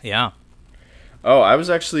 Yeah. Oh, I was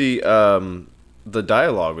actually the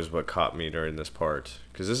dialogue was what caught me during this part,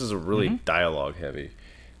 because this is a really dialogue heavy.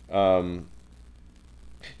 Yeah,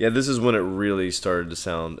 this is when it really started to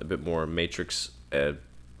sound a bit more Matrix and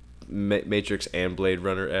Blade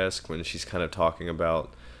Runner-esque, when she's kind of talking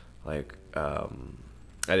about like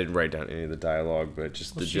I didn't write down any of the dialogue, but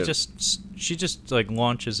just she just like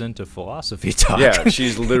launches into philosophy talk. Yeah,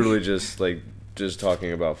 she's literally just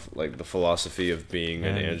talking about like the philosophy of being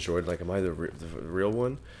an android. Like, am I the real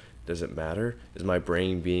one? Does it matter? Is my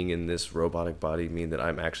brain being in this robotic body mean that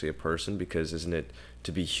I'm actually a person? Because isn't it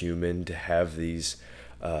to be human to have these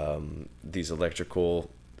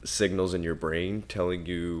electrical signals in your brain telling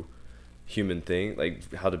you human thing,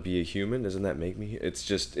 like how to be a human? Doesn't that make me? It's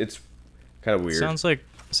kind of weird.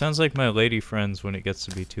 Sounds like my lady friends when it gets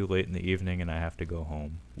to be too late in the evening and I have to go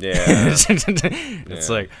home. Yeah. It's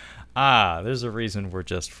like, there's a reason we're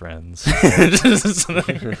just friends.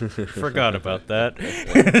 Forgot about that.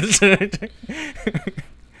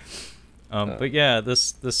 But yeah,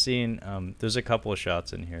 this scene, there's a couple of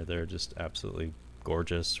shots in here that are just absolutely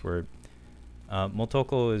gorgeous, where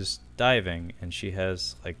Motoko is diving and she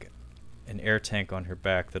has like an air tank on her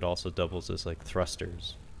back that also doubles as like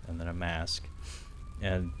thrusters and then a mask.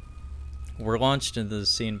 And we're launched into the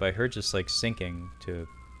scene by her just like sinking to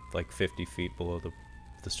like 50 feet below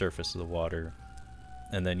the surface of the water,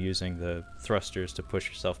 and then using the thrusters to push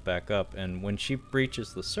herself back up. And when she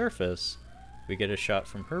breaches the surface, we get a shot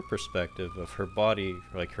from her perspective of her body,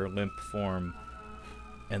 like her limp form,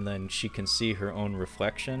 and then she can see her own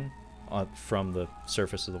reflection from the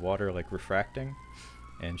surface of the water, like refracting,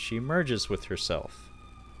 and she merges with herself.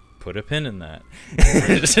 Put a pin in that.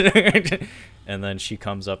 And then she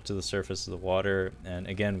comes up to the surface of the water, and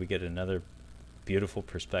again we get another beautiful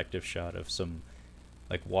perspective shot of some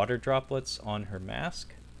like water droplets on her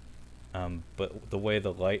mask, but the way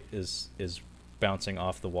the light is bouncing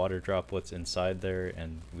off the water droplets inside there,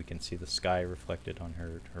 and we can see the sky reflected on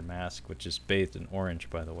her mask, which is bathed in orange,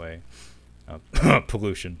 by the way.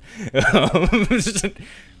 Pollution.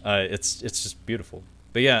 It's just beautiful.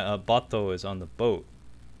 But yeah, Bato is on the boat,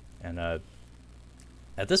 and at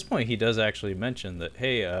this point he does actually mention that,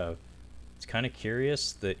 hey, it's kind of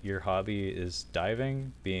curious that your hobby is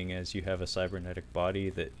diving, being as you have a cybernetic body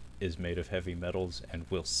that is made of heavy metals and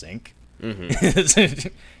will sink. Mm-hmm.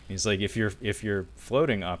 He's like, if your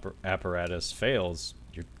floating apparatus fails,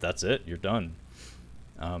 that's it, you're done.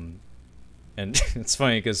 And it's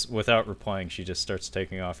funny because without replying, she just starts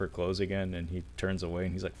taking off her clothes again, and he turns away,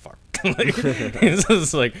 and he's like, "Fuck!" He's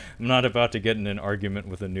just like, "I'm not about to get in an argument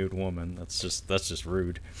with a nude woman. That's just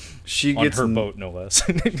rude." She on gets her boat, no less.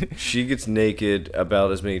 She gets naked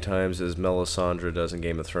about as many times as Melisandre does in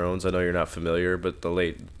Game of Thrones. I know you're not familiar, but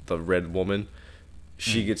the Red Woman,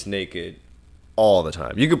 she gets naked all the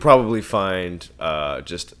time. You could probably find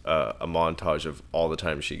just a montage of all the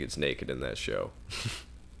time she gets naked in that show.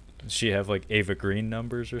 Does she have like Ava Green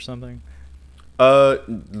numbers or something?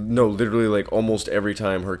 No, literally like almost every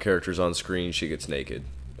time her character's on screen, she gets naked,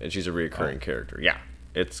 and she's a recurring character. Yeah,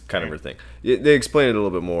 it's kind of her thing. They explain it a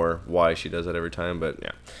little bit more why she does that every time, but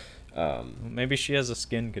yeah. Maybe she has a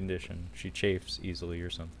skin condition. She chafes easily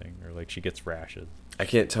or something, or like she gets rashes. I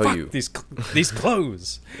can't tell you. These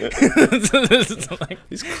clothes. Like,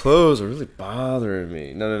 these clothes are really bothering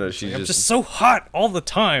me. No. I'm just so hot all the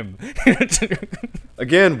time.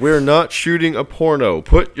 Again, we're not shooting a porno.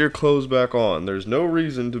 Put your clothes back on. There's no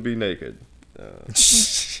reason to be naked.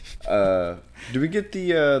 Do we get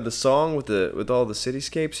the song with all the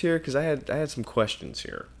cityscapes here? Because I had some questions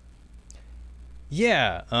here.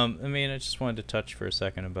 Yeah. I mean, I just wanted to touch for a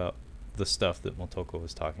second about the stuff that Motoko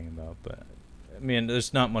was talking about, but I mean,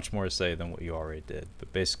 there's not much more to say than what you already did.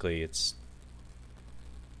 But basically, it's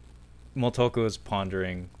Motoko is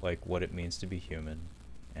pondering like what it means to be human,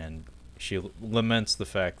 and she laments the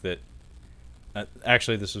fact that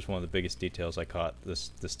actually this was one of the biggest details I caught this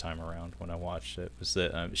time around when I watched it, was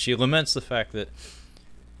that she laments the fact that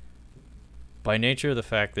by nature the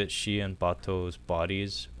fact that she and Bato's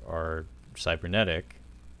bodies are cybernetic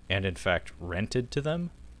and in fact rented to them,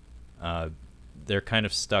 they're kind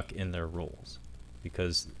of stuck in their roles,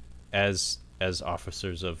 because as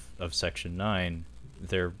officers of Section 9,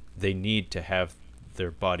 they need to have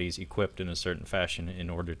their bodies equipped in a certain fashion in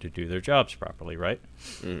order to do their jobs properly, right?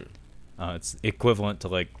 It's equivalent to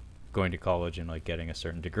like going to college and like getting a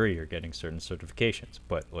certain degree or getting certain certifications,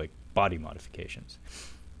 but like body modifications.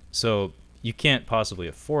 So you can't possibly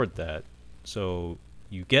afford that, so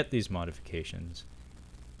you get these modifications,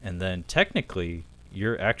 and then technically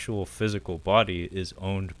your actual physical body is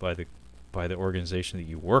owned by the organization that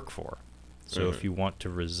you work for. So if you want to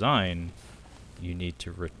resign, you need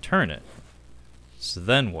to return it. So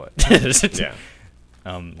then what? Yeah.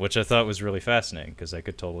 Which I thought was really fascinating, because I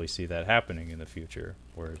could totally see that happening in the future,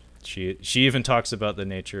 where she even talks about the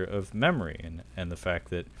nature of memory and the fact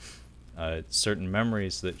that certain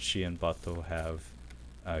memories that she and Bato have,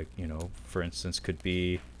 for instance, could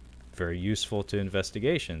be very useful to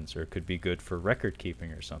investigations, or could be good for record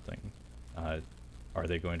keeping or something. Are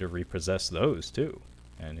they going to repossess those too?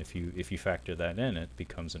 And if you factor that in, it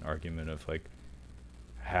becomes an argument of like,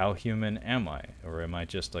 how human am I, or am I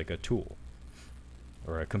just like a tool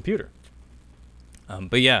or a computer?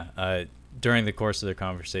 But yeah, during the course of their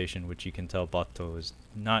conversation, which you can tell Bato is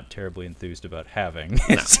not terribly enthused about having,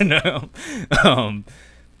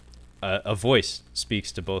 a voice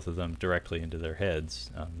speaks to both of them directly into their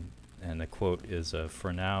heads, and the quote is,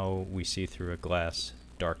 "For now, we see through a glass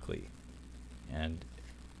darkly," and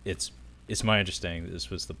it's my understanding that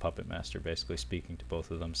this was the puppet master basically speaking to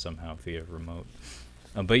both of them somehow via remote.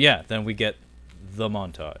 But yeah, then we get the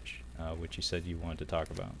montage, which you said you wanted to talk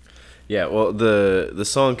about. Yeah, well, the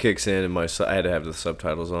song kicks in, and I had to have the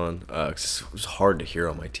subtitles on, 'cause it was hard to hear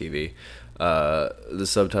on my TV. The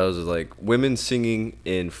subtitles is like women singing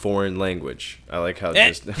in foreign language. I like how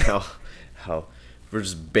how we're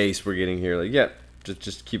just base we're getting here. Like, yeah,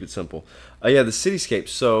 just keep it simple. Yeah, the cityscape.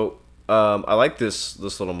 So I like this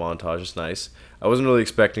little montage. It's nice. I wasn't really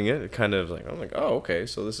expecting it. It kind of like, I'm like, oh, okay,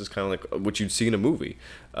 so this is kind of like what you'd see in a movie.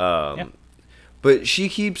 Yeah. But she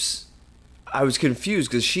keeps, I was confused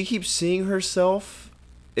because she keeps seeing herself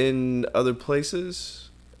in other places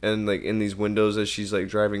and like in these windows as she's like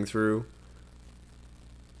driving through.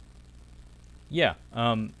 Yeah.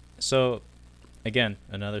 So, again,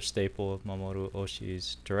 another staple of Mamoru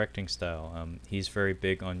Oshii's directing style. He's very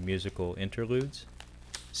big on musical interludes,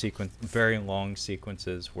 very long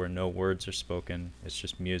sequences where no words are spoken. It's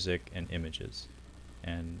just music and images,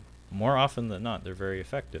 and more often than not, they're very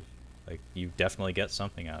effective. Like you definitely get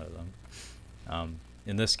something out of them.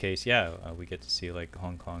 In this case, we get to see like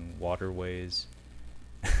Hong Kong waterways,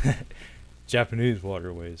 Japanese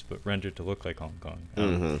waterways, but rendered to look like Hong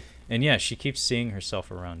Kong. And yeah, she keeps seeing herself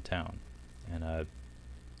around town, and I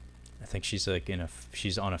think she's like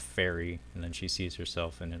she's on a ferry, and then she sees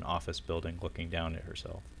herself in an office building looking down at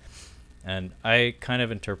herself. And I kind of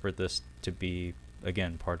interpret this to be,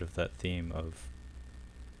 again, part of that theme of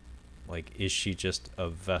like, is she just a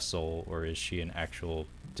vessel or is she an actual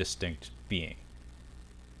distinct being?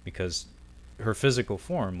 Because her physical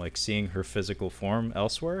form, like seeing her physical form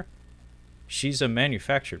elsewhere, she's a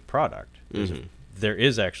manufactured product. There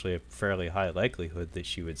is actually a fairly high likelihood that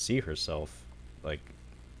she would see herself like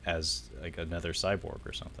as like another cyborg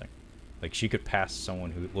or something. Like she could pass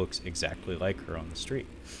someone who looks exactly like her on the street.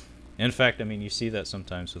 In fact, I mean, you see that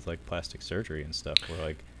sometimes with like plastic surgery and stuff, where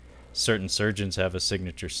like certain surgeons have a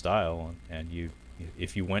signature style, and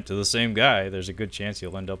if you went to the same guy, there's a good chance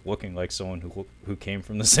you'll end up looking like someone who came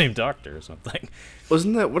from the same doctor or something.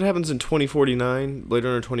 Wasn't that what happens in 2049? Later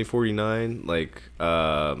on in 2049, like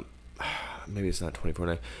maybe it's not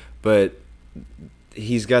 2049, but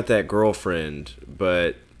he's got that girlfriend,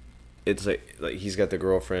 but it's like he's got the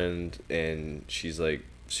girlfriend and she's like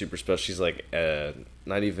super special. She's like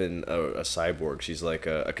not even a cyborg. She's like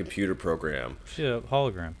a computer program. She's a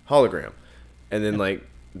hologram. And then like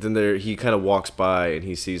he kind of walks by and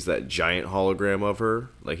he sees that giant hologram of her.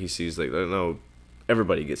 Like he sees like, no,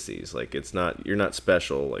 everybody gets these. Like you're not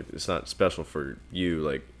special. Like it's not special for you.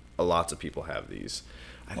 Like lots of people have these.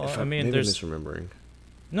 Well, I mean, maybe there's misremembering.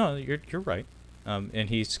 No, you're right. And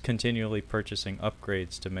he's continually purchasing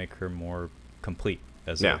upgrades to make her more complete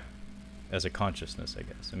as a consciousness, I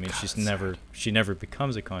guess. I mean, she never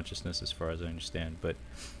becomes a consciousness as far as I understand, but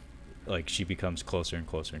like she becomes closer and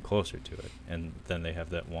closer and closer to it. And then they have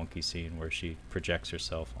that wonky scene where she projects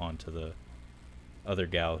herself onto the other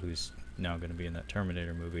gal who's now going to be in that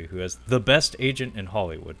Terminator movie, who has the best agent in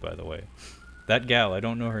Hollywood, by the way. That gal, I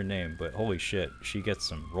don't know her name, but holy shit, she gets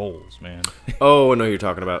some roles, man. Oh, I know who you're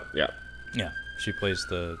talking about. Yeah. Yeah, she plays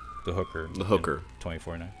the hooker. The hooker.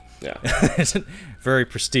 24/9. Yeah. It's a very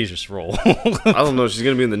prestigious role. I don't know. She's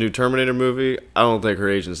going to be in the new Terminator movie. I don't think her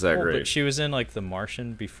agent's that great. But she was in, like, The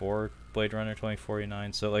Martian before Blade Runner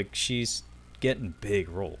 2049, so, like, she's getting big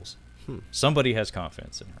roles. Somebody has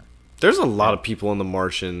confidence in her. There's a lot of people in The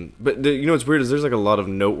Martian, but you know what's weird is there's, like, a lot of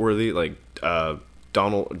noteworthy, like,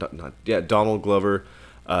 Donald Glover,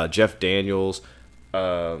 Jeff Daniels,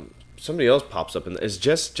 somebody else pops up. Is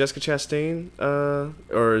Jessica Chastain,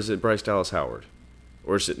 or is it Bryce Dallas Howard?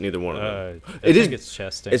 Or is it neither one of them? I think it's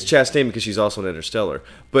Chastain. It's Chastain because she's also in Interstellar.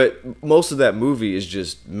 But most of that movie is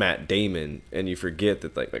just Matt Damon, and you forget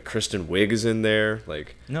that like Kristen Wiig is in there.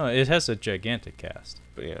 Like no, it has a gigantic cast.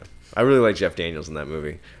 But yeah, I really like Jeff Daniels in that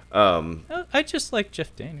movie. I just like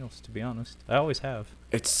Jeff Daniels, to be honest. I always have.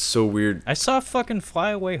 It's so weird. I saw fucking Fly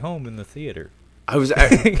Away Home in the theater. I was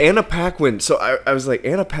Anna Paquin. So I was like,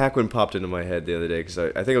 Anna Paquin popped into my head the other day because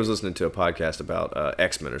I think I was listening to a podcast about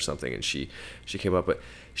X-Men or something, and she came up, but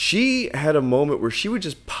she had a moment where she would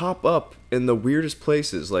just pop up in the weirdest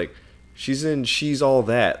places. Like she's in She's All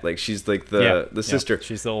That. Like she's like the sister. Yeah.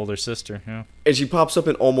 She's the older sister. Yeah. And she pops up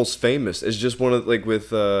in Almost Famous as just one of like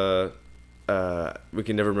with we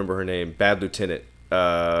can never remember her name. Bad Lieutenant.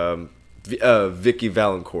 Vicky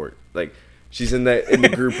Valancourt. Like. She's in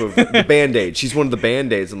the group of the Band-Aid. She's one of the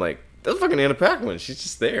Band-Aids. I'm like, that's fucking Anna Paquin. She's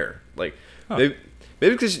just there. Like, maybe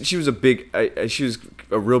because she was she was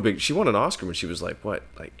a real big. She won an Oscar when she was like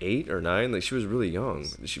 8 or 9. Like she was really young.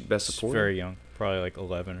 She best supporting. Very young, probably like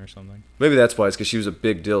 11 or something. Maybe that's why. It's because she was a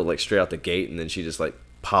big deal, like straight out the gate, and then she just like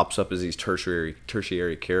pops up as these tertiary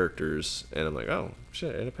characters, and I'm like, oh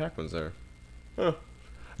shit, Anna Paquin's there. Huh.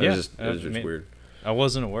 It was just weird. I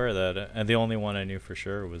wasn't aware of that, and the only one I knew for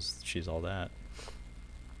sure was She's All That.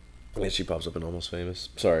 Yeah, she pops up in Almost Famous.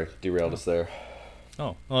 Sorry, derailed us there.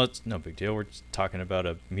 Oh, well, it's no big deal. We're just talking about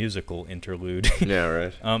a musical interlude. Yeah,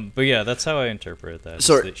 right. But yeah, that's how I interpret that.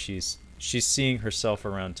 Sorry. That she's seeing herself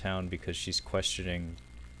around town because she's questioning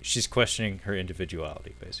her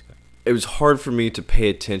individuality, basically. It was hard for me to pay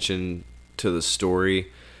attention to the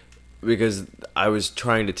story because I was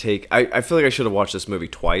trying to take. I feel like I should have watched this movie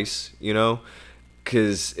twice, you know.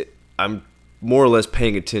 Because I'm more or less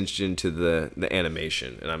paying attention to the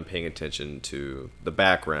animation, and I'm paying attention to the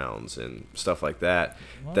backgrounds and stuff like that.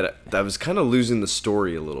 Well, That I was kind of losing the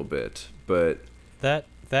story a little bit, but that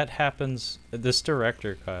happens. This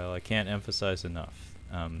director, Kyle, I can't emphasize enough.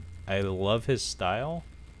 I love his style,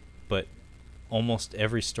 but almost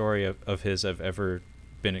every story of his I've ever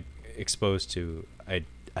been exposed to,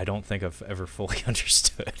 I don't think I've ever fully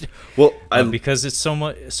understood. well, Because it's so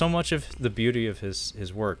much of the beauty of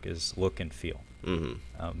his work is look and feel.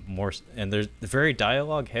 mm-hmm. And there's very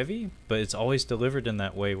dialogue heavy, but it's always delivered in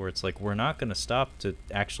that way where it's like, we're not going to stop to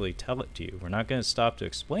actually tell it to you. We're not going to stop to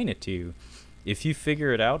explain it to you. If you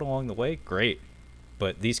figure it out along the way, great.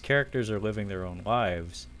 But these characters are living their own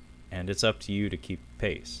lives, and it's up to you to keep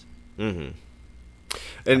pace. Mm-hmm.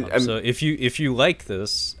 And So if you like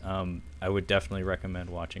this, I would definitely recommend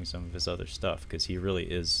watching some of his other stuff, because he really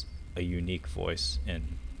is a unique voice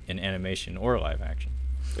in animation or live action.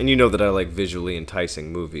 And you know that I like visually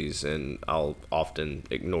enticing movies, and I'll often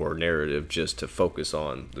ignore narrative just to focus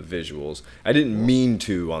on the visuals. I didn't mean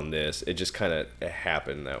to on this; it just kind of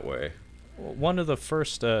happened that way. One of the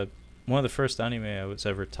first anime I was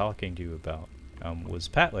ever talking to you about was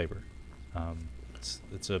Patlabor.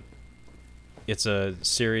 It's a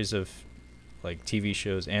series of like TV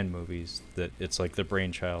shows and movies that it's like the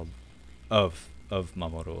brainchild of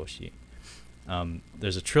Mamoru Oshii.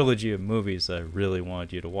 There's a trilogy of movies that I really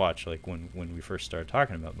wanted you to watch, like when we first started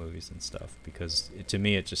talking about movies and stuff, because to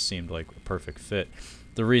me it just seemed like a perfect fit.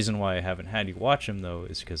 The reason why I haven't had you watch them though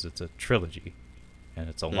is because it's a trilogy, and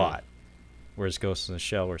it's a lot. Whereas Ghost in the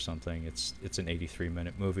Shell or something, it's an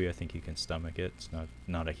 83-minute movie. I think you can stomach it. It's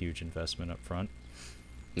not a huge investment up front.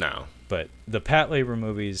 No. But the Patlabor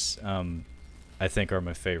movies, I think, are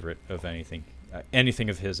my favorite of anything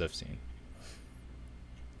of his I've seen.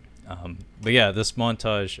 But yeah, this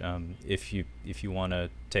montage, if you want to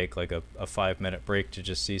take like a 5-minute break to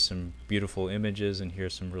just see some beautiful images and hear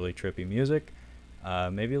some really trippy music,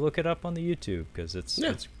 maybe look it up on the YouTube, because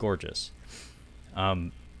it's gorgeous.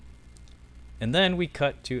 And then we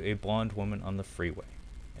cut to a blonde woman on the freeway,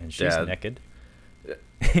 and she's naked.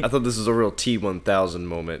 I thought this was a real T-1000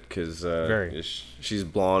 moment, because she's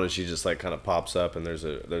blonde and she just like kind of pops up, and there's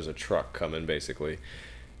a truck coming basically,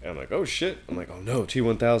 and I'm like, oh shit! I'm like, oh no,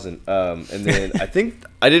 T-1000. And then I think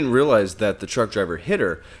I didn't realize that the truck driver hit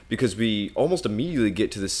her, because we almost immediately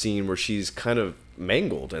get to the scene where she's kind of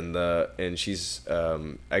mangled, and she's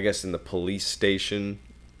I guess in the police station,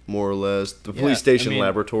 more or less, the police station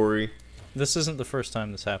laboratory. This isn't the first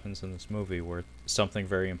time this happens in this movie, where something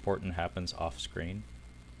very important happens off screen,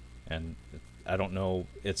 and I don't know.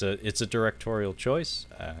 It's a directorial choice.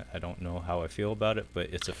 I don't know how I feel about it,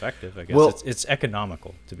 but it's effective. I guess it's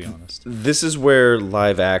economical, to be honest. This is where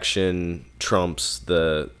live action trumps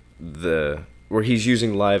the where he's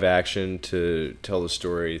using live action to tell the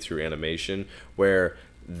story through animation, where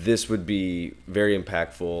this would be very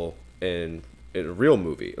impactful in a real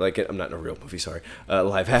movie, I'm not in a real movie, sorry,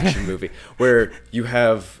 live action movie, where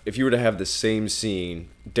if you were to have the same scene,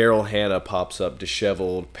 Daryl Hannah pops up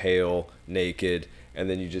disheveled, pale, naked, and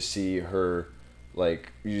then you just see her, you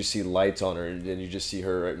just see lights on her, and then you just see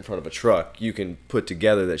her right in front of a truck. You can put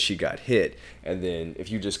together that she got hit, and then if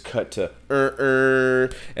you just cut to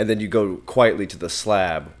and then you go quietly to the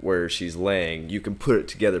slab where she's laying, you can put it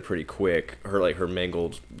together pretty quick. Her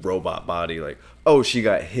mangled robot body, oh, she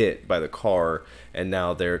got hit by the car, and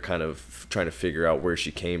now they're kind of trying to figure out where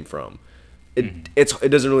she came from. It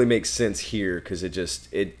doesn't really make sense here, because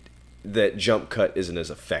that jump cut isn't as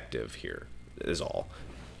effective here, is all.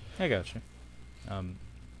 I got you.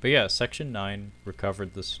 But yeah, Section 9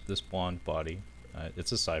 recovered this blonde body.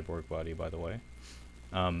 It's a cyborg body, by the way.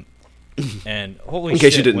 And holy shit! In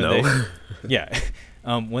case you didn't know. Yeah.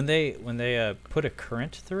 When they put a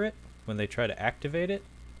current through it, when they try to activate it,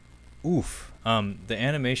 oof. The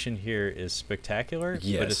animation here is spectacular, but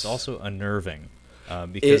it's also unnerving,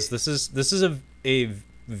 because this is a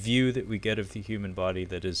view that we get of the human body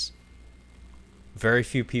that is very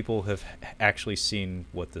few people have actually seen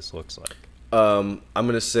what this looks like. I'm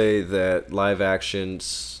gonna say that live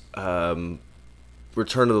action's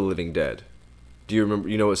Return of the Living Dead. Do you remember?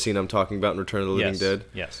 You know what scene I'm talking about in Return of the Living Dead?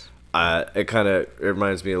 Yes. It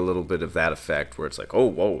reminds me a little bit of that effect, where it's like, oh,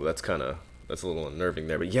 whoa, that's a little unnerving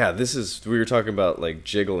there. But yeah, we were talking about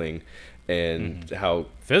jiggling and how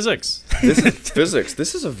physics. This is physics.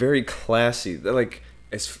 This is a very classy, this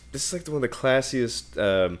is one of the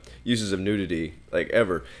classiest uses of nudity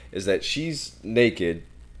ever. Is that she's naked.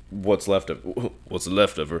 What's left of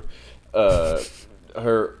her?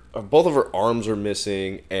 Both of her arms are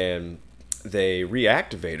missing, and they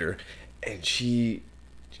reactivate her, and she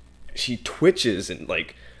twitches and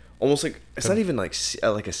almost like it's not even like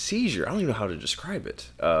a seizure. I don't even know how to describe it.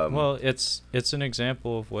 Well, it's an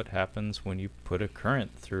example of what happens when you put a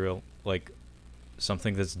current through like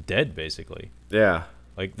something that's dead, basically. Yeah.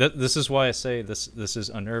 Like this is why I say this is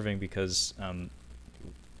unnerving, because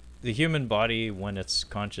the human body, when it's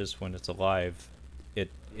conscious, when it's alive,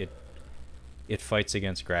 it fights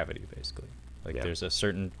against gravity, basically. Like there's a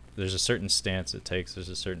certain stance it takes, there's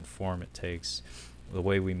a certain form it takes. The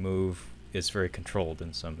way we move is very controlled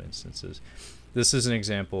in some instances. This is an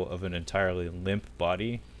example of an entirely limp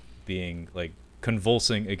body being like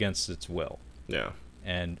convulsing against its will. Yeah.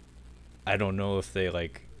 And I don't know if they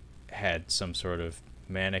like had some sort of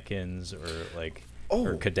mannequins or like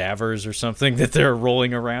or cadavers or something that they're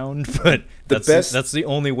rolling around, but that's the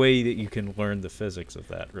only way that you can learn the physics of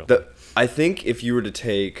that, really. I think if you were to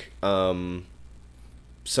take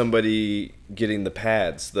somebody getting the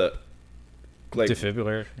pads, the like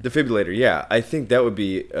defibrillator, yeah, I think that would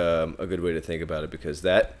be a good way to think about it, because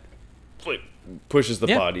that like pushes the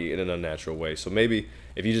body in an unnatural way. So maybe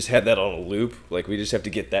if you just had that on a loop, like we just have to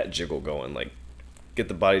get that jiggle going, like get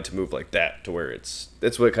the body to move like that, to where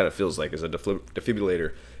that's what it kind of feels like, is a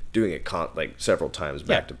defibrillator doing it like several times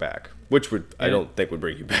back to back, which I don't think would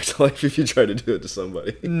bring you back to life if you try to do it to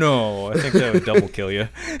somebody. No, I think that would double kill you.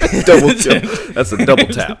 Double kill. That's a double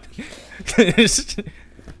tap.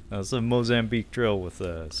 That's a Mozambique drill with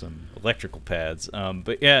some electrical pads.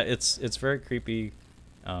 But yeah, it's very creepy.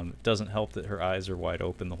 It doesn't help that her eyes are wide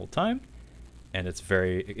open the whole time, and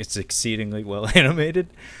it's exceedingly well animated.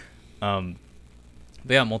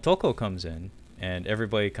 But yeah, Motoko comes in, and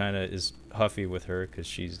everybody kind of is huffy with her because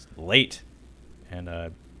she's late. And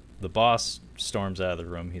the boss storms out of the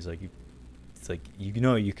room. He's like, it's like,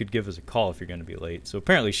 you could give us a call if you're going to be late. So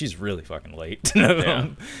apparently she's really fucking late.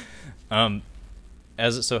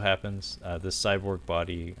 As it so happens, this cyborg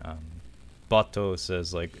body, Bato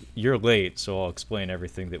says, like, you're late, so I'll explain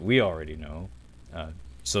everything that we already know.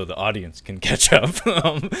 So the audience can catch up.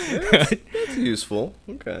 That's useful.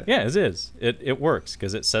 Okay. Yeah, it is. It works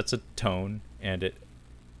because it sets a tone, and it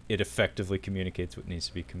effectively communicates what needs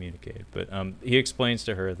to be communicated. But he explains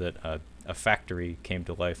to her that a factory came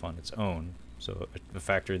to life on its own. So a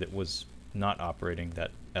factory that was not operating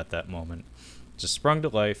at that moment just sprung to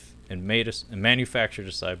life and manufactured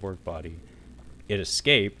a cyborg body. It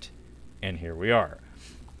escaped, and here we are.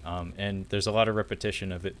 And there's a lot of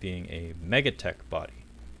repetition of it being a Megatech body.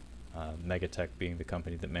 Megatech being the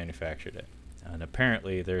company that manufactured it, and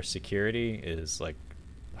apparently their security is like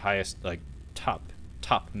highest, like top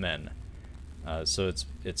men. So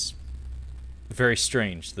it's very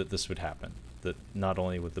strange that this would happen. That not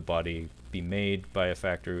only would the body be made by a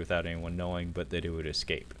factory without anyone knowing, but that it would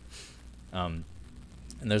escape. And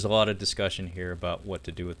there's a lot of discussion here about what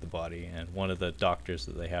to do with the body. And one of the doctors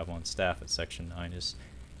that they have on staff at Section 9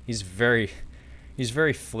 he's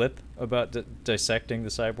very flip about dissecting the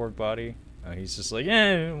cyborg body. He's just like,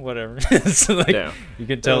 whatever. So like, you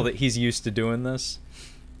can tell that he's used to doing this.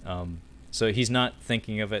 So he's not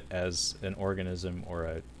thinking of it as an organism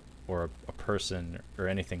or a person or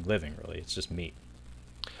anything living, really. It's just meat.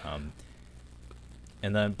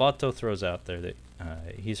 And then Bato throws out there that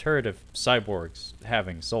he's heard of cyborgs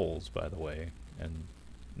having souls, by the way, and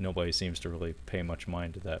nobody seems to really pay much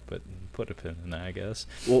mind to that, but put a pin in that, I guess.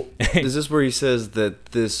 Well, is this where he says that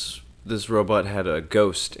this robot had a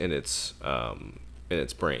ghost in its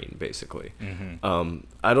brain, basically? Mm-hmm.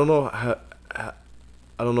 I don't know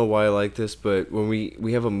I don't know why I like this, but when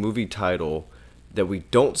we have a movie title that we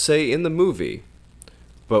don't say in the movie,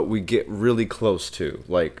 but we get really close to,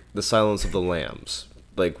 like The Silence of the Lambs.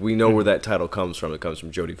 Like, we know where that title comes from. It comes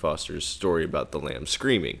from Jodie Foster's story about the lamb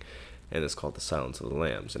screaming. And it's called The Silence of the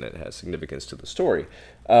Lambs, and it has significance to the story.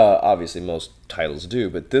 Obviously, most titles do,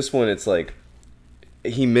 but this one, it's like,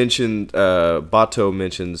 he mentioned, Bato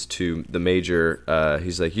mentions to the Major,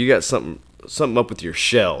 he's like, you got something up with your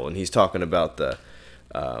shell, and he's talking about the,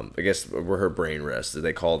 I guess, where her brain rests.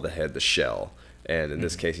 They call the head the shell, and in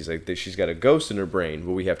this case, he's like, she's got a ghost in her brain,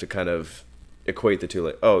 but we have to kind of equate the two,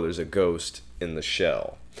 like, oh, there's a ghost in the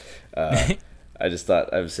shell. I just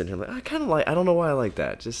thought, I was sitting here like, I don't know why I like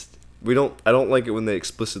that, just... I don't like it when they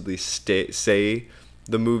explicitly say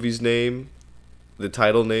the movie's name, the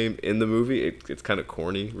title name in the movie. It's kind of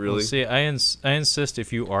corny, really. Well, see, I insist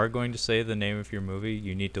if you are going to say the name of your movie,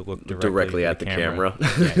 you need to look directly at the camera.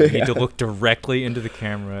 Yeah, you need to look directly into the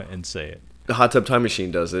camera and say it. The Hot Tub Time Machine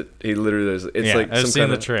does it. He literally does it. It's like I've some seen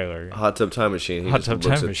kind the of trailer. Hot Tub Time Machine. Looks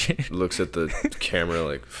at the camera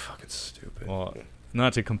like, fucking stupid. Well,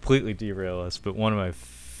 not to completely derail us, but one of my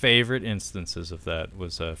favorite instances of that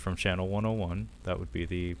was from Channel 101. That would be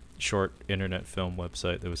the short internet film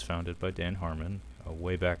website that was founded by Dan Harmon.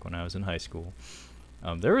 way back when I was in high school.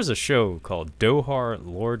 There was a show called Dohar,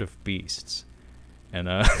 Lord of Beasts, and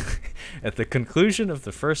at the conclusion of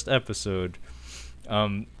the first episode,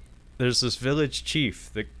 there's this village chief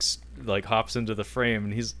that like hops into the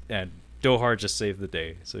frame, and Dohar just saved the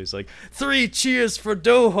day. So he's like, 3 cheers for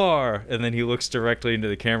Dohar! And then he looks directly into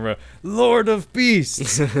the camera, Lord of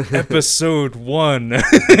Beasts, episode 1.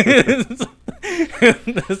 That's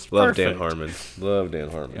Love perfect. Dan Harmon. Love Dan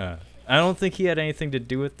Harmon. Yeah. I don't think he had anything to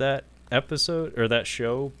do with that episode or that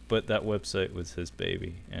show, but that website was his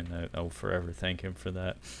baby, and I'll forever thank him for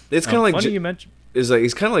that. It's kind of like funny you mentioned. It's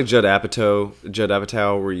kind of like Judd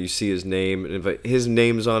Apatow, where you see his name and if his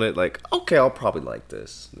name's on it, like, okay, I'll probably like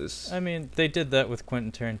this. I mean, they did that with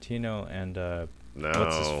Quentin Tarantino and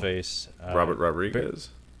what's his face? Robert Rodriguez.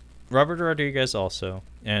 Robert Rodriguez also,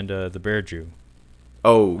 and the Bear Jew.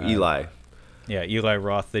 Oh, Eli. Yeah, Eli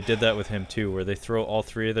Roth. They did that with him too, where they throw all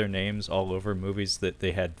 3 of their names all over movies that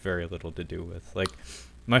they had very little to do with. Like,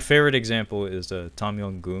 my favorite example is Tom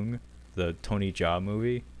Yong-gung, the Tony Jaa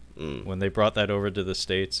movie. When they brought that over to the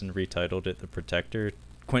States and retitled it The Protector,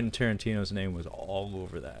 Quentin Tarantino's name was all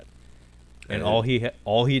over that. And all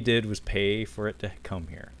he did was pay for it to come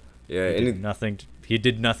here. Yeah, he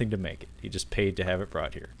did nothing to make it. He just paid to have it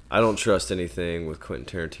brought here. I don't trust anything with Quentin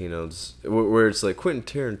Tarantino's where it's like Quentin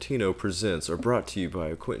Tarantino presents or brought to you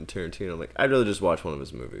by Quentin Tarantino. Like, I'd rather just watch one of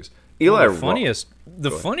his movies.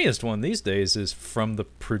 The funniest one these days is from the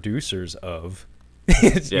producers of.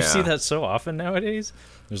 You see that so often nowadays.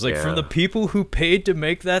 There's like from the people who paid to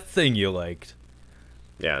make that thing you liked.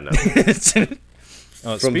 Yeah, no.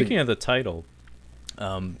 Speaking of the title,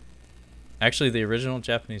 actually the original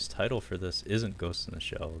Japanese title for this isn't Ghost in the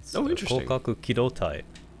Shell. It's interesting. Kokaku Kidotai.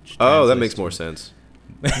 Oh, that makes more sense.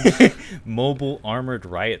 Mobile Armored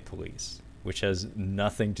Riot Police, which has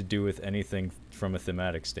nothing to do with anything from a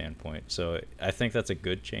thematic standpoint. So I think that's a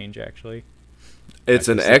good change, actually. It's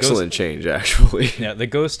an excellent change, actually. Yeah, the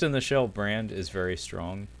Ghost in the Shell brand is very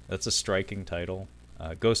strong. That's a striking title.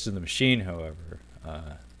 Ghost in the Machine, however,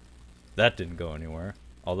 that didn't go anywhere.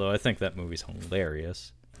 Although I think that movie's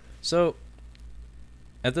hilarious. So,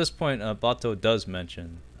 at this point, Bato does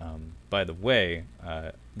mention, by the way,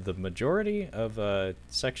 the majority of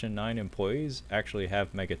Section 9 employees actually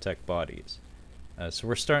have Megatech bodies. So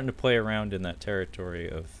we're starting to play around in that territory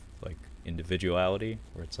of, like, individuality,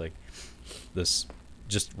 where it's like, this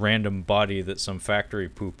just random body that some factory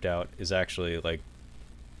pooped out is actually like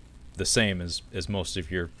the same as most of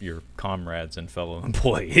your comrades and fellow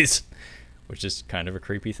employees, which is kind of a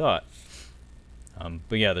creepy thought.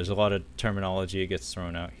 But yeah, there's a lot of terminology that gets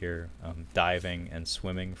thrown out here. Diving and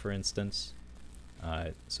swimming, for instance.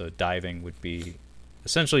 So diving would be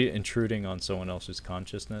essentially intruding on someone else's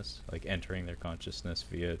consciousness, like entering their consciousness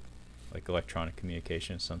via like electronic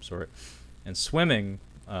communication of some sort. And swimming,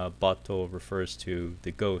 Bato refers to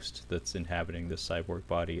the ghost that's inhabiting this cyborg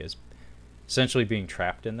body as essentially being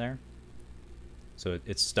trapped in there. So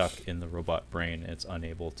it's stuck in the robot brain. And it's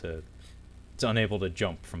unable to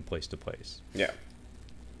jump from place to place. Yeah.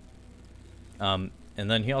 And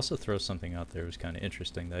then he also throws something out there that was kind of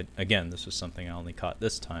interesting. That again, this was something I only caught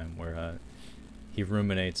this time, where he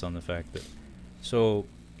ruminates on the fact that, so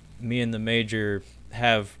me and the Major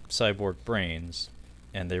have cyborg brains,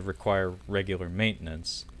 and they require regular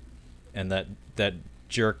maintenance, and that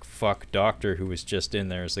jerk fuck doctor who was just in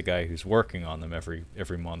there is the guy who's working on them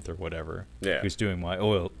every month or whatever. Yeah. Who's doing my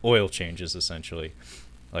oil changes essentially.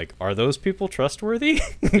 Like, are those people trustworthy?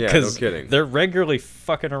 Yeah, no kidding. They're regularly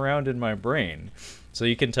fucking around in my brain. So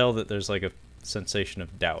you can tell that there's like a sensation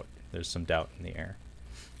of doubt. There's some doubt in the air.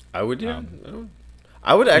 I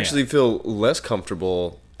would actually feel less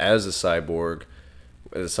comfortable as a cyborg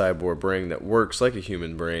brain that works like a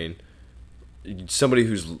human brain. Somebody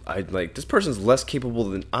who's this person's less capable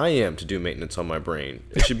than I am to do maintenance on my brain.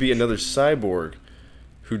 It should be another cyborg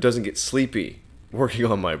who doesn't get sleepy working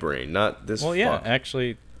on my brain, not this. Well, yeah, fuck.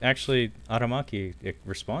 actually, Aramaki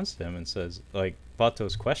responds to him and says, like,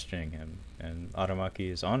 Bato's questioning him, and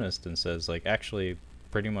Aramaki is honest and says, like, actually,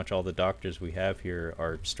 pretty much all the doctors we have here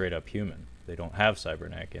are straight up human. They don't have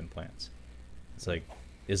cybernetic implants. It's like,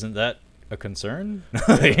 isn't that a concern?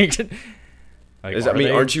 Are they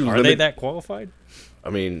that qualified? I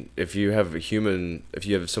mean, if you have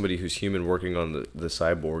somebody who's human working on the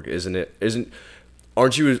cyborg,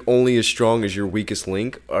 aren't you only as strong as your weakest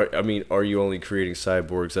link? Are you only creating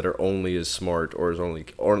cyborgs that are only as smart or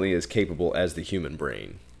only as capable as the human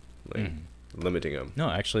brain? Limiting them. No,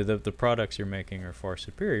 actually, the products you're making are far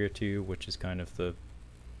superior to you, which is kind of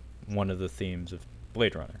one of the themes of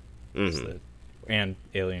Blade Runner. And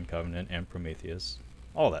Alien Covenant and Prometheus,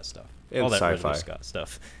 all that stuff. And all that sci-fi. Ridley Scott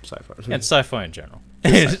stuff, Sci-fi. and sci-fi in general.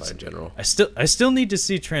 Sci-fi in general. I still need to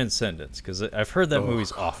see Transcendence because I've heard that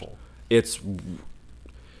movie's awful. It's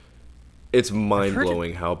mind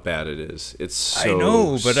blowing how bad it is. It's so I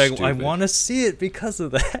know, but I stupid. want to see it because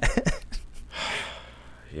of that.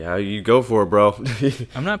 Yeah, you go for it, bro.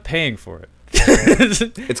 I'm not paying for it.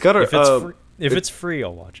 It's got our if it's free,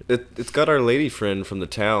 I'll watch it. It's got our lady friend from the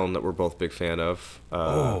town that we're both big fan of.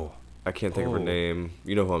 I can't think of her Oh. name.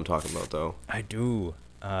 You know who I'm talking about, though. I do.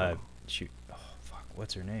 Shoot. Oh fuck.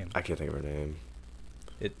 What's her name? I can't think of her name.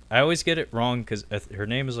 I always get it wrong because her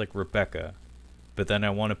name is like Rebecca, but then I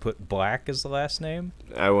want to put Black as the last name.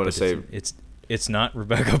 I want to say it's not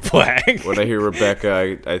Rebecca Black. when I hear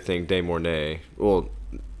Rebecca, I think De Mornay. Well,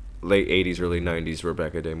 late '80s, early '90s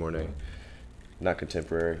Rebecca De Mornay. Not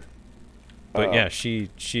contemporary. But yeah, she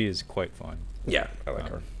is quite fun. Yeah, I like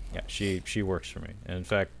her. Yeah, she works for me. And in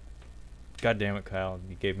fact, God damn it, Kyle,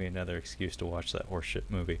 you gave me another excuse to watch that horseshit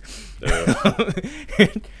movie.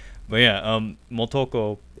 But yeah,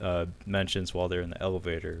 Moltoko mentions while they're in the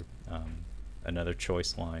elevator another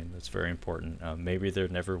choice line that's very important. Maybe there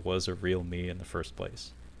never was a real me in the first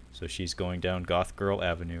place. So she's going down Goth Girl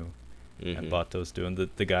Avenue, and Bato's doing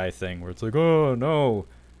the guy thing where it's like, oh,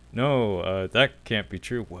 no, that can't be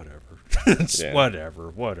true. Whatever. Yeah. Whatever.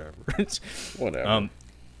 Whatever.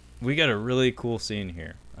 We got a really cool scene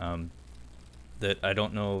here that I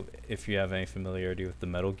don't know if you have any familiarity with the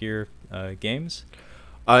Metal Gear games.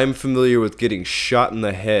 I'm familiar with getting shot in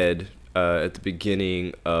the head at the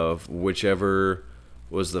beginning of whichever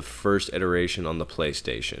was the first iteration on the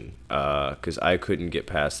PlayStation, because I couldn't get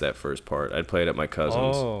past that first part. I'd play it at my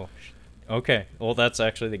cousin's. Oh, okay. Well, that's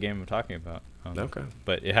actually the game I'm talking about. Okay.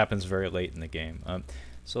 But it happens very late in the game.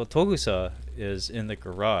 So Togusa is in the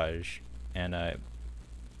garage, and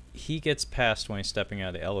he gets passed when he's stepping out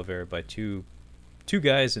of the elevator by two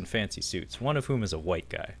guys in fancy suits, one of whom is a white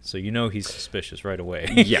guy, so you know he's suspicious right away.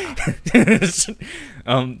 Yeah.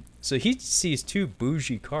 So he sees two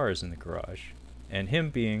bougie cars in the garage, and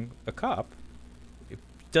him being a cop,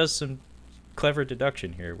 does some clever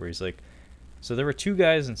deduction here where he's like, so there were two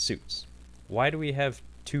guys in suits. Why do we have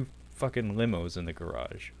two fucking limos in the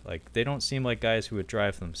garage? Like, they don't seem like guys who would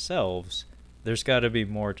drive themselves. There's got to be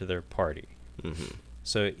more to their party. Mm-hmm.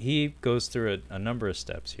 So he goes through a number of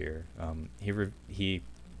steps here. He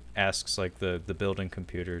asks like the building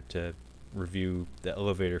computer to review the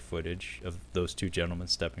elevator footage of those two gentlemen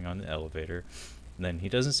stepping on the elevator. And then he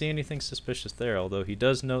doesn't see anything suspicious there, although he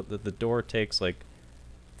does note that the door takes like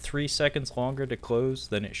 3 seconds longer to close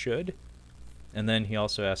than it should. And then he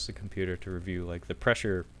also asks the computer to review like the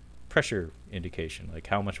pressure indication, like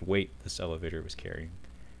how much weight this elevator was carrying.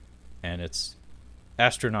 And it's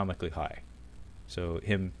astronomically high. So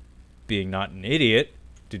him being not an idiot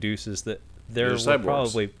deduces that there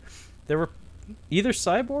were either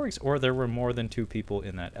cyborgs or there were more than two people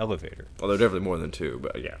in that elevator. Well, there are definitely more than two,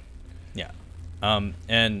 but yeah. Yeah.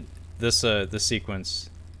 And this sequence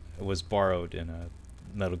was borrowed in a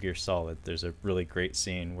Metal Gear Solid. There's a really great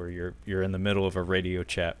scene where you're in the middle of a radio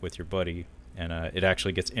chat with your buddy, and it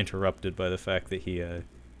actually gets interrupted by the fact that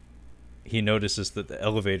he notices that the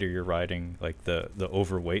elevator you're riding, like the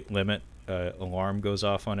overweight limit alarm goes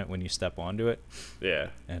off on it when you step onto it. Yeah.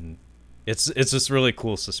 And it's this really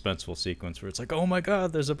cool suspenseful sequence where it's like, oh my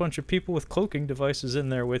god, there's a bunch of people with cloaking devices in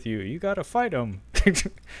there with you. You gotta fight them.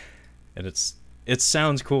 And it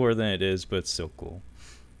sounds cooler than it is, but it's still cool.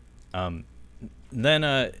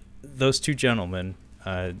 Then those two gentlemen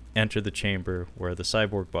enter the chamber where the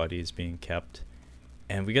cyborg body is being kept,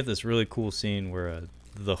 and we get this really cool scene where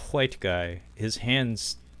the white guy, his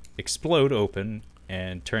hands explode open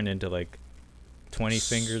and turn into like 20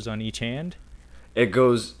 fingers on each hand. It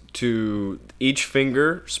goes to each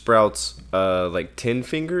finger sprouts like 10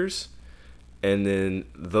 fingers, and then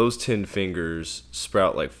those 10 fingers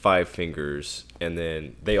sprout like 5 fingers, and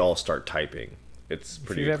then they all start typing. It's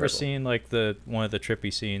pretty If you've ever incredible. seen like one of the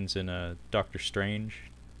trippy scenes in Doctor Strange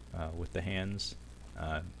with the hands,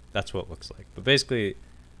 that's what it looks like. But basically,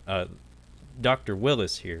 Dr.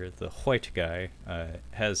 Willis here, the white guy,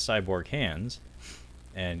 has cyborg hands,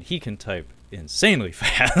 and he can type insanely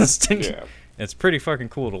fast. Yeah. It's pretty fucking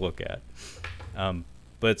cool to look at.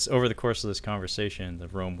 But it's over the course of this conversation in the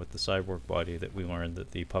room with the cyborg body that we learned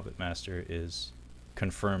that the puppet master is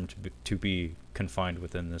confirmed to be confined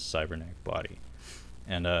within this cybernetic body.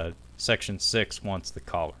 And Section 6 wants the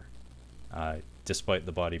collar, despite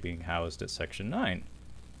the body being housed at Section 9.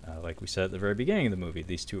 Like we said at the very beginning of the movie,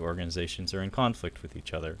 these two organizations are in conflict with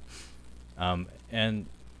each other. And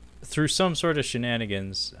through some sort of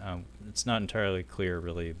shenanigans, it's not entirely clear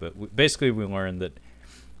really, but basically we learned that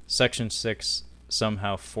Section 6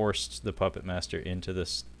 somehow forced the puppet master into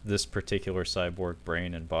this particular cyborg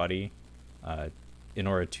brain and body in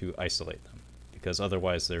order to isolate them, because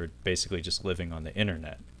otherwise they're basically just living on the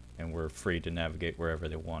internet and were free to navigate wherever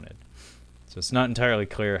they wanted. So it's not entirely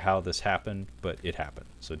clear how this happened, but it happened,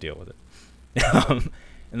 so deal with it.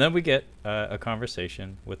 And then we get a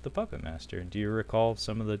conversation with the puppet master. Do you recall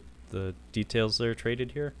some of the details that are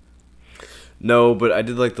traded here? No, but I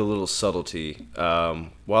did like the little subtlety.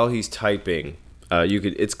 While he's typing,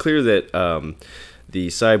 it's clear that the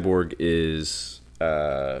cyborg is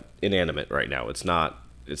inanimate right now. It's not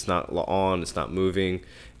on. It's not moving.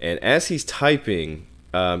 And as he's typing,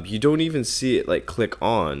 you don't even see it like click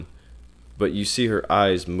on, but you see her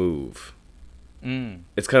eyes move.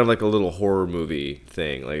 It's kind of like a little horror movie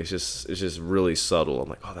thing. Like it's just really subtle. I'm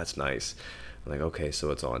like, oh, that's nice. I'm like, okay,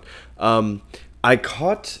 so it's on. I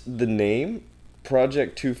caught the name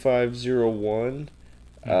Project 2501.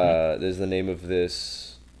 There's the name of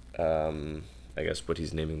this. I guess what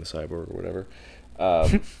he's naming the cyborg or whatever.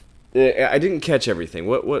 I didn't catch everything.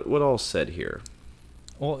 What all said here?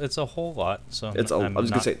 Well, it's a whole lot. So I was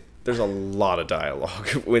gonna say there's a lot of dialogue.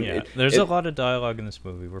 There's a lot of dialogue in this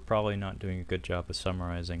movie. We're probably not doing a good job of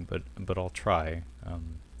summarizing, but I'll try.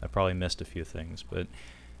 I probably missed a few things, but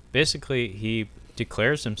basically he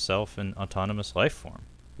declares himself an autonomous life form.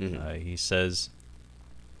 He says,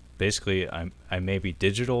 basically, I may be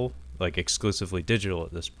digital, like exclusively digital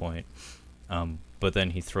at this point, but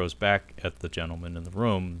then he throws back at the gentleman in the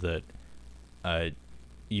room that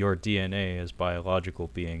your DNA as biological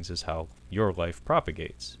beings is how your life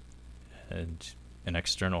propagates. And an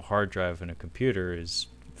external hard drive in a computer is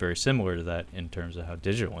very similar to that in terms of how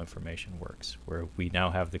digital information works, where we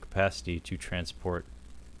now have the capacity to transport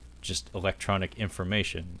just electronic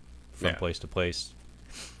information from place to place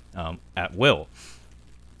at will.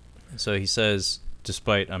 So he says,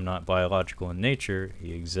 despite I'm not biological in nature,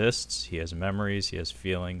 he exists, he has memories, he has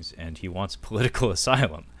feelings, and he wants political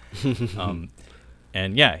asylum.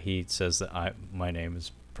 And yeah, he says that my name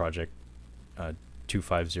is Project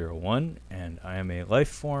 2501, and I am a life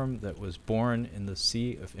form that was born in the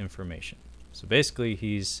sea of information. So basically,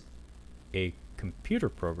 he's a computer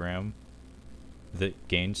program that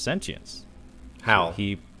gained sentience. How?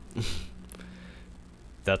 So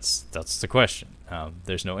that's the question.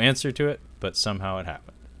 There's no answer to it, but somehow it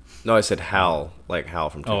happened. No, I said Hal, like Hal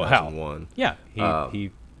from 2001. Yeah,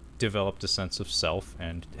 he developed a sense of self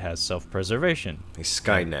and has self-preservation. He's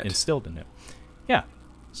Skynet instilled in him. Yeah.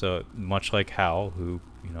 So much like Hal, who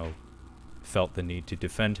felt the need to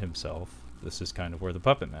defend himself, this is kind of where the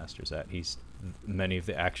puppet master's at. Many of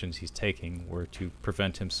the actions he's taking were to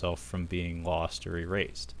prevent himself from being lost or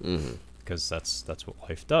erased, because that's what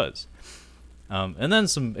life does. And then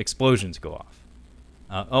some explosions go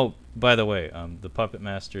off. By the way, the puppet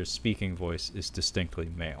master's speaking voice is distinctly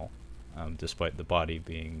male, despite the body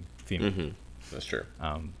being female. That's true.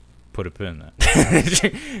 Put a pin in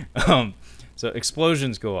that. So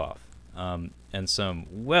explosions go off, and some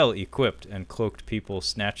well-equipped and cloaked people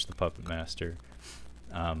snatch the puppet master,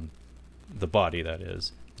 the body, that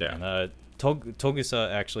is. Yeah. And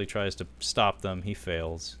Togusa actually tries to stop them. He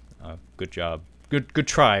fails. Good job. Good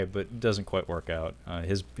try, but it doesn't quite work out.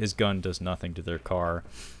 His gun does nothing to their car,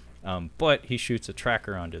 but he shoots a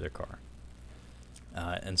tracker onto their car.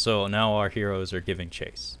 And so now our heroes are giving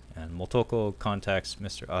chase. And Motoko contacts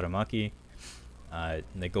Mr. Aramaki, and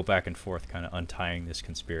they go back and forth kind of untying this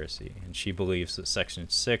conspiracy. And she believes that Section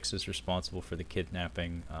 6 is responsible for the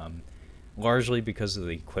kidnapping, largely because of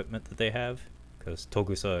the equipment that they have. Because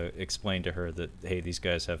Togusa explained to her that, hey, these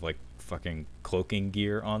guys have like fucking cloaking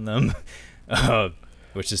gear on them,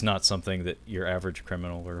 which is not something that your average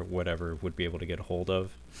criminal or whatever would be able to get a hold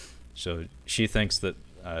of. So she thinks that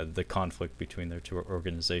the conflict between their two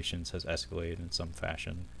organizations has escalated in some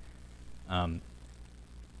fashion. And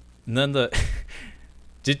then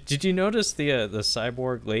did you notice the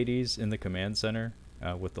cyborg ladies in the command center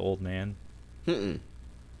with the old man?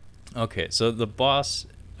 Okay, so the boss,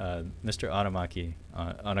 Mr. Aramaki,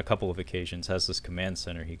 on a couple of occasions has this command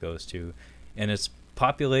center he goes to, and it's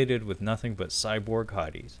populated with nothing but cyborg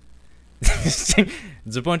hotties.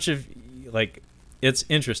 It's a bunch of it's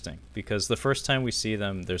interesting because the first time we see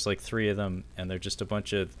them, there's like 3 of them, and they're just a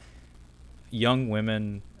bunch of young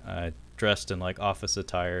women dressed in like office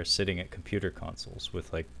attire, sitting at computer consoles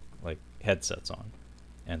with like headsets on,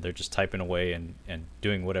 and they're just typing away and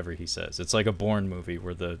doing whatever he says. It's like a Bourne movie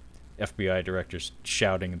where the FBI director's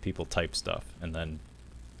shouting and people type stuff, and then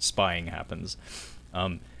spying happens.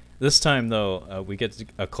 This time, though, we get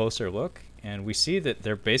a closer look, and we see that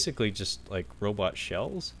they're basically just like robot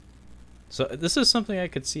shells. So this is something I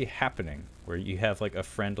could see happening, where you have like a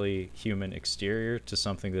friendly human exterior to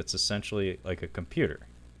something that's essentially like a computer.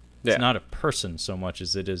 It's Yeah. not a person so much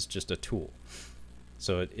as it is just a tool.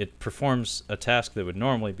 So it performs a task that would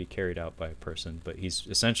normally be carried out by a person, but he's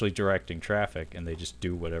essentially directing traffic, and they just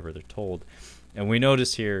do whatever they're told. And we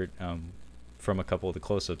notice here, from a couple of the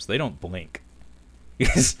close-ups, they don't blink.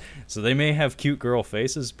 So they may have cute girl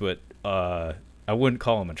faces, but I wouldn't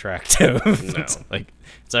call them attractive. No.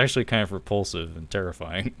 It's actually kind of repulsive and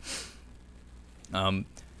terrifying. But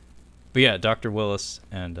yeah, Dr. Willis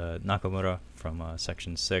and Nakamura from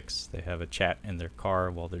Section 6, they have a chat in their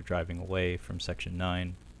car while they're driving away from Section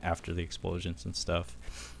 9 after the explosions and stuff.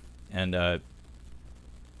 And the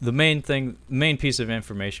main piece of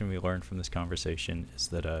information we learned from this conversation is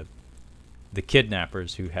that the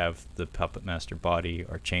kidnappers who have the Puppet Master body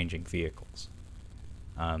are changing vehicles.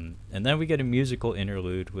 And then we get a musical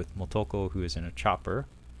interlude with Motoko, who is in a chopper,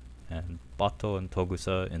 and Bato and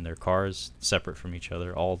Togusa in their cars, separate from each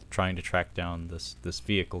other, all trying to track down this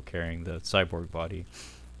vehicle carrying the cyborg body,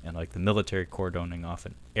 and like the military cordoning off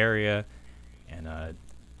an area, and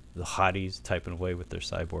the hotties typing away with their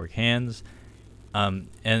cyborg hands.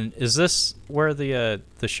 And is this where the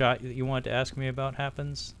shot that you wanted to ask me about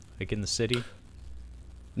happens, like in the city?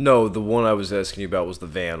 No, the one I was asking you about was the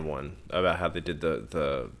van one, about how they did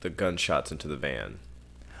the gunshots into the van.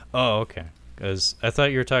 Oh, okay. Because I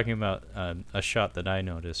thought you were talking about a shot that I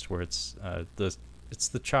noticed where it's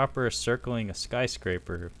the chopper circling a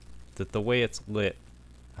skyscraper. That the way it's lit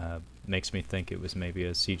makes me think it was maybe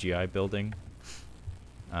a CGI building.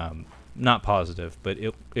 Not positive, but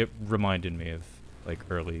it reminded me of like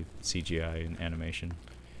early CGI and animation.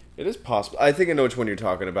 It is possible. I think I know which one you're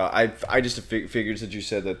talking about. I just figured that you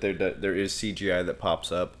said that there is CGI that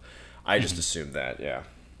pops up. I just assumed that, yeah.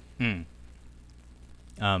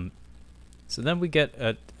 So then we get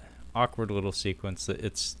an awkward little sequence that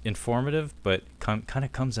it's informative, but kind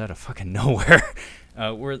of comes out of fucking nowhere.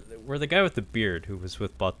 Where the guy with the beard who was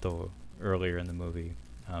with Bato earlier in the movie,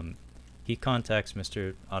 he contacts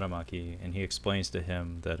Mr. Aramaki, and he explains to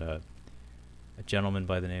him that a gentleman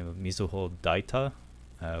by the name of Mizuho Daita,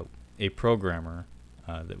 a programmer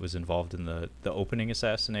that was involved in the opening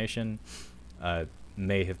assassination,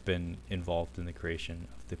 may have been involved in the creation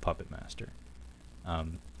of the Puppet Master.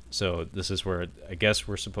 So this is where I guess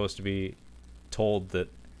we're supposed to be told that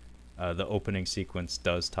the opening sequence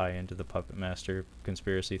does tie into the Puppet Master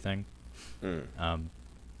conspiracy thing.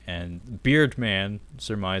 And Beard Man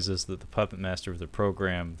surmises that the Puppet Master was a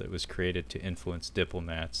program that was created to influence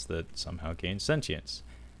diplomats that somehow gained sentience.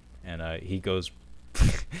 And he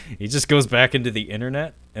just goes back into the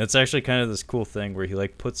internet, and it's actually kind of this cool thing where he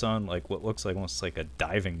like puts on like what looks like almost like a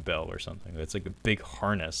diving bell or something. It's like a big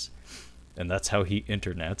harness, and that's how he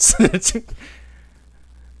internets.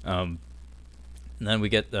 And then we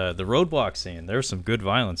get the roadblock scene. There's some good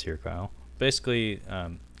violence here, Kyle. Basically,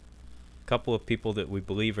 a couple of people that we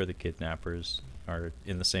believe are the kidnappers are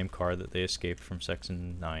in the same car that they escaped from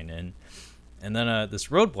Section 9 in, and then this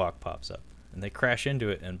roadblock pops up, and they crash into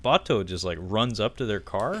it, and Bato just like runs up to their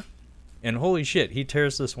car, and holy shit, he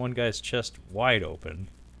tears this one guy's chest wide open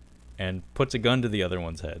and puts a gun to the other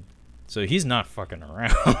one's head. So he's not fucking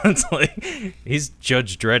around. It's like he's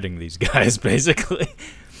Judge Dredding these guys, basically.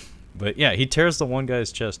 But yeah, he tears the one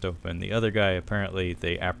guy's chest open. The other guy, apparently,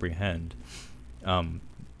 they apprehend.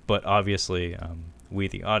 But obviously, we,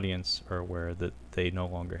 the audience, are aware that they no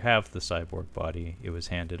longer have the cyborg body. It was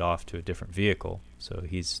handed off to a different vehicle. So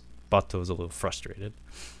Bato's a little frustrated.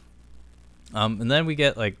 And then we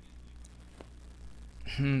get, like,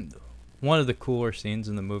 one of the cooler scenes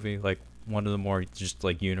in the movie, like, one of the more just,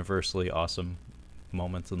 like, universally awesome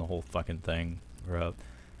moments in the whole fucking thing, where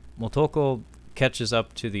Motoko catches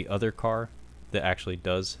up to the other car that actually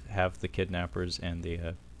does have the kidnappers and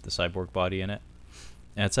the cyborg body in it.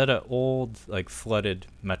 And it's at an old, like, flooded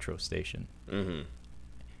metro station. Mm-hmm.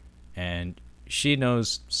 And she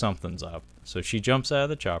knows something's up. So she jumps out of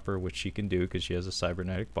the chopper, which she can do because she has a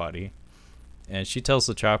cybernetic body. And she tells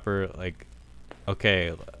the chopper, like,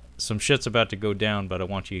 okay, some shit's about to go down, but I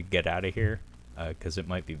want you to get out of here because it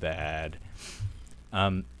might be bad.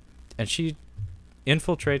 And she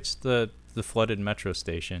infiltrates the flooded metro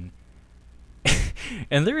station.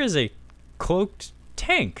 And there is a cloaked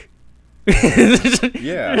tank.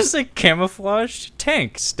 Yeah. There's a camouflaged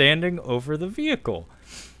tank standing over the vehicle.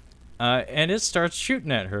 And it starts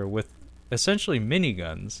shooting at her with essentially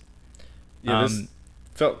miniguns. Yeah, this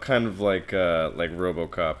felt kind of like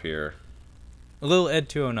RoboCop here. A little Ed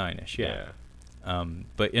 209-ish, yeah.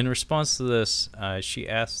 But in response to this, she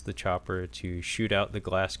asks the chopper to shoot out the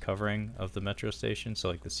glass covering of the metro station, so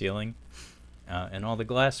like the ceiling. and all the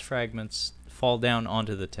glass fragments fall down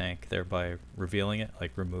onto the tank, thereby revealing it,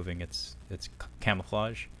 like removing its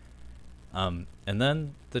camouflage. And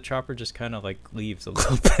then the chopper just kind of like leaves a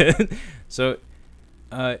little bit. So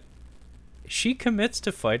she commits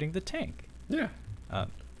to fighting the tank. Yeah.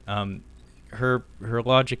 Her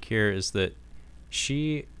logic here is that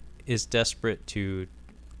she is desperate to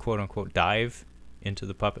quote unquote dive into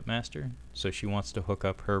the puppet master, so she wants to hook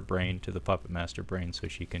up her brain to the puppet master brain so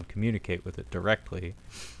she can communicate with it directly,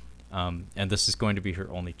 and this is going to be her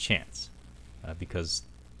only chance, because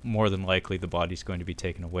more than likely the body's going to be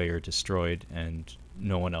taken away or destroyed, and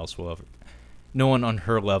no one on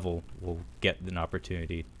her level will get an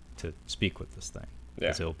opportunity to speak with this thing.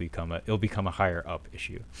 Yeah. It'll become a higher up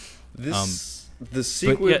issue. The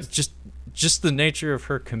sequence, but yeah, just the nature of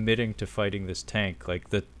her committing to fighting this tank,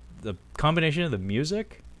 like the combination of the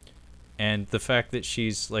music and the fact that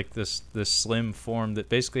she's like this slim form that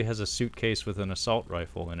basically has a suitcase with an assault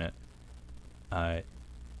rifle in it, and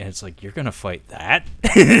it's like, you're gonna fight that?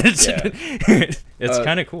 It's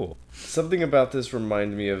kind of cool. Something about this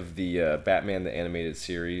reminded me of the Batman the Animated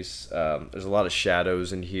Series. There's a lot of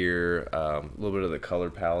shadows in here, a little bit of the color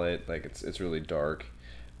palette, like it's really dark.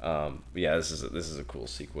 Yeah, this is a cool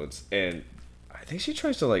sequence, and I think she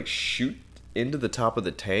tries to like shoot into the top of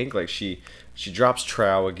the tank, like she drops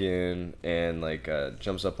Trow again and like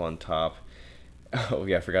jumps up on top. Oh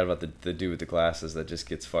yeah, I forgot about the dude with the glasses that just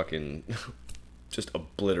gets fucking just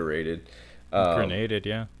obliterated. Grenaded,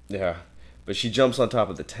 yeah. Yeah, but she jumps on top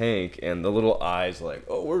of the tank, and the little eyes like,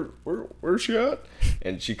 oh, where's she at?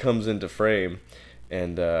 And she comes into frame,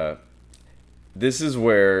 and this is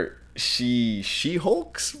where she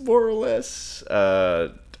hulks more or less.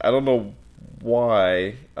 I don't know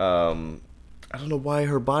why. I don't know why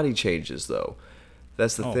her body changes though.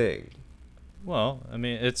 That's the thing. Well, I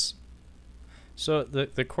mean, it's so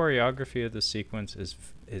the choreography of the sequence is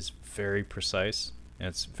very precise, and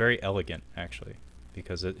it's very elegant actually,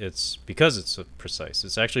 because it's so precise.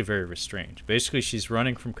 It's actually very restrained. Basically, she's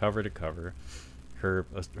running from cover to cover. Her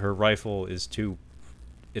rifle is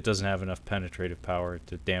it doesn't have enough penetrative power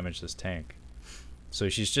to damage this tank. So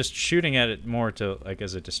she's just shooting at it more to like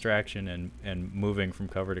as a distraction and moving from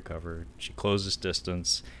cover to cover. She closes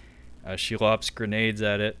distance. She lobs grenades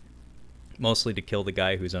at it, mostly to kill the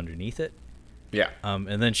guy who's underneath it. Yeah.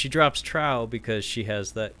 And then she drops Trow because she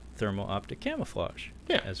has that thermal optic camouflage.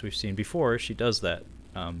 Yeah. As we've seen before, she does that.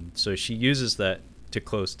 So she uses that to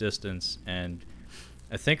close distance, and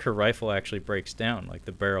I think her rifle actually breaks down. Like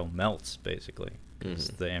the barrel melts, basically. Because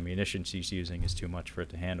the ammunition she's using is too much for it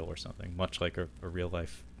to handle or something, much like a real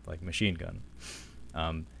life like machine gun.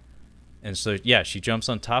 And so yeah, she jumps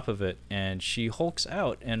on top of it and she hulks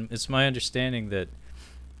out, and it's my understanding that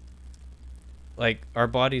like our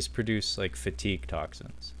bodies produce like fatigue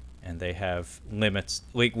toxins, and they have limits.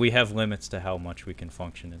 Like we have limits to how much we can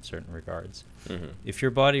function in certain regards. If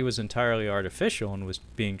your body was entirely artificial and was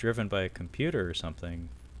being driven by a computer or something,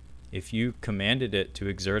 if you commanded it to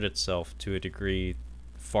exert itself to a degree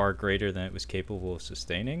far greater than it was capable of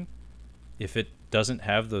sustaining, if it doesn't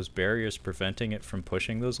have those barriers preventing it from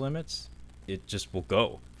pushing those limits, it just will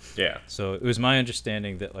go. Yeah. So it was my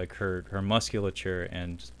understanding that like her musculature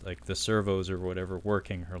and like the servos or whatever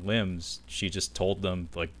working her limbs, she just told them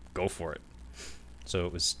like, go for it. So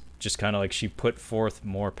it was just kind of like she put forth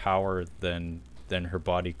more power than her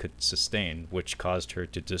body could sustain, which caused her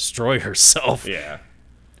to destroy herself. Yeah.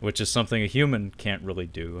 Which is something a human can't really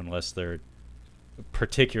do unless they're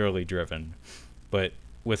particularly driven. But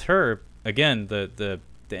with her, again, the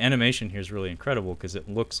animation here is really incredible because it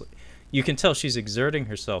looks like, you can tell she's exerting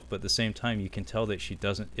herself, but at the same time you can tell that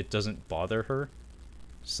it doesn't bother her.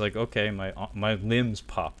 It's like, okay, my limbs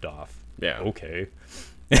popped off. Yeah. Okay.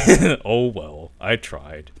 Oh well, I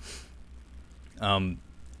tried. But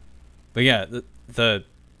yeah, there's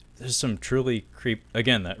some truly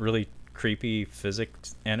that really creepy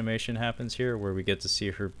physics animation happens here where we get to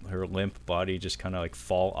see her limp body just kind of like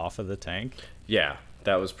fall off of the tank. Yeah,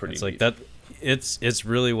 that was pretty It's neat. like that. It's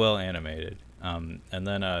really well animated. And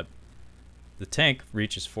then the tank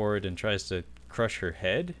reaches forward and tries to crush her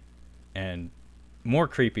head, and more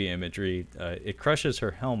creepy imagery. It crushes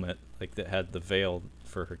her helmet, like that had the veil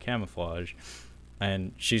for her camouflage,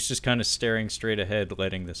 and she's just kind of staring straight ahead,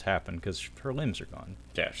 letting this happen because her limbs are gone.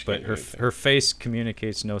 Yeah, she but can't do anything. her face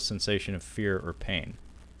communicates no sensation of fear or pain,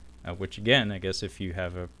 which again, I guess if you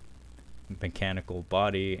have a mechanical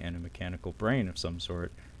body and a mechanical brain of some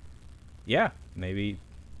sort, yeah, maybe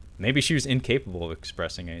she was incapable of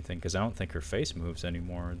expressing anything because I don't think her face moves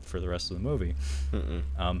anymore for the rest of the movie.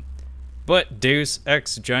 But Deus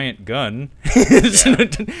Ex Giant Gun,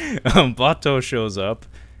 Bato shows up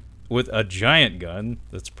with a giant gun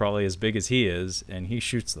that's probably as big as he is, and he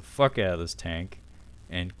shoots the fuck out of this tank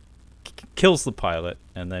and kills the pilot,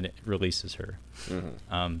 and then it releases her.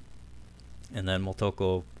 And then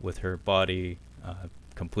Motoko, with her body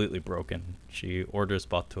completely broken, she orders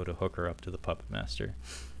Bato to hook her up to the puppet master.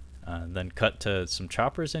 Then cut to some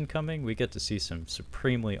choppers incoming. We get to see some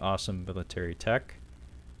supremely awesome military tech.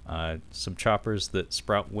 Some choppers that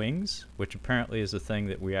sprout wings, which apparently is a thing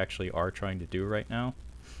that we actually are trying to do right now.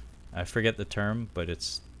 I forget the term, but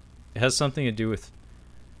it has something to do with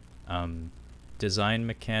design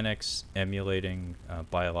mechanics emulating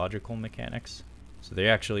biological mechanics. So they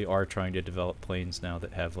actually are trying to develop planes now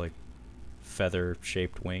that have like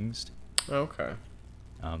feather-shaped wings. Okay.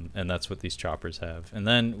 And that's what these choppers have. And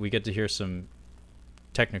then we get to hear some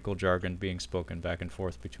technical jargon being spoken back and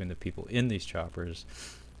forth between the people in these choppers,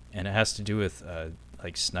 and it has to do with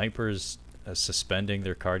like snipers suspending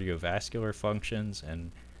their cardiovascular functions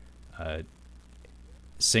and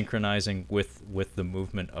synchronizing with the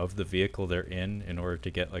movement of the vehicle they're in order to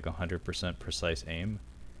get like 100% precise aim.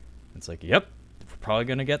 It's like, yep, we're probably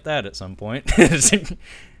gonna get that at some point.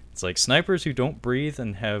 It's like snipers who don't breathe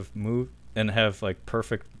and have like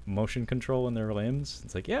perfect motion control in their limbs.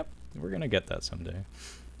 It's like, yep, we're gonna get that someday.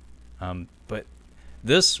 But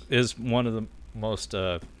this is one of the most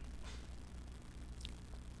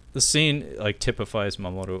the scene like typifies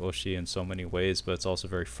Mamoru Oshii in so many ways, but it's also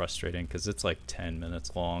very frustrating because it's like 10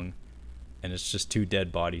 minutes long, and it's just two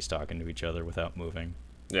dead bodies talking to each other without moving.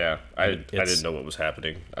 Yeah, I didn't know what was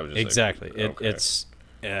happening. I was just exactly. Like, okay.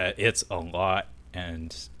 It's a lot,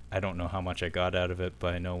 and I don't know how much I got out of it,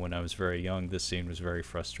 but I know when I was very young, this scene was very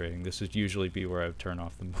frustrating. This would usually be where I would turn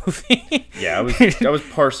off the movie. Yeah, I was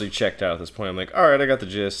partially checked out at this point. I'm like, all right, I got the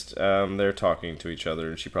gist. They're talking to each other,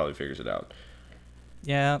 and she probably figures it out.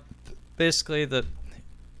 Yeah, basically the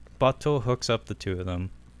Bato hooks up the two of them.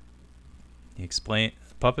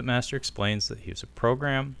 Puppet Master explains that he was a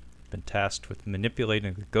program, been tasked with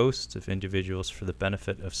manipulating the ghosts of individuals for the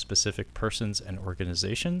benefit of specific persons and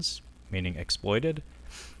organizations, meaning exploited.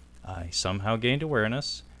 He somehow gained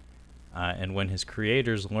awareness, and when his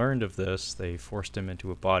creators learned of this, they forced him into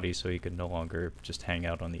a body so he could no longer just hang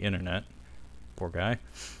out on the internet. Poor guy.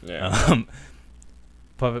 Yeah.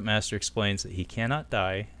 Puppet Master explains that he cannot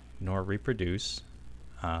die nor reproduce,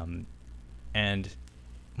 and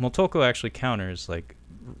Motoko actually counters, like,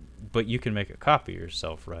 but you can make a copy of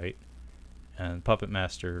yourself, right? And Puppet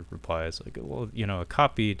Master replies, like, well, a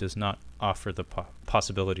copy does not offer the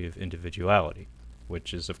possibility of individuality,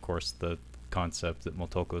 which is, of course, the concept that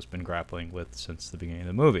Motoko's been grappling with since the beginning of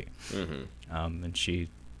the movie. Mm-hmm. And she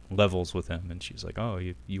levels with him, and she's like, oh,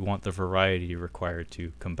 you want the variety required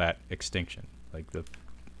to combat extinction, like the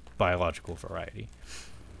biological variety.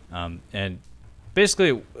 And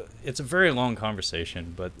basically, it's a very long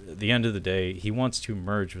conversation, but at the end of the day, he wants to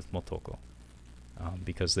merge with Motoko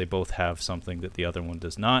because they both have something that the other one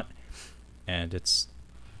does not, and it's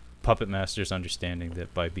Puppet Master's understanding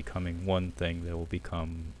that by becoming one thing, they will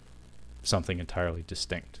become something entirely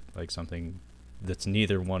distinct, like something that's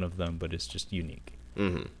neither one of them, but is just unique.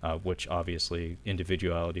 Mm-hmm. Which obviously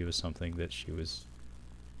individuality was something that she was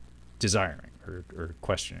desiring or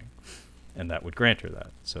questioning, and that would grant her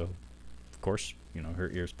that. So, of course,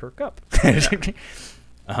 her ears perk up.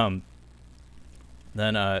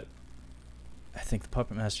 Then I think the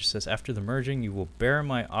Puppet Master says, after the merging, you will bear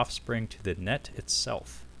my offspring to the net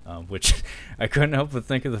itself. Which I couldn't help but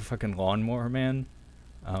think of the fucking Lawnmower Man.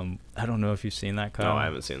 I don't know if you've seen that, Kyle. No, I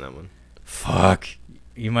haven't seen that one. Fuck.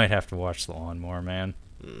 You might have to watch the Lawnmower Man.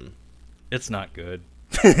 It's not good.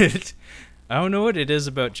 I don't know what it is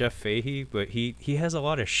about Jeff Fahey, but he has a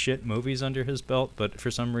lot of shit movies under his belt, but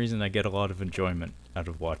for some reason I get a lot of enjoyment out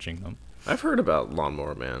of watching them. I've heard about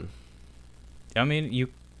Lawnmower Man. I mean,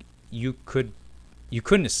 you couldn't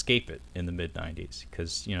escape it in the mid-90s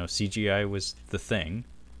because, CGI was the thing.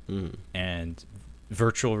 And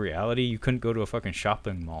virtual reality, you couldn't go to a fucking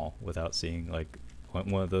shopping mall without seeing like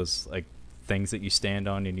one of those like things that you stand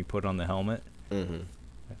on and you put on the helmet.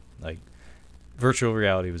 Like virtual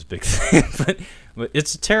reality was a big thing, but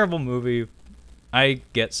it's a terrible movie. I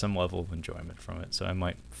get some level of enjoyment from it, so I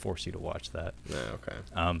might force you to watch that. Yeah, okay.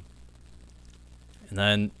 And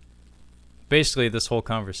then basically this whole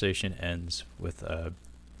conversation ends with the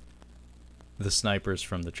snipers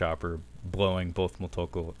from the chopper blowing both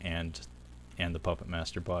Motoko and the Puppet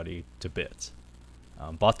Master body to bits.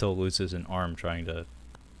 Bato loses an arm trying to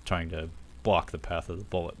block the path of the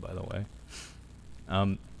bullet, by the way.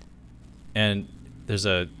 And there's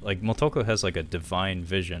Motoko has like a divine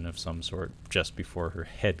vision of some sort just before her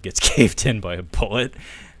head gets caved in by a bullet.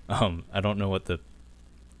 I don't know what the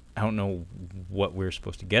I don't know what we were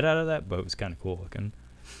supposed to get out of that, but it was kind of cool looking.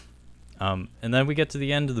 And then we get to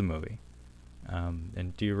the end of the movie.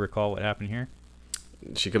 And do you recall what happened here?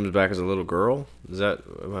 She comes back as a little girl.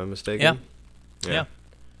 Am I mistaken? Yeah.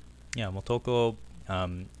 Motoko,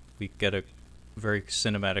 we get a very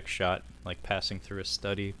cinematic shot, like passing through a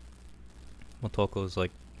study. Motoko is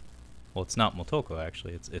like, well, it's not Motoko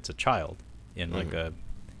actually. It's a child in like a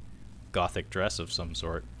gothic dress of some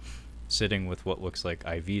sort, sitting with what looks like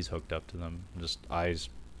IVs hooked up to them, just eyes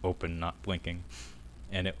open, not blinking.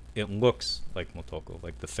 And it looks like Motoko,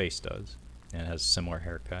 like the face does, and has a similar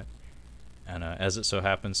haircut. And as it so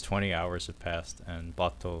happens, 20 hours have passed, and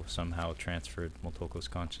Bato somehow transferred Motoko's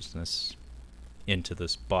consciousness into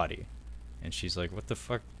this body. And she's like, what the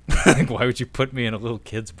fuck? Like, why would you put me in a little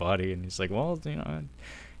kid's body? And he's like, well, I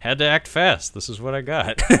had to act fast. This is what I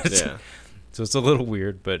got. Yeah. So it's a little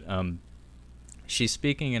weird, but she's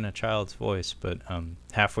speaking in a child's voice, but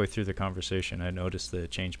halfway through the conversation, I noticed that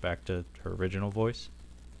it changed back to her original voice.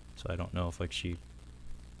 So I don't know if like she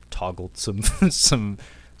toggled some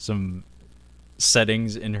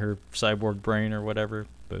settings in her cyborg brain or whatever,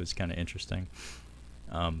 but it was kind of interesting.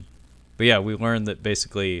 But yeah, we learned that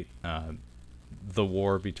basically the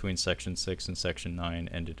war between Section 6 and Section 9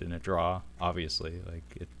 ended in a draw, obviously. Like,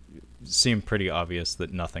 it seemed pretty obvious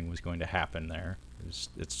that nothing was going to happen there.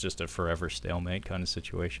 It's just a forever stalemate kind of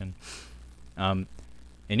situation. And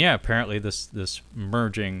yeah, apparently this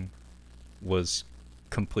merging was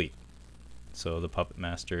complete. So the Puppet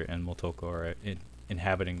Master and Motoko are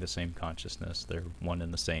inhabiting the same consciousness. They're one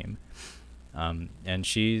and the same. And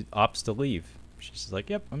she opts to leave. She's like,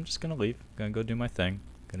 yep, I'm just going to leave. Going to go do my thing.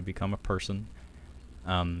 Going to become a person.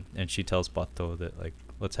 And she tells Bato that, like,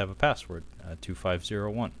 let's have a password,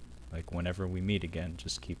 2501. Like, whenever we meet again,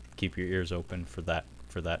 just keep your ears open for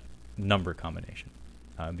that number combination.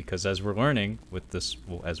 Because as we're learning with this,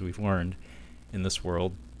 well, as we've learned in this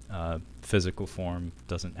world, physical form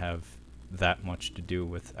doesn't have that much to do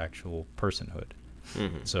with actual personhood.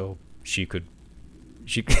 Mm-hmm. So she could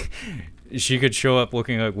show up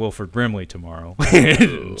looking like Wilford Brimley tomorrow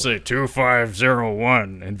and say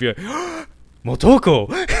 2501 and be like, Motoko.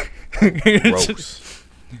 Gross.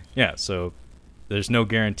 Yeah, so there's no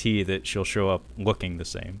guarantee that she'll show up looking the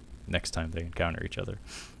same next time they encounter each other.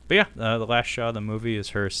 But yeah, the last shot of the movie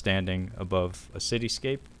is her standing above a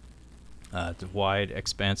cityscape. It's a wide,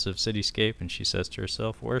 expansive cityscape, and she says to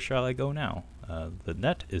herself, where shall I go now? The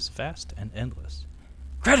net is vast and endless.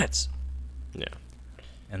 Credits! Yeah.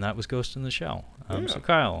 And that was Ghost in the Shell. So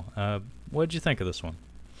Kyle, what did you think of this one?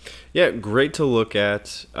 Yeah, great to look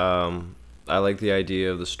at. I like the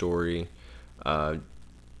idea of the story.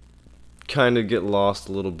 Kind of get lost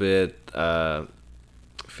a little bit.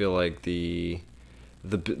 Feel like the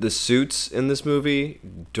suits in this movie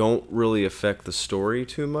don't really affect the story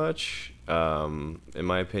too much. In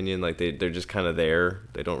my opinion, like they're just kind of there.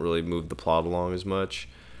 They don't really move the plot along as much.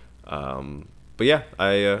 But yeah,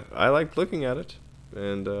 I liked looking at it,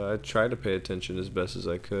 and I tried to pay attention as best as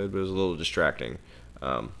I could, but it was a little distracting.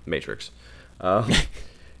 Matrix.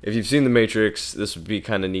 If you've seen The Matrix, this would be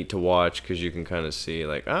kind of neat to watch because you can kind of see,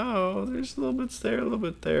 like, oh, there's a little bit there, a little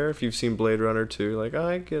bit there. If you've seen Blade Runner 2, like,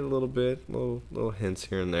 I get a little bit, little hints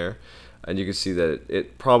here and there. And you can see that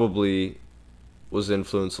it probably was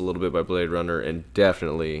influenced a little bit by Blade Runner and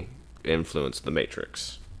definitely influenced The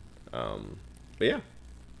Matrix. But yeah.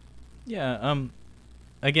 Yeah,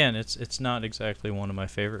 again, it's not exactly one of my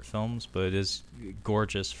favorite films, but it is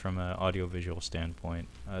gorgeous from an audiovisual standpoint.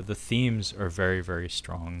 The themes are very, very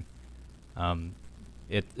strong.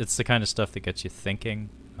 It's the kind of stuff that gets you thinking.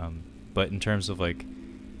 But in terms of like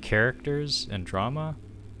characters and drama,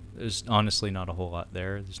 there's honestly not a whole lot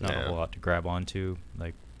there. There's not a whole lot to grab onto.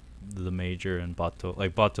 Like the Major and Bato.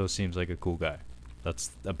 Like Bato seems like a cool guy.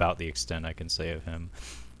 That's about the extent I can say of him.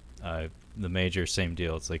 The Major, same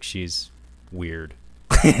deal. It's like she's weird.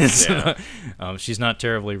 She's not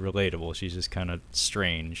terribly relatable. She's just kind of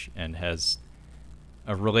strange and has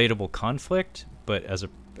a relatable conflict, but as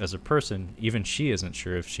a person, even she isn't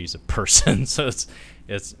sure if she's a person. So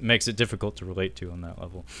it makes it difficult to relate to on that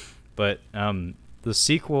level. But the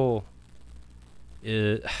sequel,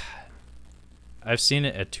 I've seen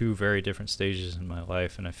it at two very different stages in my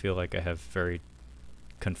life, and I feel like I have very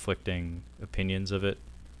conflicting opinions of it.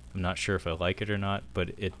 I'm not sure if I like it or not, but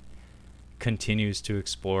it continues to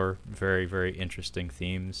explore very, very interesting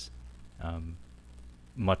themes,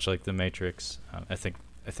 much like The Matrix. I think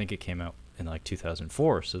it came out in like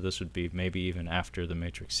 2004, so this would be maybe even after the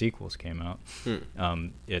Matrix sequels came out.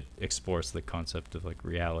 It explores the concept of like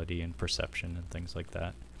reality and perception and things like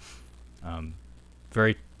that.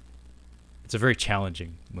 It's it's a very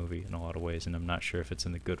challenging movie in a lot of ways, and I'm not sure if it's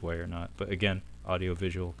in the good way or not. But again, audio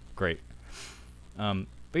visual, great. But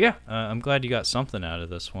yeah, I'm glad you got something out of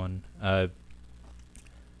this one.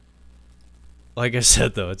 Like I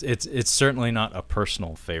said, though, it's certainly not a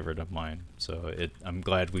personal favorite of mine. So I'm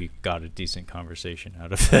glad we got a decent conversation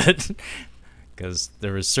out of it, because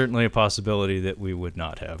there is certainly a possibility that we would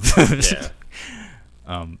not have.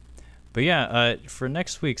 Yeah. But yeah, for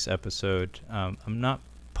next week's episode, I'm not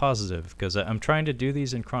positive because I'm trying to do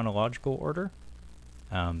these in chronological order,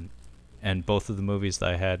 and both of the movies that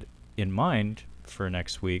I had in mind for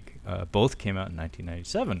next week both came out in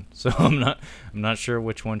 1997. So I'm not sure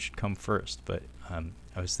which one should come first, but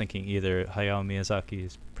I was thinking either Hayao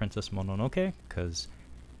Miyazaki's Princess Mononoke, because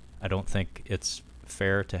I don't think it's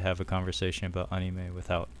fair to have a conversation about anime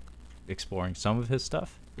without exploring some of his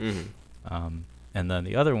stuff. Mm-hmm. And then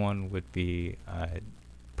the other one would be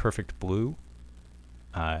Perfect Blue,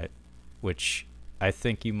 which I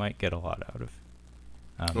think you might get a lot out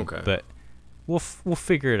of. Okay. But we'll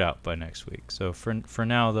figure it out by next week. So for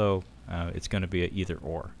now, though, it's going to be an either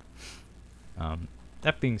or.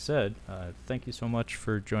 That being said, thank you so much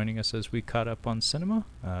for joining us as we caught up on cinema.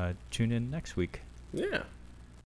 Tune in next week. Yeah.